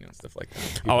jokes, and stuff like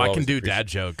that. People Oh, I can always do appreciate- dad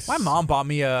jokes. My mom bought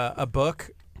me a book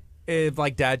of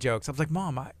like dad jokes. I was like,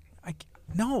 Mom, I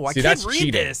See, can't that's read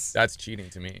cheating. this. That's cheating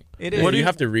to me. It If is. What do you you-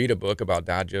 have to read a book about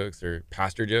dad jokes or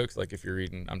pastor jokes, like if you're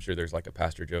reading, I'm sure there's like a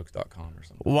pastorjokes.com or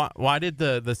something. Why did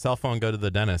the cell phone go to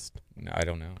the dentist? No, I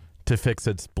don't know. To fix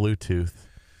its Bluetooth.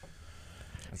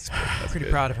 That's Pretty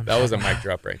good. proud of him. That was a mic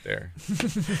drop right there.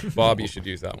 Bob, you should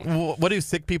use that one. What do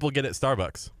sick people get at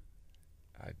Starbucks?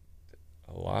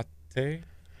 A latte?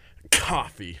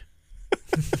 Coffee.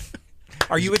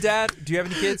 Are you a dad? Do you have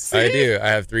any kids? I do. I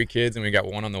have 3 kids, and we got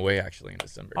one on the way actually in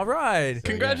December. All right. So,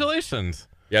 Congratulations.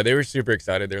 Yeah, they were super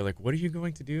excited. They were like, "What are you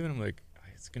going to do?" And I'm like,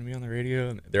 "It's going to be on the radio."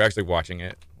 And they're actually watching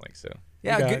it. Like so.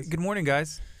 Yeah. Hey, guys. Good morning,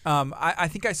 guys. I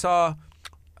think I saw.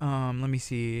 Let me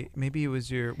see. Maybe it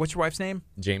was what's your wife's name?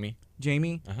 Jamie.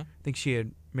 Jamie. Uh-huh. I think she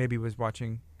had maybe was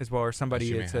watching as well, or somebody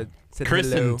She had may said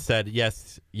Kristen hello. said,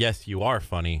 yes, you are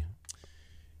funny.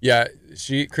 Yeah,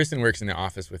 Kristen works in the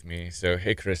office with me. So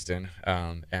hey, Kristen.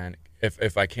 And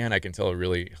if I can tell a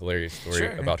really hilarious story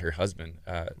Sure. about her husband.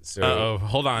 Uh-oh,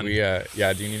 hold on. We do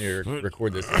you need to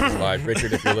record this live,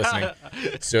 Richard? If you're listening.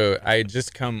 So I had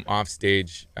just come off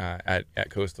stage at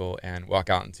Coastal and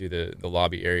walk out into the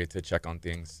lobby area to check on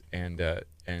things, and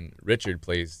Richard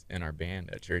plays in our band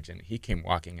at church, and he came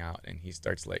walking out, and he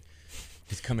starts like,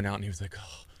 he's coming out, and he was like,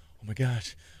 oh my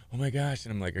gosh,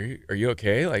 and I'm like, are you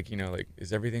okay? Like like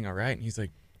is everything all right? And he's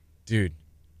like, dude,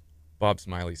 Bob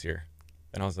Smiley's here,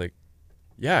 and I was like,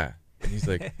 yeah, and he's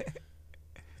like.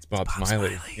 Bob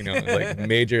Smiley, like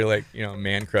major,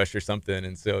 man crush or something.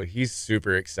 And so he's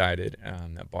super excited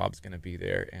that Bob's going to be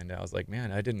there. And I was like,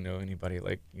 man, I didn't know anybody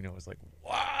was like,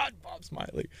 what? Bob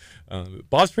Smiley.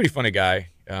 Bob's a pretty funny guy.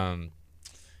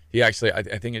 He actually, I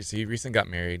think he recently got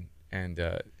married, and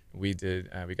we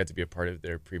got to be a part of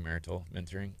their premarital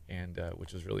mentoring, and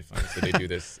which was really fun. So they do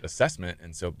this assessment.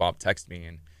 And so Bob texted me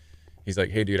and he's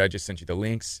like, hey, dude, I just sent you the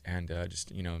links, and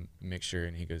just, make sure.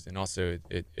 And he goes, and also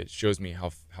it shows me how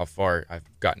far I've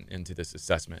gotten into this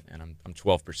assessment, and I'm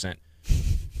 12%.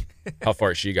 How far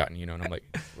has she gotten, And I'm like,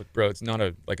 look, bro, it's not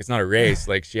a race.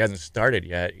 Like, she hasn't started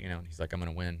yet, And he's like, I'm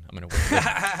going to win.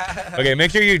 Okay,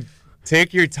 make sure you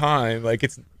take your time. Like,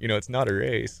 it's, it's not a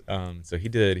race. So he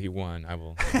did. He won. I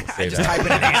will say Just that. typing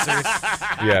in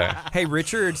answers. Yeah. Hey,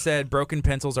 Richard said broken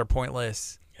pencils are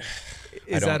pointless.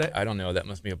 Is that it? I don't know. That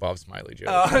must be a Bob Smiley joke.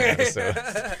 Oh, okay. So.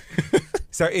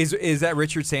 So is that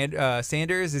Richard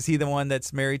Sanders? Is he the one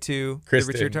that's married to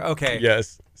Kristen. Richard? Okay.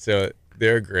 Yes. So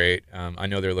they're great. I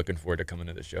know they're looking forward to coming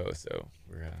to the show, so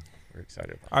we're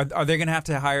excited about it. Are they going to have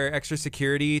to hire extra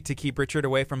security to keep Richard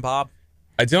away from Bob?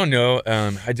 I don't know.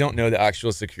 I don't know the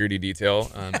actual security detail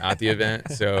at the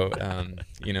event. So,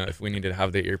 if we need to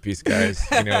have the earpiece guys,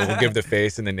 we'll give the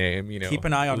face and the name. Keep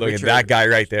an eye on look Richard. at that guy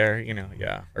right there.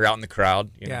 Or out in the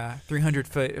crowd. Yeah,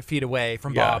 300 feet away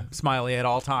from Yeah. Bob Smiley at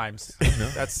all times.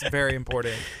 That's very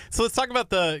important. So let's talk about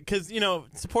because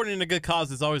supporting a good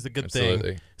cause is always a good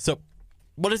Absolutely. thing. So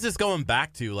what is this going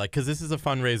back to? Like, because this is a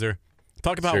fundraiser.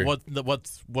 Talk about Sure.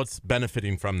 what's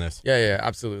benefiting from this. Yeah,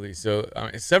 absolutely. So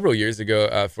several years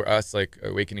ago, for us, like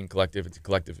Awakening Collective, it's a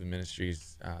collective of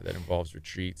ministries that involves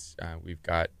retreats. We've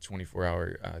got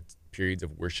 24-hour periods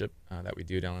of worship that we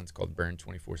do down. It's called Burn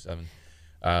 24/7.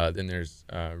 Then there's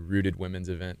rooted women's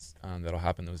events that'll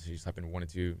happen. Those usually happen 1 to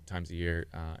 2 times a year,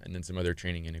 and then some other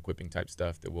training and equipping type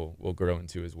stuff that we'll grow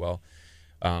into as well.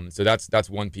 So that's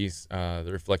one piece. The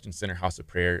Reflection Center House of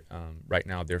Prayer, right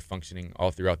now they're functioning all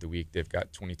throughout the week. They've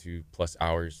got 22 plus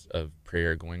hours of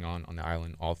prayer going on the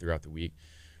island all throughout the week.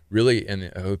 Really, and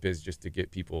the hope is just to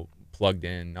get people plugged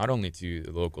in, not only to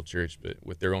the local church, but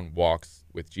with their own walks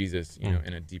with Jesus,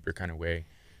 in a deeper kind of way.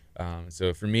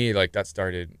 So for me, like that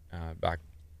started back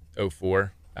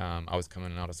 2004. I was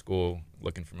coming out of school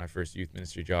looking for my first youth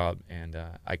ministry job, and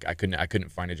I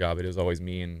couldn't find a job. It was always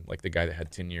me and like the guy that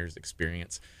had 10 years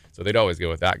experience. So they'd always go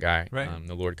with that guy. Right.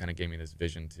 The Lord kind of gave me this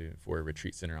vision for a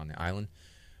retreat center on the island.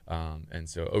 And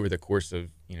so over the course of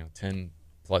 10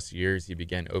 plus years, he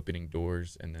began opening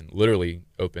doors, and then literally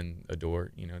opened a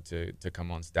door to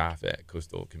come on staff at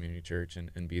Coastal Community Church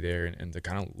and be there and to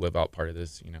kind of live out part of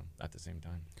this at the same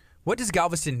time. What does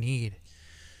Galveston need?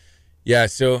 Yeah,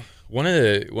 so one of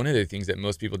the things that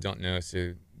most people don't know,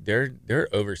 so there are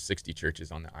over 60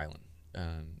 churches on the island,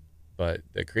 but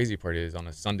the crazy part is on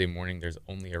a Sunday morning there's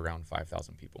only around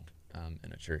 5,000 people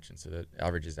in a church, and so that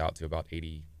averages out to about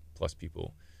 80 plus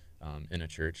people in a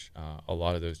church. A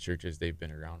lot of those churches, they've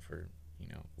been around for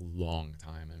a long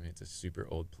time. I mean, it's a super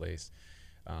old place.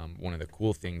 One of the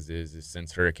cool things is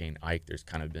since Hurricane Ike, there's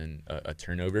kind of been a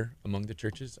turnover among the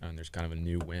churches, and there's kind of a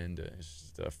new wind, it's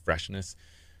just a freshness.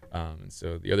 And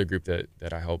so the other group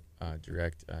that I help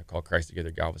direct called Christ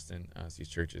Together Galveston sees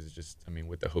churches is just,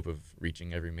 with the hope of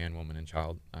reaching every man, woman, and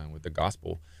child with the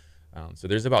gospel. So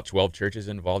there's about 12 churches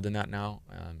involved in that now,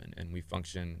 and we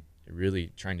function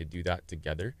really trying to do that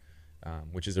together,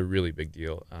 which is a really big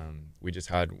deal. We just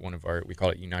had we call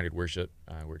it United Worship,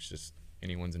 where it's just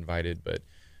anyone's invited, but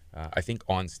I think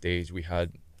on stage we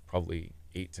had probably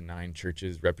 8 to 9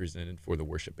 churches represented for the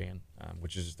worship band,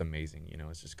 which is just amazing.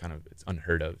 It's just it's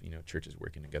unheard of, churches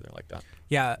working together like that.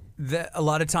 Yeah, a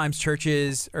lot of times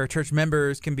churches or church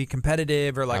members can be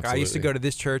competitive, or like, I used to go to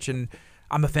this church and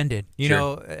I'm offended.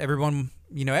 Sure.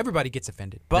 Everybody gets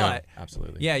offended. But no,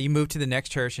 absolutely. Yeah, you move to the next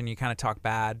church and you kind of talk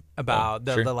bad about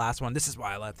the last one. This is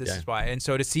why I left. This is why. And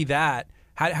so to see that,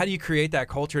 how do you create that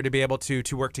culture to be able to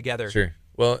work together? Sure.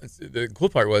 Well, the cool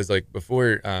part was like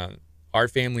before our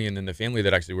family and then the family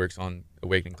that actually works on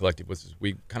Awakening Collective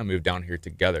we kind of moved down here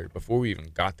together. Before we even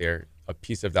got there, a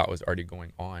piece of that was already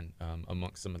going on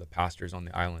amongst some of the pastors on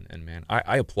the island. And man,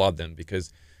 I applaud them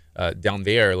because down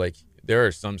there, like there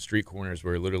are some street corners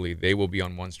where literally they will be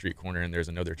on one street corner and there's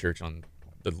another church on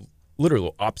the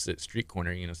literal opposite street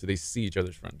corner, so they see each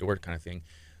other's front door kind of thing.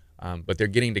 But they're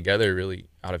getting together really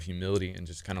out of humility and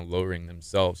just kind of lowering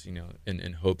themselves,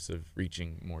 in hopes of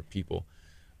reaching more people.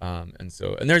 And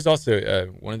there's also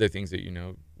one of the things that,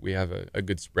 we have a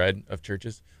good spread of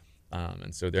churches.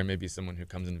 And so there may be someone who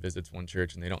comes and visits one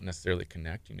church and they don't necessarily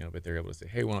connect, but they're able to say,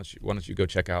 hey, why don't you go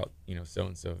check out,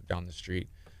 so-and-so down the street.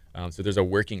 So there's a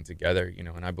working together,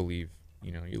 and I believe,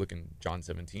 you look in John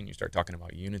 17, you start talking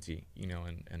about unity,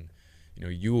 and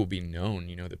you will be known,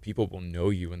 the people will know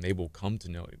you and they will come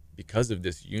to know it because of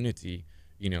this unity,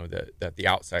 that the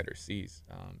outsider sees.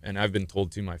 And I've been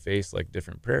told to my face, like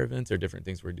different prayer events or different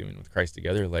things we're doing with Christ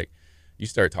Together, like you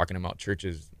start talking about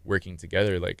churches working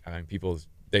together, like people,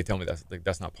 they tell me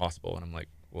that's not possible. And I'm like,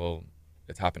 well,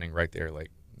 it's happening right there.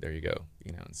 Like, there you go.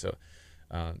 And so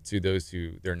to those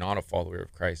who they're not a follower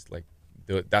of Christ, like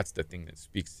that's the thing that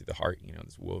speaks to the heart,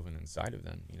 that's woven inside of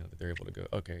them, that they're able to go,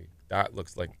 okay, that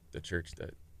looks like the church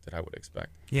that I would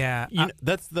expect. Yeah.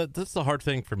 That's the hard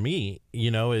thing for me,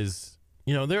 is,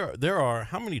 there are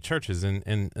how many churches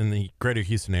in the greater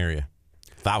Houston area?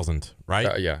 Thousands,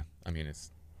 right? Yeah. I mean,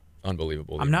 it's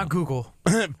unbelievable. I'm not Google.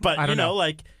 But, I don't know.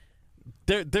 like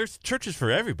there's churches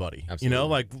for everybody. Absolutely.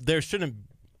 Like there shouldn't,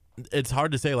 it's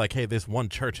hard to say like, hey, this one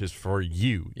church is for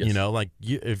you, Yes. like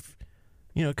if,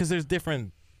 because there's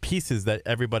different pieces that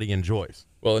everybody enjoys.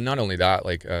 Well, and not only that,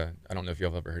 like I don't know if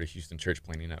y'all have ever heard of Houston Church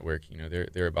Planting Network. You know,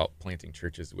 they're about planting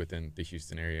churches within the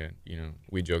Houston area. You know,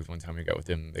 we joked one time we got with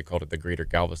them, they called it the Greater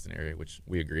Galveston area, which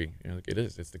we agree. You know, like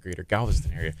it's the Greater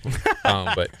Galveston area.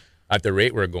 But at the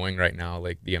rate we're going right now,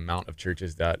 like the amount of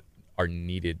churches that are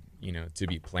needed, you know, to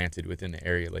be planted within the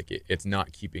area, like it's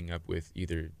not keeping up with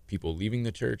either people leaving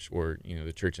the church or, you know,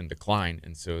 the church in decline.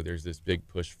 And so there's this big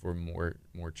push for more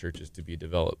churches to be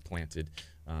developed, planted,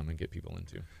 and get people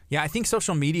into. Yeah, I think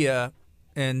social media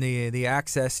and the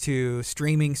access to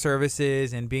streaming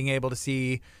services and being able to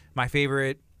see my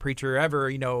favorite preacher ever,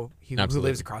 you know, who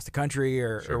lives across the country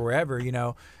or wherever, you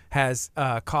know, has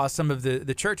caused some of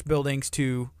the church buildings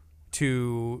to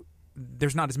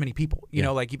there's not as many people, you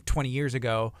know, like 20 years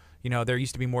ago, you know, there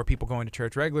used to be more people going to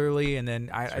church regularly, and then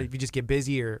you just get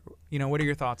busy, or, you know, what are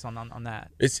your thoughts on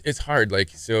that? It's hard. Like,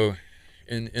 so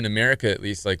in America, at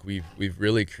least, like we've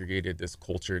really created this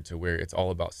culture to where it's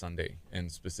all about Sunday, and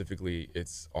specifically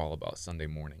it's all about Sunday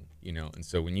morning, you know? And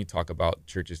so when you talk about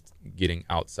churches getting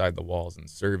outside the walls and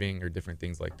serving or different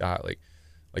things like that,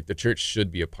 like the church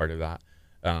should be a part of that.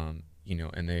 You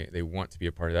know, and they want to be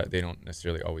a part of that. They don't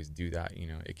necessarily always do that. You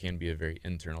know, it can be a very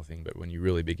internal thing, but when you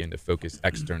really begin to focus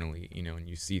externally, you know, and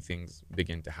you see things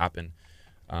begin to happen.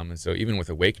 And so even with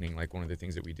Awakening, like one of the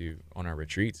things that we do on our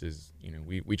retreats is, you know,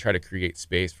 we try to create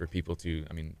space for people to,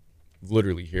 I mean,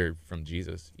 literally hear from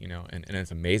Jesus, you know, and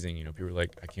it's amazing. You know, people are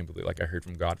like, I can't believe, like, I heard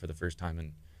from God for the first time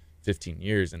in 15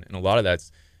 years. And a lot of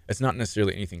it's not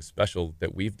necessarily anything special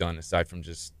that we've done aside from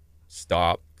just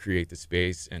stop, create the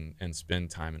space, and spend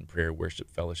time in prayer, worship,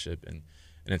 fellowship, and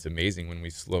it's amazing when we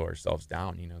slow ourselves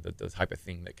down, you know, the type of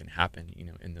thing that can happen, you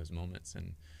know, in those moments.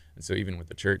 And so even with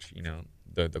the church, you know,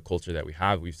 the culture that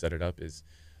we've set it up is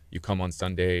you come on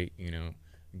Sunday, you know,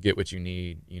 get what you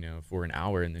need, you know, for an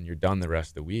hour, and then you're done the rest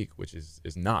of the week, which is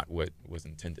not what was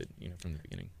intended, you know, from the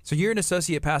beginning. So you're an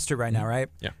associate pastor right now, right?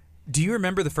 Yeah. Do you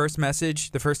remember the first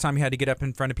message, the first time you had to get up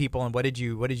in front of people, and what did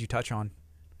you touch on?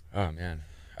 Oh man.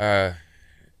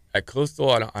 At Coastal,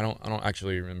 I don't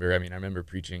actually remember. I mean, I remember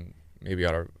preaching maybe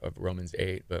out of Romans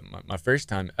 8, but my first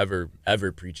time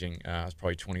ever preaching, I was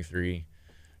probably 23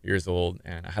 years old,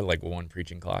 and I had like one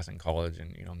preaching class in college,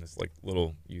 and, you know, I'm this like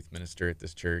little youth minister at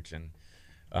this church, and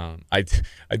I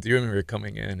do remember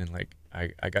coming in, and like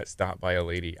I got stopped by a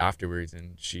lady afterwards,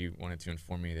 and she wanted to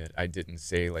inform me that I didn't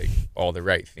say like all the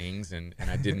right things, and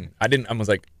I was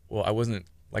like, well, I wasn't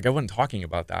talking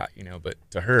about that, you know, but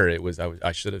to her it was,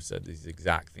 I should have said these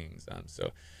exact things.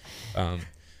 So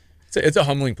it's a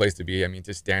humbling place to be. I mean,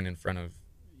 to stand in front of,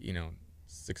 you know,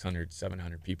 600,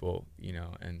 700 people, you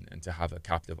know, and to have a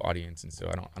captive audience. And so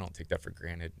I don't take that for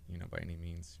granted, you know, by any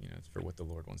means. You know, it's for what the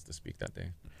Lord wants to speak that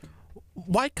day.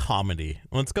 Why comedy?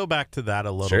 Let's go back to that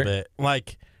a little bit.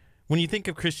 Like, when you think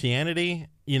of Christianity,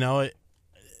 you know,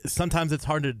 sometimes it's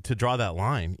hard to draw that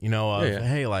line, you know, of,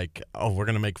 hey, like, oh, we're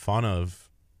going to make fun of,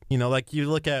 you know, like you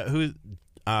look at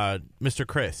Mr.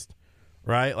 Christ,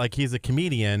 right? Like, he's a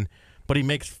comedian, but he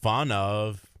makes fun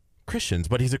of Christians,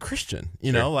 but he's a Christian,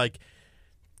 you know, like,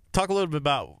 talk a little bit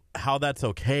about how that's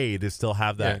okay to still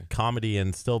have that comedy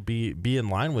and still be in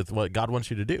line with what God wants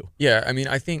you to do. Yeah. I mean,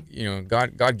 I think, you know,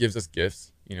 God gives us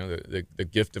gifts, you know, the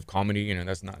gift of comedy, you know,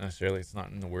 that's not necessarily, it's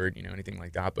not in the word, you know, anything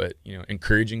like that, but, you know,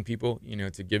 encouraging people, you know,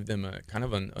 to give them a kind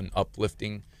of an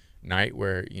uplifting night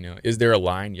where, you know, is there a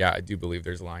line? Yeah, I do believe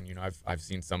there's a line. You know, I've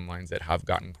seen some lines that have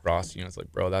gotten crossed, you know, it's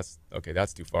like, bro, that's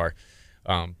too far.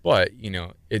 But, you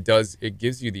know, it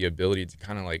gives you the ability to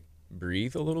kind of like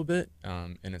breathe a little bit.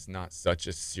 And it's not such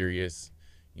a serious,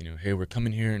 you know, hey, we're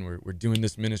coming here and we're doing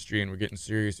this ministry and we're getting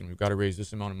serious and we've got to raise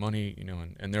this amount of money, you know,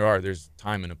 and there's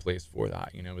time and a place for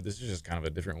that, you know, but this is just kind of a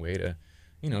different way to,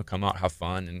 you know, come out, have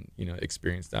fun, and, you know,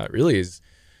 experience that. Really is,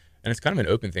 and it's kind of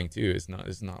an open thing too. It's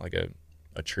not like a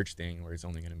church thing where it's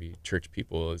only going to be church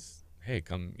people. Is, hey,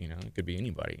 come, you know, it could be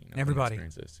anybody, you know, everybody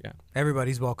experience this. Yeah,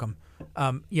 everybody's welcome.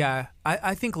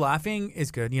 I think laughing is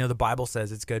good. You know, the Bible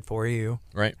says it's good for you,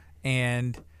 right?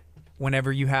 And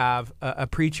whenever you have a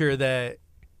preacher that,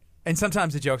 and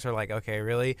sometimes the jokes are like, okay,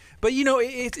 really, but, you know,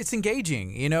 it's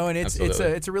engaging, you know, and it's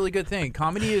a really good thing.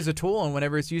 Comedy is a tool, and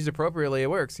whenever it's used appropriately,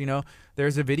 it works. You know,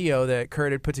 there's a video that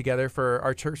Kurt had put together for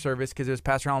our church service because it was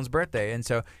Pastor Allen's birthday, and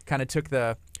so kind of took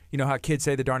the, you know how kids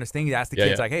say the darndest thing. He asked the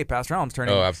kids like, hey, Pastor Allen's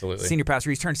turning, senior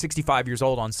pastor, he's turned 65 years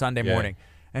old on Sunday morning.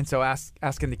 And so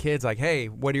asking the kids like, hey,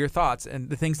 what are your thoughts? And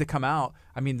the things that come out,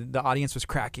 I mean, the audience was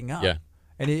cracking up. Yeah.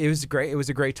 And it was great. It was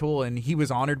a great tool, and he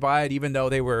was honored by it, even though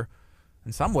they were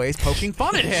in some ways, poking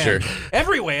fun at him. Sure.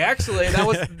 Every way, actually. That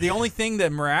was the only thing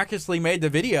that miraculously made the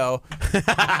video.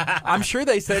 I'm sure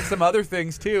they said some other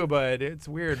things too, but it's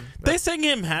weird. They sang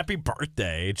him "Happy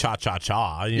Birthday," cha cha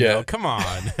cha. You Yeah. know, come on.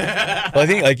 Well, I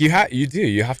think like you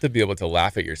have to be able to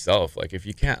laugh at yourself. Like if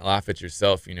you can't laugh at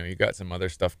yourself, you got some other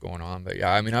stuff going on. But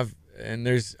yeah, I mean, I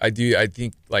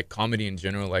think like comedy in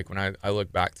general, like when I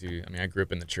look back to, I mean, I grew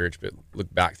up in the church, but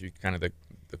look back through kind of the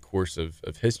course of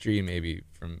history, maybe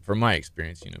from my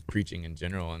experience, preaching in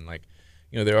general. And like,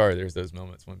 there's those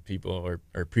moments when people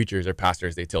or preachers or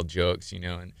pastors, they tell jokes,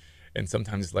 and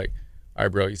sometimes it's like, all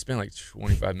right, bro, you spend like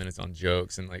 25 minutes on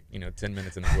jokes and like, 10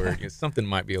 minutes in the word, something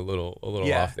might be a little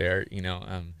off there,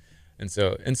 and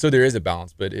so there is a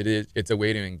balance, but it's a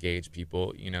way to engage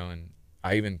people, and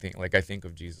I even think I think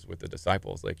of Jesus with the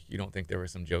disciples. Like, you don't think there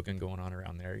was some joking going on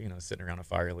around there, sitting around a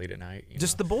fire late at night?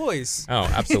 Just the boys. Oh,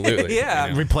 absolutely.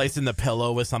 Yeah. Replacing the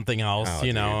pillow with something else, Oh,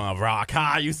 a rock.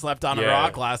 Ha, you slept on a Yeah.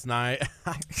 rock last night.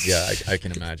 Yeah, I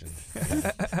can imagine.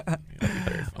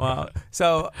 Wow.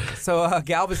 So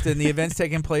Galveston, the event's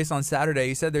taking place on Saturday.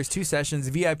 You said there's 2 sessions,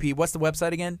 VIP. What's the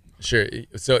website again? Sure.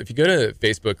 So if you go to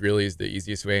Facebook, really is the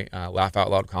easiest way, Laugh Out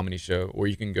Loud Comedy Show, or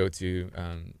you can go to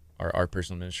our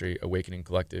personal ministry,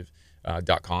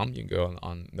 awakeningcollective.com. You can go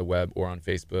on the web or on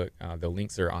Facebook. The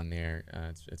links are on there.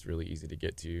 It's really easy to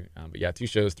get to. But yeah, 2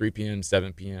 shows, 3 p.m.,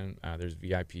 7 p.m. There's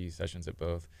VIP sessions at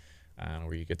both,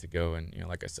 where you get to go. And,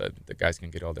 like I said, the guys can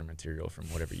get all their material from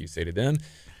whatever you say to them.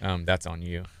 That's on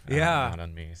you, not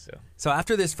on me. So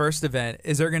after this first event,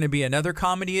 is there going to be another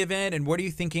comedy event? And what are you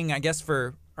thinking, I guess,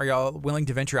 are y'all willing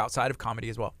to venture outside of comedy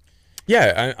as well?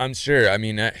 Yeah, I'm sure. I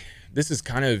mean, this is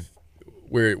kind of,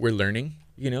 we're learning,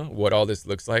 what all this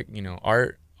looks like.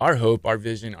 Our hope, our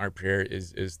vision, our prayer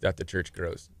is that the church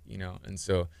grows, and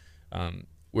so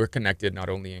we're connected not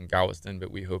only in Galveston,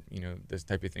 but we hope, this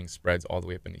type of thing spreads all the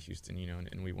way up into Houston,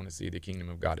 and we want to see the kingdom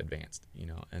of God advanced,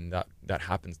 and that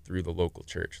happens through the local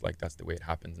church. Like, that's the way it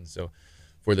happens. And so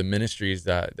for the ministries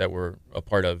that we're a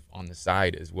part of on the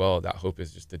side as well, that hope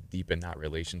is just to deepen that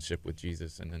relationship with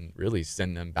Jesus and then really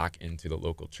send them back into the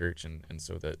local church, and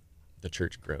so that the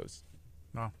church grows.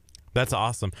 Wow. That's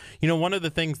awesome. One of the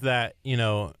things that,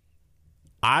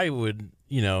 I would,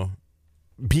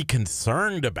 be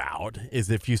concerned about is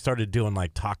if you started doing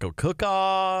like taco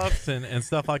cook-offs and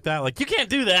stuff like that. Like, you can't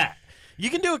do that. You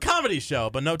can do a comedy show,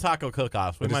 but no taco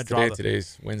cook-offs. We might draw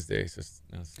Today's Wednesday, so it's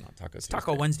not Taco Tuesday. It's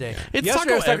Taco Wednesday. It's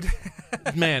Yesterday taco. I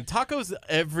was Man, tacos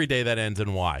every day that ends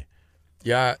in Y.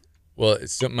 Yeah, well,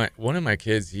 so one of my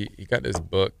kids, he got this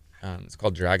book. It's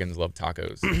called Dragons Love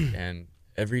Tacos, and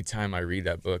every time I read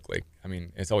that book,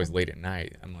 it's always late at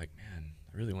night. I'm like, man,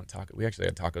 I really want taco. We actually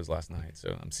had tacos last night,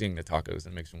 so I'm seeing the tacos,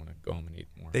 and it makes me want to go home and eat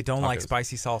more. They don't like tacos.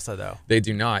 spicy salsa, though. They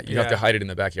do not. You have to Yeah. hide it in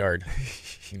the backyard.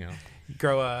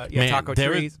 Grow Man, taco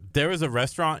there trees. there was a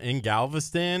restaurant in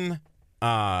Galveston,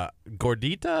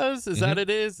 Gorditas, is that it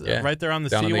is? Yeah. Right there on the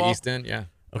Down on seawall. the east end, yeah.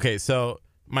 Okay, so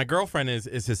my girlfriend is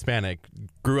Hispanic,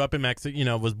 grew up in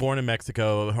Mexico, was born in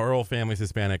Mexico. Her whole family's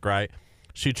Hispanic, right?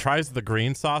 She tries the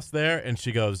green sauce there, and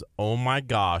she goes, oh, my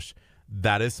gosh,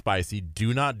 that is spicy.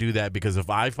 Do not do that, because if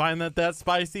I find that that's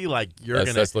spicy, like,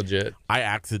 That's legit. I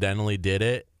accidentally did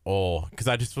it. Oh, because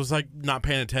I just was, like, not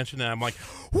paying attention, and I'm like,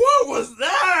 what was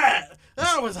that?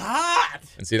 That was hot.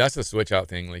 And see, that's the switch out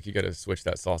thing. Like, you got to switch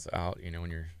that salsa out,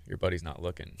 when your buddy's not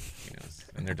looking,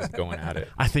 and they're just going at it.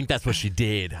 I think that's what she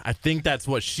did. You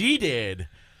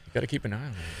got to keep an eye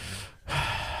on it.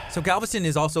 So Galveston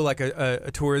is also like a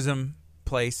tourism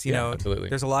place. You Yeah, know, absolutely.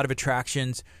 There's a lot of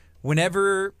attractions.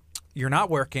 Whenever you're not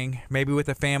working, maybe with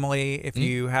a family, if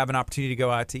you have an opportunity to go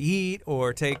out to eat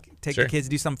or take Sure. the kids to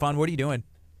do some fun, what are you doing?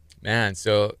 Man,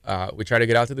 so we try to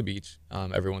get out to the beach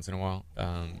every once in a while.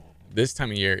 This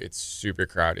time of year, it's super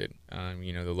crowded.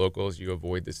 The locals, you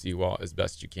avoid the seawall as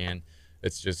best you can.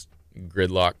 It's just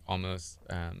gridlock almost,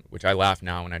 which I laugh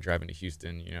now when I drive into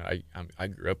Houston. I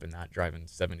grew up in that, driving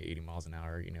 70, 80 miles an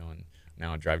hour, and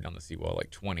now I drive down the seawall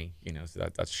like 20, so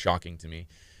that's shocking to me.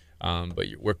 But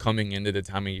we're coming into the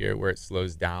time of year where it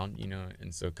slows down,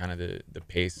 and so kind of the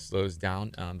pace slows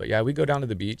down. But yeah, we go down to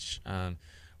the beach.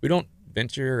 We don't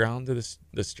venture around to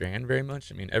the Strand very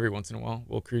much. I mean, every once in a while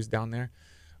we'll cruise down there.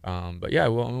 But yeah,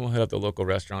 we'll hit up the local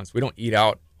restaurants. We don't eat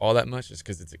out all that much just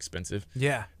because it's expensive.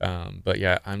 Yeah. But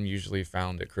yeah, I'm usually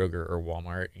found at Kroger or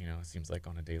Walmart, it seems like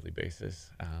on a daily basis.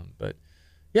 But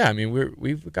yeah, I mean,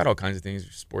 we've got all kinds of things,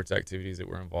 sports activities that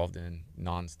we're involved in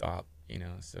nonstop,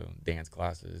 so dance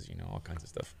classes, all kinds of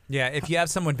stuff. Yeah, if you have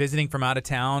someone visiting from out of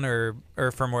town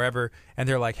or from wherever, and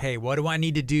they're like, "Hey, what do I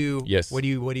need to do?" Yes. What do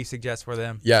you suggest for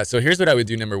them? Yeah, so here's what I would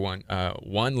do. Number one,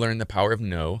 learn the power of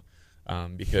no,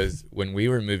 because when we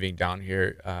were moving down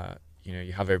here,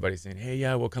 you have everybody saying, hey,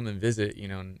 yeah, we'll come and visit,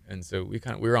 and so we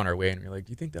were on our way, and we're like,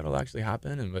 do you think that'll actually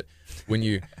happen? But when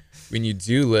you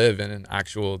do live in an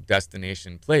actual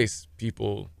destination place,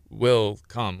 people will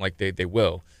come, like they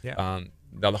will. Yeah.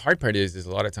 Now the hard part is a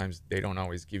lot of times they don't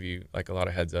always give you like a lot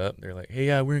of heads up. They're like, hey,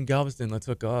 yeah, we're in Galveston, let's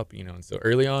hook up, and so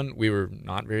early on we were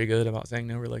not very good about saying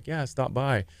no. We're like, yeah, stop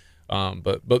by.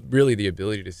 But really the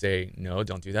ability to say, no,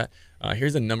 don't do that.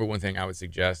 Here's the number one thing I would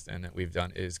suggest and that we've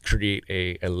done is create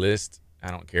a list, I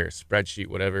don't care, spreadsheet,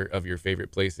 whatever, of your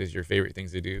favorite places, your favorite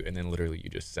things to do, and then literally you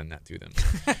just send that to them.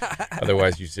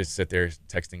 Otherwise, you just sit there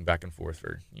texting back and forth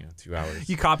for 2 hours.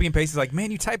 You copy and paste. It's like,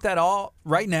 man, you type that all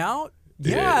right now?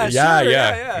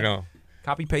 Yeah.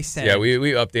 Copy, paste, send. Yeah, we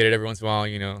update it every once in a while,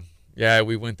 Yeah,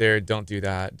 we went there, don't do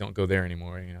that, don't go there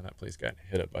anymore. That place got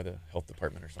hit up by the health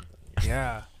department or something.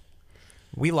 Yeah.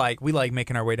 We like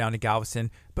making our way down to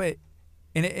Galveston, but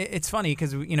it's funny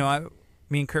because me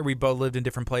and Kurt, we both lived in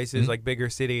different places, like bigger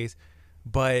cities,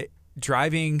 but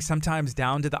driving sometimes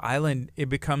down to the island, it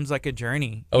becomes like a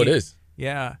journey. Oh, it is.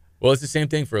 Yeah. Well, it's the same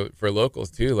thing for locals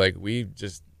too. Like we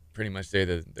just pretty much say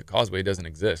that the causeway doesn't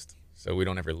exist, so we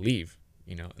don't ever leave.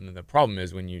 And then the problem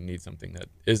is when you need something that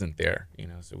isn't there.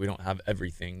 So we don't have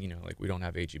everything. Like we don't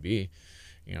have HEB.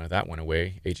 That went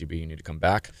away. HEB, you need to come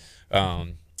back.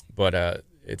 But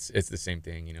it's the same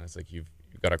thing, It's like you've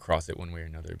got to cross it one way or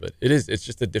another. But it's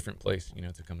just a different place,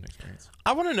 to come and experience.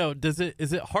 I want to know,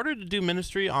 is it harder to do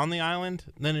ministry on the island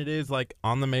than it is like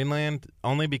on the mainland,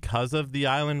 only because of the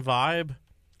island vibe?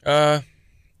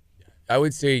 I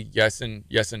would say yes and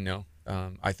no.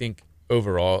 I think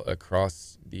overall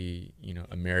across the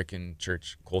American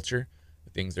church culture,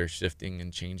 things are shifting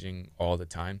and changing all the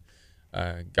time.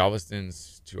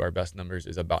 Galveston's, to our best numbers,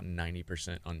 is about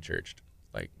 90% unchurched.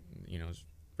 Like,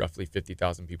 roughly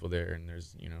 50,000 people there, and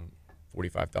there's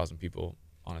 45,000 people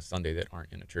on a Sunday that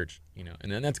aren't in a church.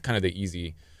 And then that's kind of the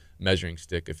easy measuring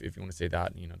stick, if you want to say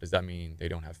that. Does that mean they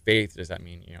don't have faith? Does that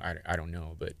mean I don't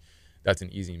know, but that's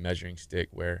an easy measuring stick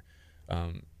where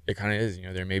it kind of is.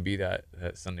 There may be that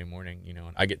Sunday morning.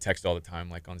 And I get texted all the time,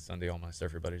 like on Sunday, all my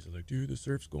surfer buddies are like, dude, the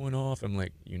surf's going off. I'm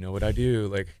like, what I do,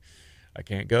 like I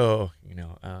can't go.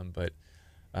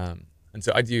 And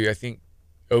so I think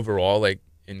overall, like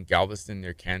in Galveston,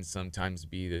 there can sometimes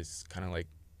be this kind of like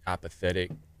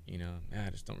apathetic, I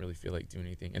just don't really feel like doing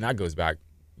anything. And that goes back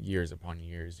years upon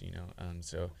years,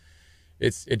 so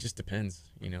it just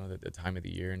depends, the time of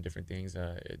the year and different things.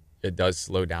 It does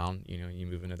slow down, you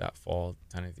move into that fall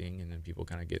kind of thing, and then people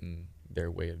kind of get in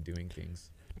their way of doing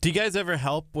things. Do you guys ever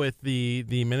help with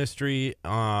the ministry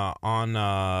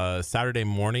on Saturday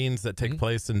mornings that take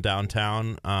place in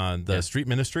downtown, street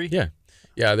ministry?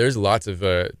 Yeah, there's lots of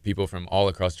people from all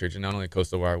across church, and not only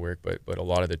Coastal where I work, but a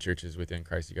lot of the churches within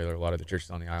Christ Together, a lot of the churches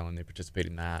on the island, they participate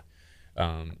in that.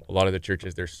 A lot of the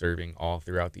churches, they're serving all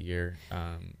throughout the year.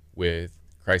 With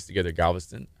Christ Together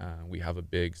Galveston, we have a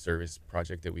big service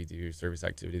project that we do, service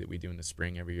activity that we do in the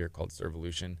spring every year called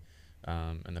Servolution.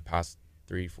 In the past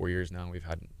 3-4 years now, we've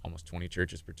had almost 20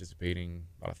 churches participating,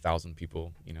 about 1,000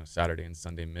 people, Saturday and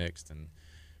Sunday mixed, and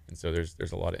so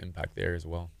there's a lot of impact there as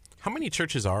well. How many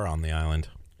churches are on the island?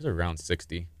 There's around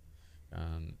 60.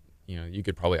 You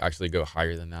could probably actually go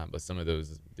higher than that, but some of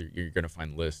those you're going to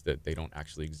find lists that they don't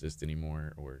actually exist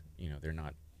anymore, or they're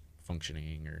not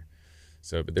functioning, or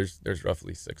so. But there's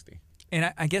roughly 60.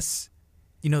 And I guess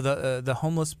the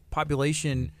homeless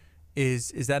population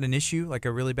is that an issue, like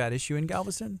a really bad issue in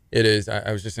Galveston? It is.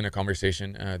 I was just in a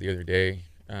conversation the other day,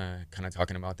 kind of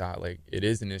talking about that. Like, it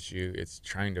is an issue. It's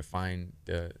trying to find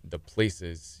the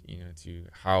places, to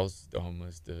house the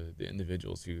homeless, the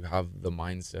individuals who have the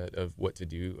mindset of what to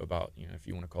do about, if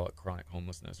you want to call it chronic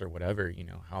homelessness or whatever,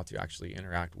 how to actually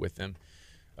interact with them.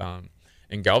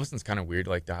 And Galveston's kind of weird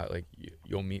like that. Like,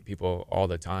 you'll meet people all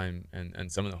the time, and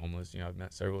some of the homeless, I've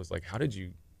met several. It's like, how did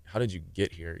you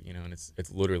get here? And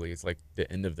it's literally, it's like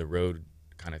the end of the road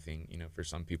kind of thing, for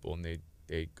some people, and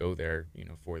they go there,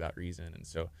 for that reason. And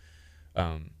so,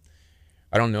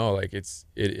 I don't know, like it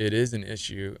is an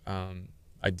issue.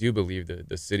 I do believe that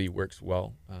the city works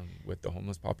well, with the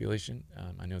homeless population.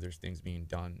 I know there's things being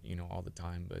done, all the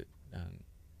time, but,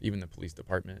 even the police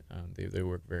department, they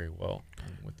work very well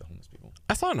with the homeless people.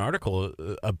 I saw an article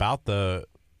about the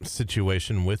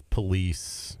situation with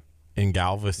police in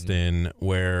Galveston,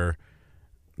 where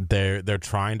they're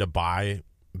trying to buy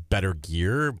better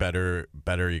gear, better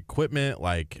equipment,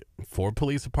 like for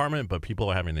police department, but people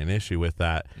are having an issue with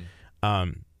that.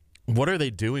 What are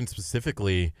they doing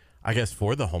specifically, I guess,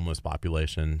 for the homeless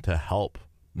population to help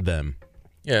them?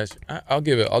 Yeah, I'll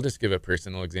just give a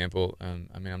personal example.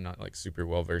 I mean, I'm not like super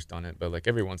well versed on it, but like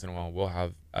every once in a while, we'll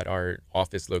have at our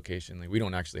office location. Like we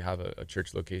don't actually have a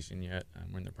church location yet.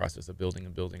 We're in the process of building a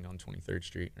building on 23rd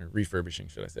Street, or refurbishing,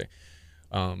 should I say?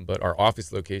 But our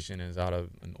office location is out of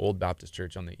an old Baptist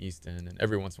church on the east end, and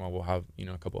every once in a while, we'll have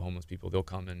a couple of homeless people. They'll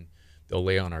come and they'll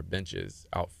lay on our benches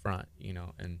out front,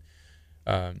 and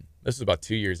this was about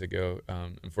 2 years ago.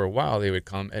 And for a while, they would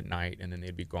come at night, and then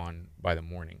they'd be gone by the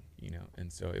morning,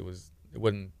 and so it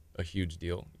wasn't a huge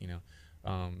deal,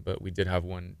 but we did have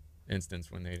one instance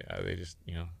when they just,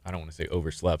 I don't want to say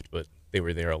overslept, but they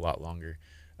were there a lot longer.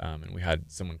 And we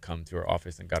had someone come to our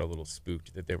office and got a little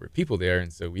spooked that there were people there.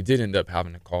 And so we did end up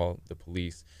having to call the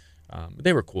police. But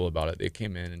they were cool about it. They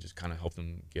came in and just kind of helped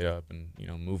them get up and,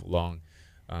 move along,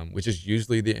 which is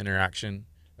usually the interaction.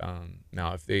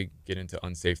 Now, if they get into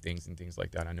unsafe things and things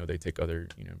like that, I know they take other,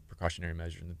 precautionary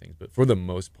measures and things. But for the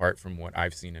most part, from what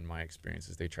I've seen in my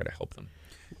experiences, they try to help them.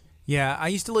 Yeah, I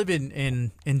used to live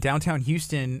in downtown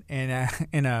Houston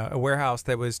in a warehouse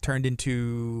that was turned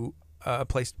into a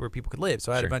place where people could live.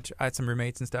 So I had Sure. I had some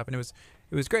roommates and stuff, and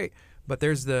it was great. But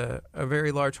there's a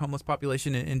very large homeless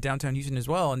population in downtown Houston as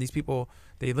well, and these people,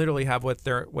 they literally have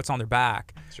what's on their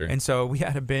back. Sure. And so we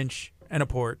had a bench and a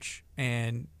porch,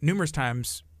 and numerous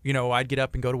times, I'd get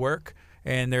up and go to work,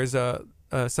 and there's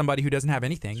somebody who doesn't have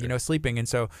anything, Sure. Sleeping. And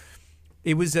so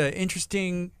it was an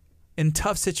interesting and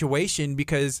tough situation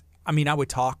because, I mean, I would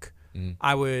talk. Mhm.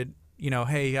 I would,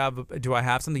 hey, do I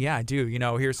have something? Yeah, I do.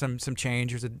 Here's some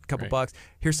change. Here's a couple Right. bucks.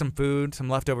 Here's some food, some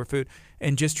leftover food,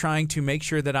 and just trying to make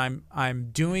sure that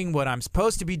I'm doing what I'm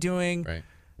supposed to be doing. Right.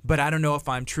 But I don't know if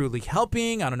I'm truly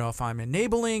helping. I don't know if I'm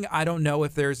enabling. I don't know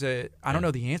if I don't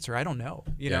know the answer. I don't know.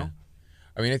 You know.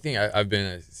 I mean, I think I've been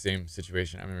in the same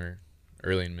situation. I remember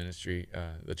early in ministry,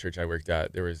 the church I worked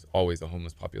at, there was always a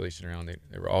homeless population around.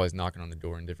 They were always knocking on the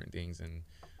door and different things. And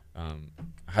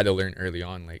I had to learn early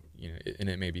on, like, and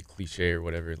it may be cliche or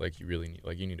whatever, like you really need,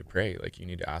 like you need to pray, like you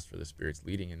need to ask for the Spirit's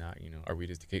leading in that. Are we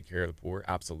just to take care of the poor?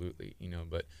 Absolutely.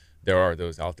 But there are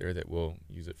those out there that will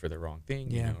use it for the wrong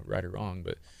thing, right or wrong.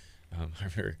 But I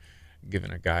remember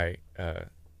giving a guy, I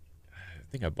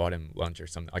think I bought him lunch or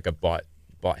something. Like I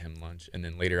bought him lunch, and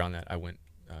then later on that I went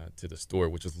to the store,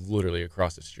 which was literally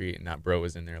across the street, and that bro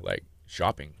was in there like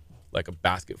shopping, like a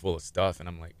basket full of stuff, and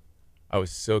I'm like, I was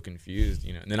so confused,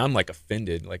 and then I'm like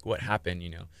offended, like what happened,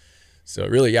 So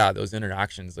really, those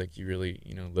interactions, like you really,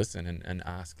 listen and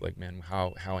ask, like, man,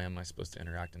 how am I supposed to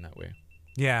interact in that way?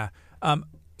 Yeah.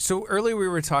 So earlier we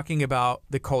were talking about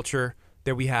the culture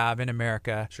that we have in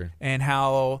America, Sure. and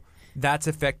how that's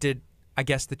affected, I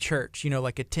guess, the church,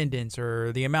 like attendance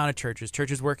or the amount of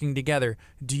churches working together.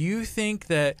 Do you think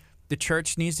that the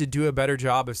church needs to do a better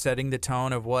job of setting the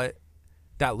tone of what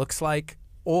that looks like?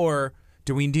 Or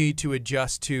do we need to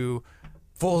adjust to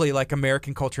fully like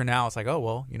American culture now? It's like, oh,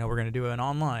 well, we're going to do an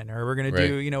online, or we're going to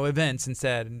do, events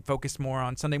instead and focus more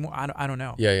on Sunday morning. I don't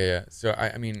know. Yeah. So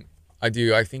I mean, I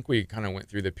think we kind of went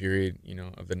through the period,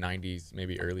 of the 90s,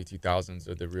 maybe early 2000s,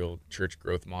 of the real church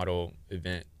growth model,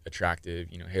 event attractive,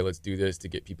 hey, let's do this to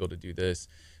get people to do this.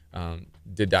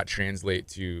 Did that translate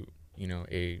to,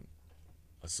 a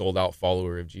sold out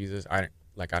follower of Jesus? I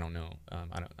don't know.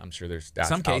 I'm sure there's stats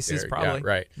Some out cases, there. probably. Yeah,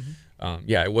 right. Mm-hmm.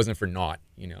 It wasn't for naught,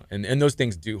 and those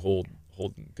things do hold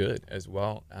good as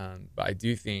well. But I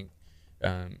do think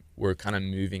we're kind of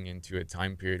moving into a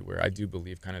time period where I do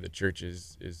believe kind of the church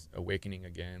is awakening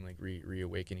again, like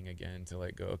reawakening again to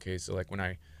like go, okay, so like when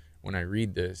I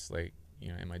read this, like,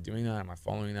 am I doing that? Am I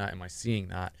following that? Am I seeing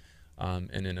that?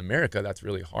 And in America, that's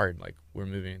really hard. Like we're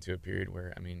moving into a period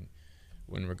where, I mean,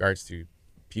 in regards to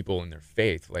people and their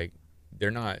faith, like they're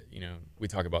not, we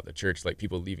talk about the church, like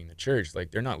people leaving the church,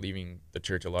 like they're not leaving the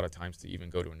church a lot of times to even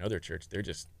go to another church. They're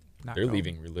just, they're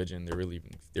leaving religion.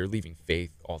 They're leaving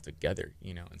faith altogether,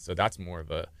 and so that's more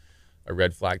of a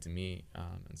red flag to me.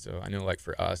 And so I know, like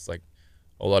for us, like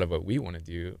a lot of what we want to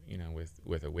do,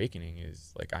 with Awakening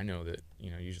is like, I know that,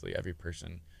 usually every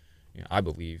person, I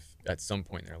believe at some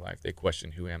point in their life, they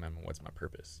question who am I and what's my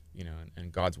purpose,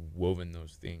 and God's woven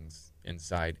those things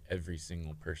inside every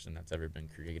single person that's ever been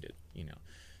created,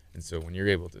 and so when you're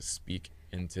able to speak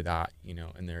into that,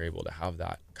 and they're able to have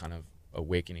that kind of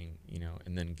awakening,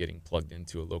 and then getting plugged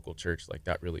into a local church, like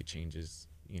that really changes,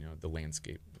 the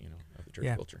landscape, of the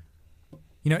church culture.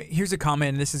 Here's a comment,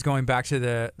 and this is going back to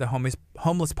the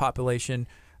homeless population.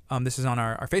 This is on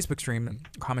our Facebook stream.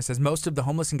 The comment says, most of the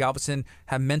homeless in Galveston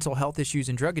have mental health issues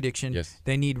and drug addiction. Yes.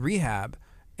 They need rehab.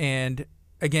 And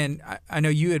again, I know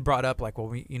you had brought up like,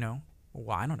 well,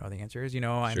 I don't know the answers, and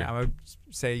I would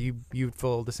say you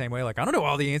feel the same way. Like, I don't know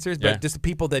all the answers, but just the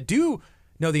people that do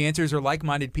know the answers are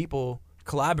like-minded people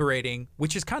collaborating,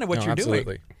 which is kind of what No, you're absolutely.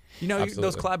 doing. You know,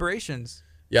 those Absolutely. collaborations.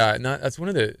 Yeah, no, that's one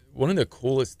of the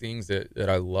coolest things that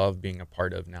I love being a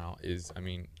part of now is, I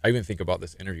mean, I even think about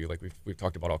this interview, like we've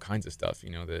talked about all kinds of stuff, you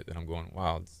know, that I'm going,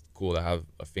 wow, it's cool to have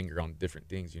a finger on different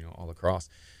things, you know, all across.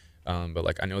 But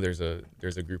like I know there's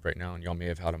a group right now, and y'all may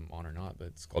have had them on or not, but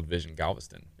it's called Vision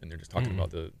Galveston, and they're just talking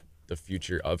about the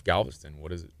future of Galveston.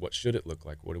 What should it look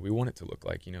like? What do we want it to look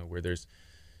like? You know,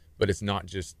 but it's not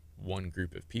just one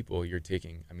group of people. You're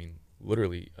taking, I mean,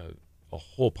 literally a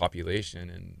whole population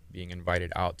and being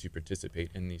invited out to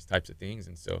participate in these types of things.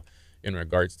 And so in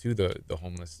regards to the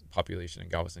homeless population in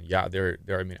Galveston, yeah,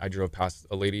 I mean, I drove past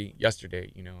a lady yesterday,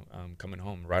 you know, coming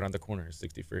home right on the corner of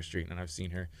 61st Street, and I've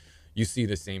seen her. You see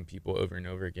the same people over and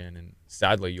over again. And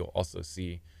sadly, you'll also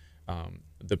see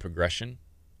the progression.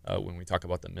 When we talk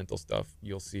about the mental stuff,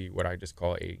 you'll see what I just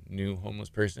call a new homeless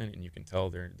person, and you can tell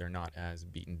they're not as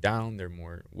beaten down. They're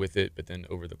more with it. But then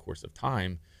over the course of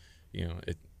time, you know,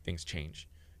 things change,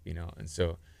 you know, and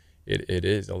so it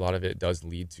is, a lot of it does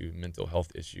lead to mental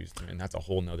health issues, and that's a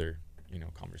whole nother, you know,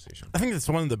 conversation. I think that's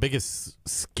one of the biggest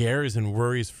scares and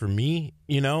worries for me.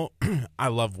 You know, I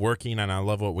love working and I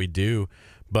love what we do,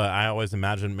 but I always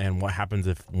imagine, man, what happens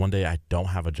if one day I don't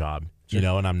have a job, you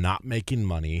know, and I'm not making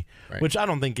money, Right. which I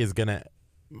don't think is going to,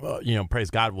 you know, praise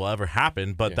God, will ever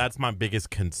happen. But that's my biggest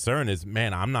concern is,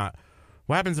 man,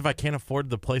 what happens if I can't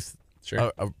afford the place,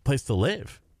 Sure. a place to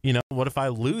live? You know, what if I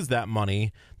lose that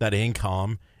money, that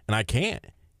income, and I can't?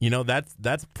 You know,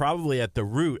 that's probably at the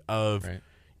root of, Right.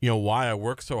 you know, why I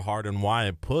work so hard and why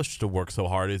I push to work so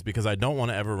hard is because I don't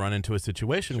want to ever run into a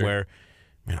situation Sure. where,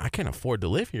 man, I can't afford to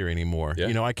live here anymore. Yeah.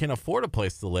 You know, I can't afford a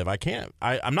place to live.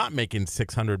 I'm not making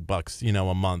 $600, you know,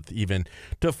 a month even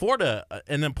to afford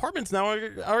and apartments now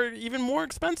are even more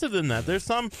expensive than that. There's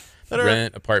some that are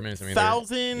Rent, apartments, I mean,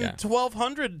 1,000, yeah.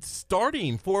 1,200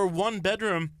 starting for one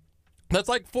bedroom. That's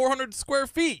like 400 square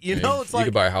feet, you I mean, know? It's you like,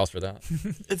 could buy a house for that.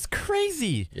 it's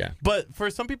crazy. Yeah. But for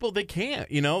some people, they can't,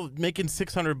 you know, making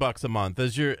 $600 a month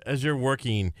as you're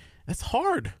working, that's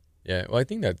hard. Yeah, well, I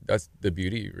think that's the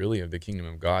beauty, really, of the kingdom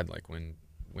of God. Like when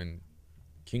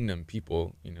kingdom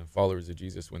people, you know, followers of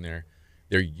Jesus, when they're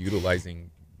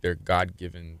utilizing their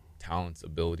God-given talents,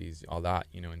 abilities, all that,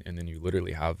 you know, and then you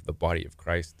literally have the body of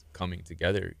Christ coming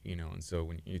together, you know. And so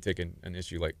when you take an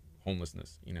issue like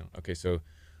homelessness, you know, okay, so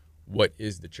what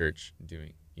is the church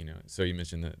doing? You know, so you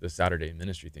mentioned the Saturday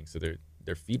ministry thing. So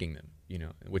they're feeding them, you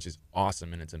know, which is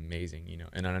awesome, and it's amazing, you know.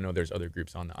 And I know there's other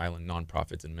groups on the island,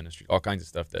 nonprofits and ministry, all kinds of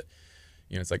stuff that,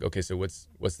 you know, it's like, okay, so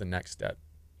what's the next step,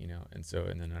 you know? And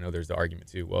then I know there's the argument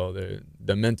too, well,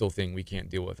 the mental thing, we can't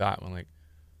deal with that. I'm like,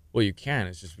 well, you can.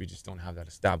 It's just we just don't have that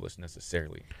established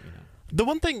necessarily, you know. The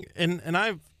one thing, and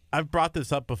I've brought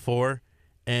this up before,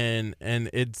 and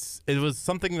it was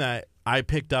something that I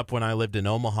picked up when I lived in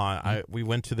Omaha. We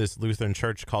went to this Lutheran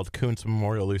church called Kuntz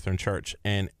Memorial Lutheran Church,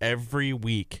 and every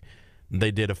week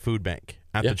they did a food bank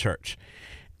at the church,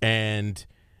 and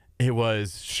it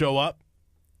was show up,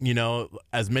 you know,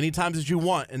 as many times as you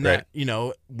want, and that, you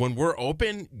know, when we're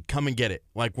open, come and get it.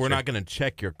 Like, we're not going to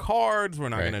check your cards. We're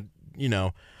not going to, you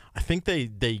know, I think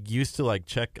they used to like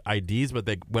check IDs, but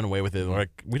they went away with it.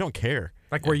 Like, we don't care.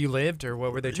 Like where you lived, or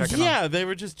what were they checking on? Yeah, they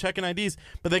were just checking IDs,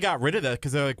 but they got rid of that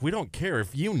because they're like, we don't care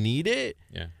if you need it.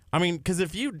 Yeah. I mean, because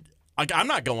if you, like, I'm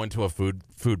not going to a food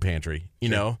pantry. You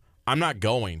know, I'm not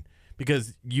going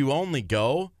because you only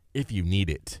go if you need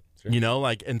it. Sure. You know,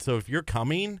 like, and so if you're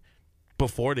coming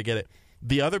before to get it,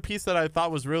 the other piece that I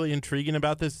thought was really intriguing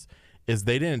about this is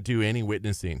they didn't do any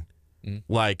witnessing.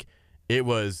 Like, it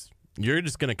was, you're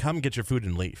just gonna come get your food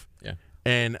and leave. Yeah.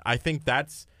 And I think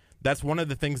that's one of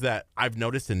the things that I've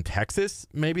noticed in Texas.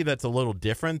 Maybe that's a little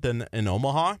different than in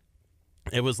Omaha.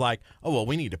 It was like, oh, well,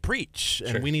 we need to preach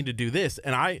and we need to do this.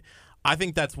 And I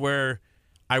think that's where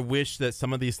I wish that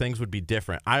some of these things would be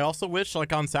different. I also wish,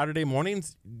 like, on Saturday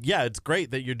mornings, yeah, it's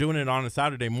great that you're doing it on a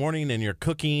Saturday morning and you're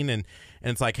cooking and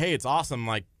it's like, hey, it's awesome.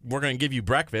 Like, we're going to give you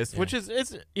breakfast, which is,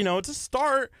 it's, you know, it's a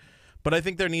start. But I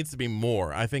think there needs to be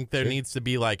more. I think there needs to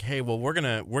be like, hey, well, we're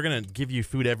gonna give you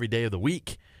food every day of the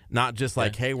week, not just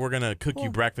like, hey, we're gonna cook you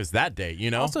breakfast that day.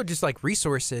 You know, Also, just like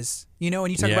resources. You know,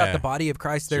 when you talk about the body of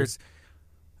Christ, there's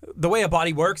the way a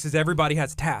body works is everybody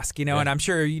has a task. You know, and I'm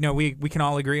sure, you know, we can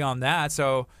all agree on that.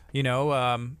 So, you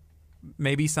know,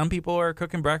 maybe some people are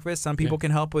cooking breakfast. Some people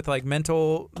can help with like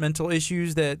mental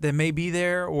issues that may be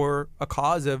there, or a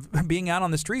cause of being out on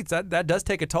the streets. That does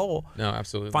take a toll. No,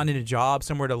 absolutely. Finding a job,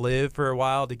 somewhere to live for a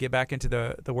while to get back into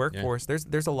the workforce.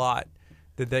 There's a lot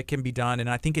that can be done, and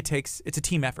I think it's a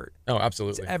team effort. Oh,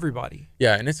 absolutely. It's everybody.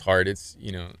 Yeah, and it's hard. It's,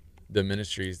 you know, the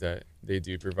ministries that they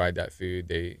do provide that food,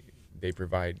 they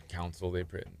provide counsel.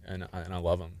 And I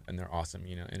love them, and they're awesome.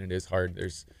 And it is hard.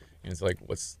 It's like,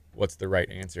 what's the right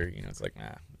answer? It's like,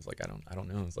 it's like I don't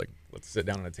know. It's like, let's sit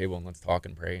down at a table and let's talk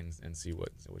and pray and see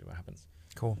what happens.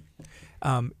 Cool.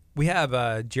 We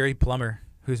have Jerry Plummer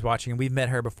who's watching, and we've met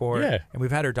her before. Yeah. And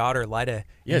we've had her daughter Lida in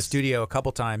the Yes. studio a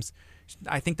couple times.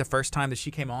 I think the first time that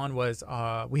she came on was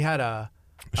we had an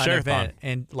event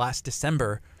in last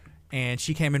December, and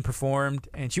she came and performed,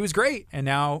 and she was great. And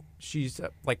now she's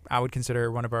I would consider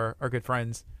her one of our good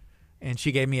friends. And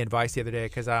she gave me advice the other day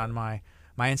because on my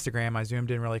Instagram I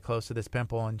zoomed in really close to this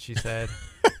pimple, and she said,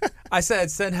 I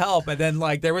said send help, and then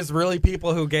there was really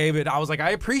people who gave it. I was like,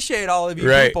 I appreciate all of you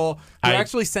Right. people who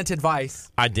actually sent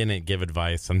advice. I didn't give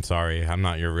advice. I'm sorry. I'm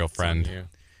not your real friend. Yeah.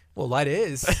 Well, Lida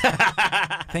is.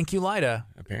 Thank you, Lida.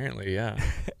 Apparently, yeah.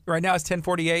 Right now it's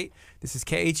 10:48. This is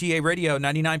KHEA Radio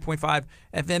 99.5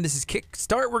 FM. This is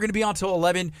Kickstart. We're going to be on till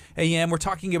 11 a.m. We're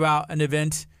talking about an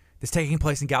event that's taking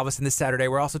place in Galveston this Saturday.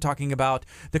 We're also talking about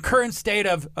the current state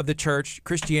of the church,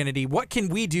 Christianity. What can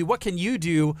we do? What can you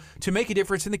do to make a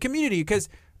difference in the community? Because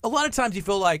a lot of times you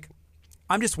feel like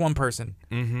I'm just one person.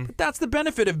 Mm-hmm. But that's the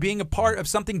benefit of being a part of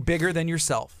something bigger than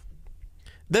yourself.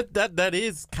 That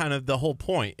is kind of the whole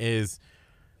point is,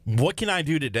 what can I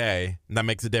do today that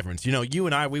makes a difference? You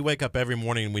and I, we wake up every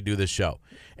morning and we do this show.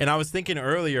 And I was thinking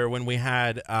earlier when we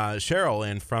had Cheryl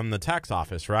in from the tax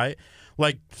office, right?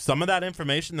 Some of that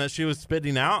information that she was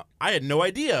spitting out, I had no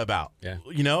idea about. Yeah.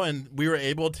 And we were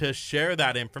able to share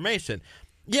that information.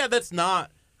 Yeah, that's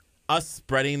not us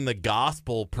spreading the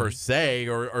gospel per se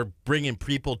or bringing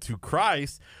people to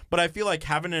Christ, but I feel like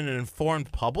having an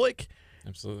informed public,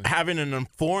 Absolutely. having an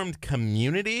informed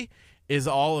community is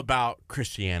all about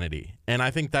Christianity. And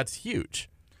I think that's huge.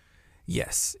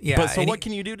 Yes. Yeah. But so what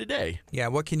can you do today? Yeah,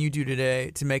 what can you do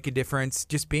today to make a difference?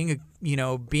 Just being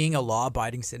a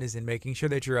law-abiding citizen, making sure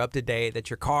that you're up to date, that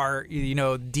your car,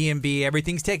 DMV,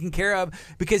 everything's taken care of,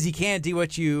 because you can't do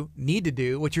what you need to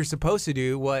do, what you're supposed to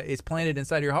do, what is planted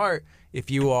inside your heart if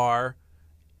you are,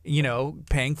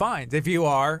 paying fines, if you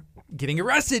are getting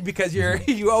arrested because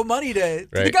you owe money to the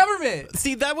Right. government.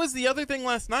 See, that was the other thing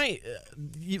last night.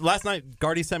 Last night,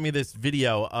 Gardy sent me this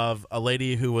video of a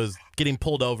lady who was getting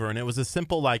pulled over, and it was a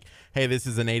simple hey, this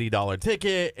is an $80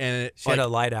 ticket, and She had a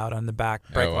light out on the back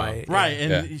brake wow. light. right,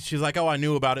 and Yeah. she's like, oh, I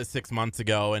knew about it 6 months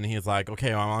ago, and he's like, okay,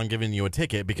 well, I'm giving you a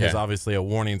ticket because Yeah. obviously a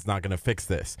warning's not going to fix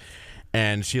this.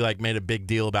 And she made a big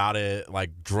deal about it,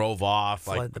 drove off,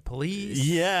 Fled the police.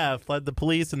 yeah, fled the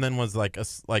police, and then was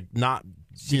not.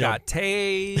 She got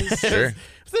tased. Sure.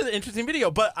 It's an interesting video,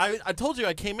 but I told you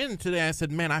I came in today. I said,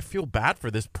 man, I feel bad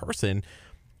for this person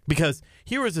because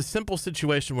here was a simple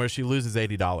situation where she loses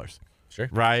 $80, Sure.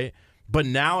 right? But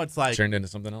now it's Turned into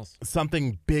something else.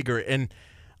 something bigger, and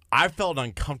I felt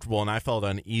uncomfortable and I felt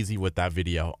uneasy with that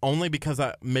video, only because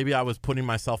maybe I was putting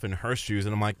myself in her shoes,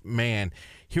 and I'm like, man,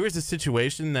 here is a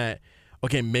situation that,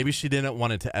 okay, maybe she didn't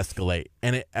want it to escalate,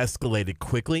 and it escalated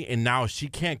quickly, and now she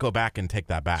can't go back and take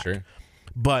that back. Sure.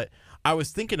 But I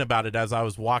was thinking about it as I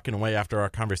was walking away after our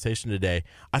conversation today.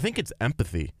 I think it's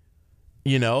empathy.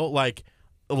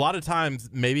 A lot of times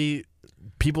maybe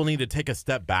people need to take a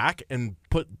step back and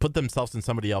put themselves in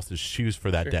somebody else's shoes for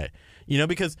that Sure. day.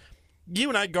 Because you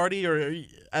and I, Gardy, are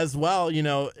as well,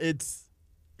 it's,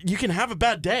 you can have a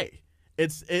bad day.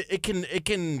 It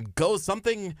can go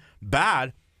something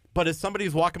bad, but as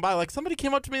somebody's walking by, somebody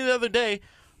came up to me the other day,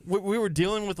 we were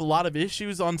dealing with a lot of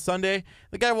issues on Sunday.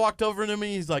 The guy walked over to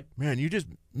me. He's like, man, you just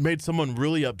made someone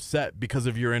really upset because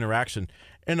of your interaction.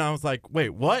 And I was like, wait,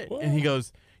 what? And he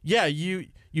goes, yeah, you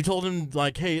told him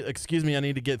hey, excuse me, I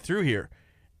need to get through here.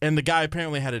 And the guy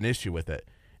apparently had an issue with it.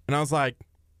 And I was like,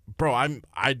 bro,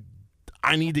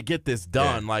 I need to get this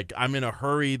done. Yeah. I'm in a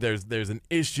hurry. There's an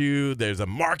issue. There's a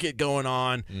market going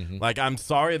on. Mm-hmm. I'm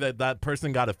sorry that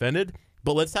person got offended,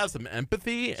 but let's have some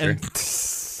empathy and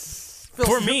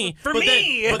for me.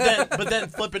 But then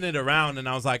flipping it around, and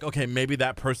I was like, okay, maybe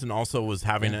that person also was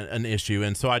having an issue,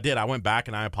 and so I did. I went back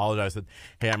and I apologized. Said,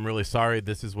 hey, I'm really sorry.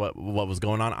 This is what was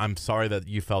going on. I'm sorry that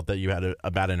you felt that you had a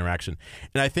bad interaction,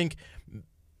 and I think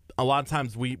a lot of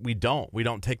times we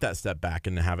don't take that step back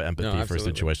and have empathy for a absolutely.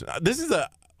 situation. This is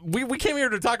we came here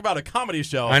to talk about a comedy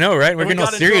show. I know, right? We're and we getting all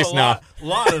got into serious a now.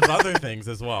 lot of other things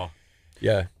as well.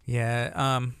 Yeah.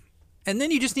 Yeah. And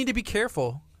then you just need to be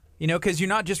careful, because you're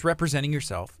not just representing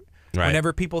yourself. Right.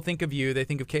 Whenever people think of you, they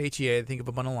think of KHEA, they think of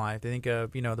Abundant Life, they think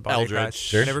of, the body Eldridge. of Christ.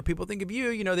 Sure. Whenever people think of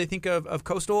you, they think of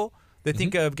Coastal, they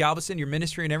think of Galveston, your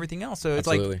ministry, and everything else. So it's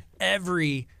Absolutely.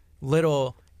 every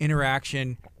little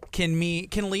interaction can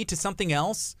lead to something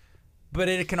else, but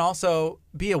it can also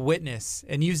be a witness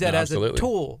and use that as absolutely. a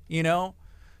tool,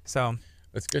 So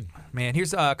That's good. Man,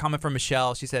 here's a comment from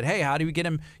Michelle. She said, hey, how do we get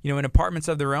them, in apartments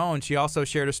of their own? She also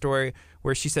shared a story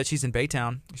where she said she's in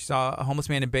Baytown. She saw a homeless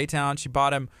man in Baytown. She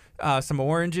bought him some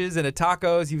oranges and a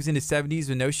tacos. He was in his 70s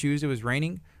with no shoes. It was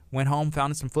raining. Went home,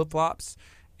 found some flip-flops.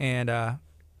 And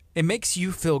it makes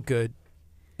you feel good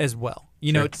as well,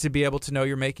 to be able to know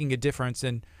you're making a difference.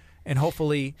 And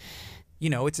hopefully,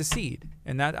 it's a seed.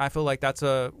 And that I feel like that's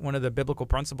one of the biblical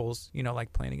principles,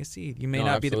 like planting a seed. You may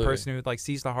not be the person who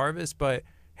sees the harvest, but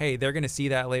hey, they're going to see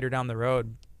that later down the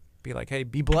road. Be like, hey,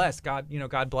 be blessed. God,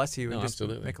 God bless you, and just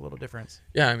make a little difference.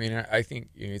 Yeah, I mean, I think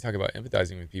you talk about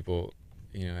empathizing with people,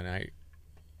 and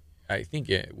I think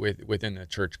within the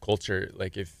church culture,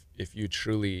 like if you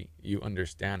truly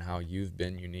understand how you've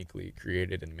been uniquely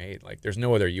created and made, like there's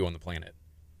no other you on the planet.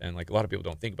 And like a lot of people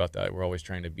don't think about that. We're always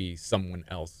trying to be someone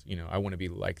else. I want to be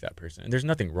like that person. And there's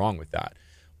nothing wrong with that.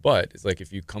 But it's like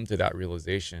if you come to that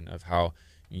realization of how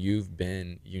you've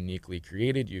been uniquely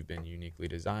created, you've been uniquely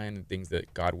designed, things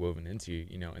that God woven into you,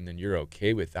 and then you're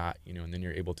okay with that, and then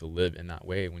you're able to live in that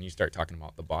way. When you start talking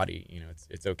about the body,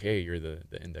 it's okay. You're the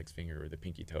index finger or the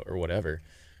pinky toe or whatever.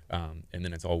 And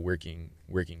then it's all working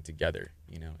together,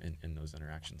 in those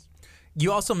interactions.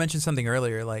 You also mentioned something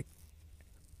earlier, like,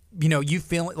 you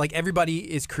feel like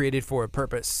everybody is created for a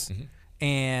purpose. Mm-hmm.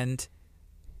 And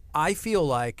I feel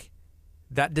like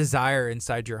that desire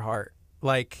inside your heart,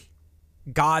 like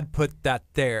God put that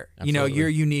there. Absolutely. You're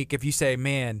unique. If you say,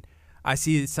 man, I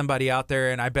see somebody out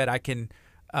there and I bet I can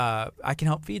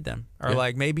help feed them. Or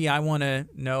like maybe I want to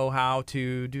know how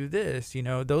to do this.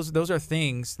 Those are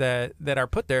things that are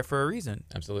put there for a reason.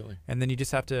 Absolutely. And then you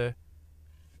just have to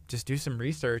just do some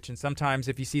research. And sometimes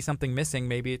if you see something missing,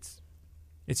 maybe it's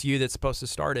you that's supposed to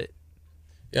start it.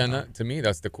 Yeah, and to me,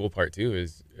 that's the cool part too.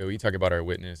 Is we talk about our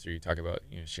witness, or you talk about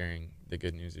sharing the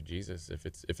good news of Jesus. If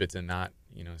it's in that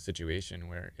situation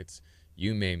where it's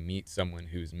you may meet someone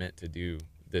who's meant to do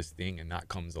this thing, and that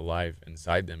comes alive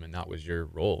inside them, and that was your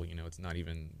role. It's not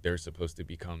even they're supposed to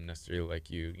become necessarily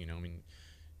like you. I mean,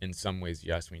 in some ways,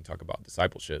 yes, when you talk about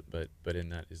discipleship, but in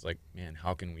that is like, man,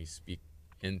 how can we speak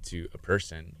into a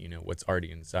person? What's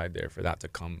already inside there for that to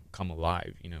come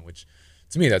alive. Which.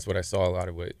 To me, that's what I saw a lot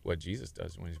of what Jesus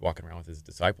does when he's walking around with his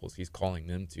disciples. He's calling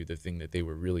them to the thing that they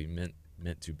were really meant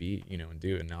to be, and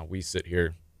do. And now we sit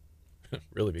here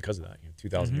really because of that,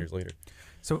 2,000 years later.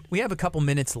 So we have a couple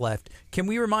minutes left. Can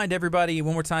we remind everybody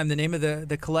one more time the name of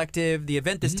the collective, the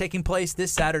event that's taking place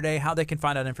this Saturday, how they can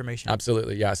find out information?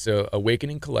 Absolutely, yeah. So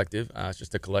Awakening Collective, it's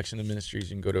just a collection of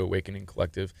ministries. You can go to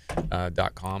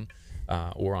awakeningcollective.com.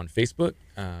 Or on Facebook.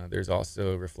 There's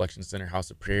also Reflection Center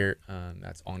House of Prayer.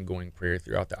 That's ongoing prayer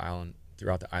throughout the island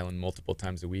multiple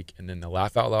times a week. And then the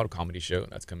Laugh Out Loud comedy show.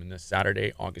 That's coming this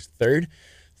Saturday, August 3rd,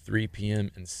 3 p.m.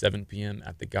 and 7 p.m.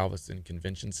 at the Galveston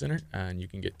Convention Center. And you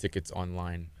can get tickets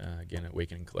online, again, at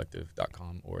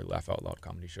awakeningcollective.com or Laugh Out Loud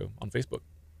comedy show on Facebook.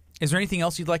 Is there anything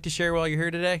else you'd like to share while you're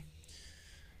here today?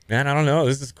 Man, I don't know.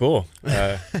 This is cool.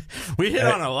 We hit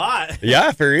on a lot.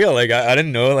 Yeah, for real. Like I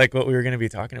didn't know like what we were going to be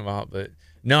talking about, but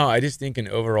no, I just think in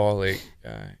overall, like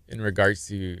in regards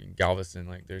to Galveston,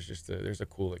 like there's a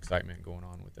cool excitement going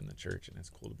on within the church, and it's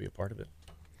cool to be a part of it.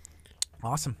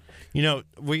 Awesome.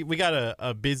 We got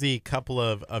a busy couple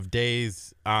of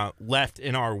days left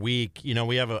in our week.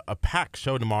 We have a packed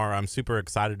show tomorrow. I'm super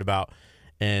excited about,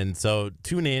 and so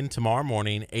tune in tomorrow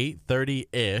morning,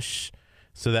 8:30-ish.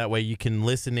 So that way you can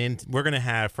listen in. We're going to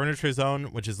have Furniture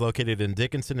Zone, which is located in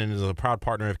Dickinson and is a proud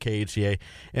partner of KHEA.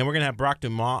 And we're going to have Brock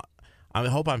Dumois. I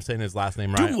hope I'm saying his last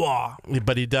name right. Dumois.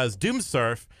 But he does Doom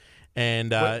Surf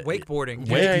and wakeboarding.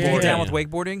 Yeah. You get down with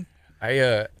wakeboarding?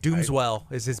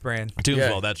 Doomswell is his brand.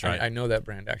 Doomswell, that's right. I know that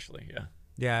brand actually, yeah.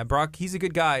 Yeah, Brock, he's a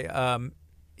good guy.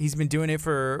 He's been doing it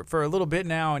for a little bit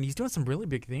now, and he's doing some really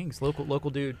big things. Local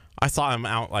dude. I saw him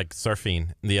out like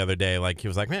surfing the other day. Like he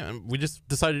was like, man, we just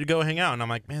decided to go hang out, and I'm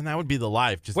like, man, that would be the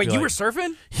life. Just wait, you were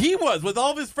surfing? He was with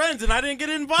all of his friends, and I didn't get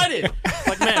invited.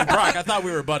 Like, man, Brock, I thought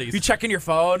we were buddies. You checking your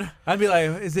phone? I'd be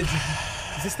like, is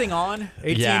this thing on?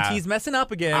 AT&T's messing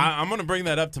up again. I'm gonna bring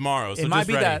that up tomorrow. So it might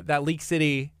be ready. that Leak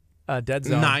City. Dead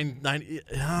Zone.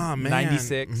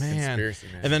 96. Man. Conspiracy,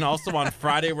 man. And then also on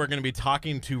Friday, we're going to be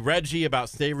talking to Reggie about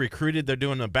Stay Recruited. They're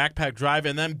doing a backpack drive.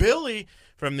 And then Billy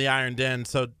from the Iron Den.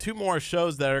 So 2 more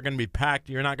shows that are going to be packed.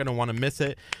 You're not going to want to miss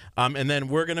it. And then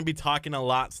we're going to be talking a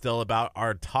lot still about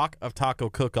our Talk of Taco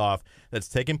cook-off that's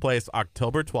taking place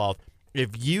October 12th. If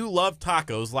you love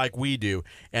tacos like we do,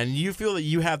 and you feel that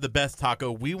you have the best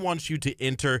taco, we want you to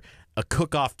enter a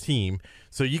cook-off team.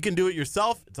 So you can do it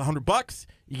yourself. It's $100.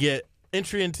 You get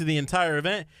entry into the entire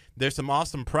event. There's some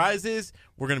awesome prizes.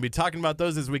 We're going to be talking about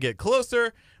those as we get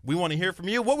closer. We want to hear from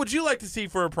you. What would you like to see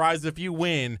for a prize if you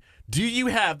win? Do you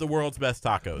have the world's best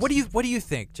tacos? What do you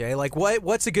think, Jay? Like,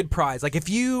 what's a good prize? Like, if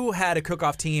you had a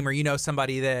cook-off team, or you know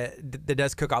somebody that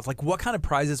does cook-off, like, what kind of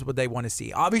prizes would they want to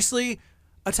see? Obviously,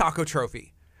 a taco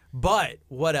trophy. But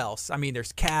what else? I mean,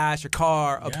 there's cash, a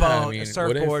car, a boat, a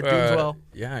surfboard. Do as well.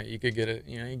 Yeah, you could get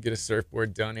a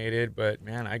surfboard donated. But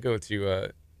man, I go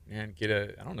to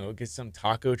get some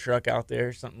taco truck out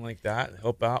there, something like that,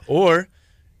 help out. Or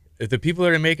if the people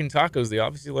that are making tacos, they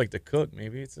obviously like to cook.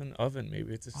 Maybe it's an oven,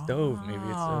 maybe it's a stove, maybe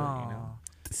it's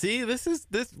a. See,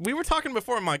 this. We were talking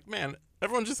before. I'm like, man,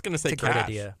 everyone's just gonna say It's a cash. great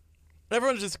idea.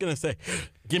 Everyone's just gonna say,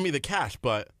 give me the cash,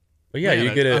 but. But yeah, man,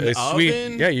 you get a sweet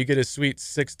oven? you get a sweet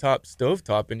 6-top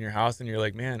stovetop in your house, and you're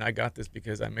like, man, I got this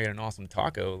because I made an awesome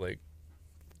taco. Like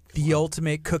The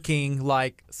ultimate cooking,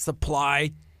 like,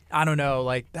 supply. I don't know.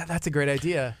 Like, that's a great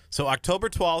idea. So October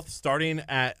 12th, starting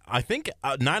at, I think,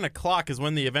 9 o'clock is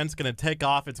when the event's going to take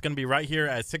off. It's going to be right here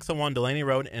at 601 Delaney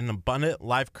Road in Abundant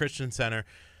Life Christian Center,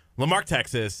 Lamarck,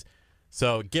 Texas.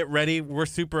 So get ready. We're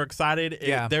super excited.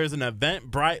 Yeah. There's an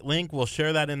Eventbrite link. We'll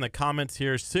share that in the comments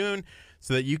here soon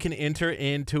so that you can enter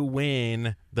in to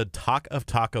win the Talk of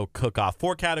Taco Cook-Off.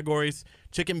 4 categories: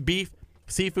 chicken, beef,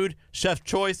 seafood, chef's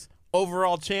choice,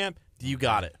 overall champ. You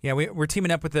got it. Yeah, we're teaming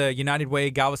up with the United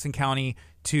Way, Galveston County,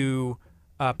 to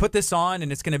put this on,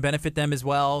 and it's going to benefit them as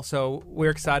well. So we're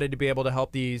excited to be able to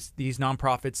help these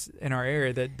nonprofits in our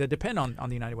area that depend on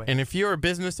the United Way. And if you're a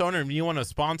business owner and you want to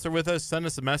sponsor with us, send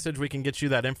us a message. We can get you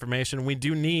that information. We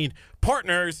do need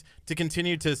partners to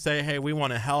continue to say, hey, we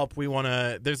want to help.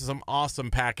 There's some awesome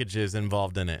packages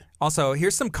involved in it. Also,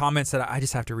 here's some comments that I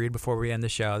just have to read before we end the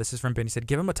show. This is from Benny. He said,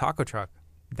 give him a taco truck.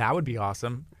 That would be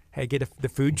awesome. Hey, get the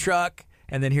food truck.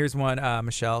 And then here's one.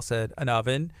 Michelle said, an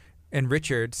oven. And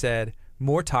Richard said,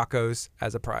 more tacos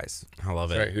as a prize. I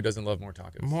love it. Right, who doesn't love more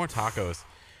tacos? More tacos.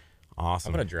 How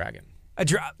Awesome. about a dragon?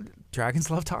 Dragons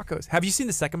love tacos. Have you seen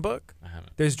the second book? I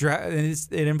haven't. There's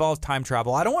it involves time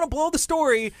travel. I don't want to blow the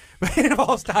story, but it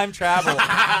involves time travel.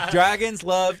 Dragons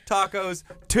love tacos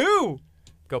too.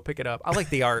 Go pick it up. I like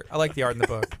the art. I like the art in the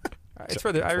book. It's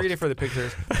I read it for the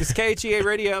pictures. This is KHEA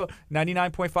Radio,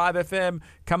 99.5 FM.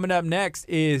 Coming up next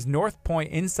is North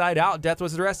Point Inside Out. Death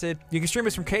Was Arrested. You can stream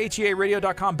us from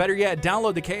KHEARadio.com. Better yet,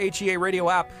 download the KHEA Radio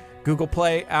app. Google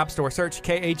Play, App Store. Search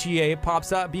KHEA. It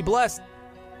pops up. Be blessed.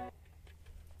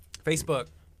 Facebook.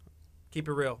 Keep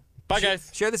it real. Bye, guys.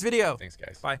 Share this video. Thanks,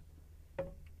 guys. Bye.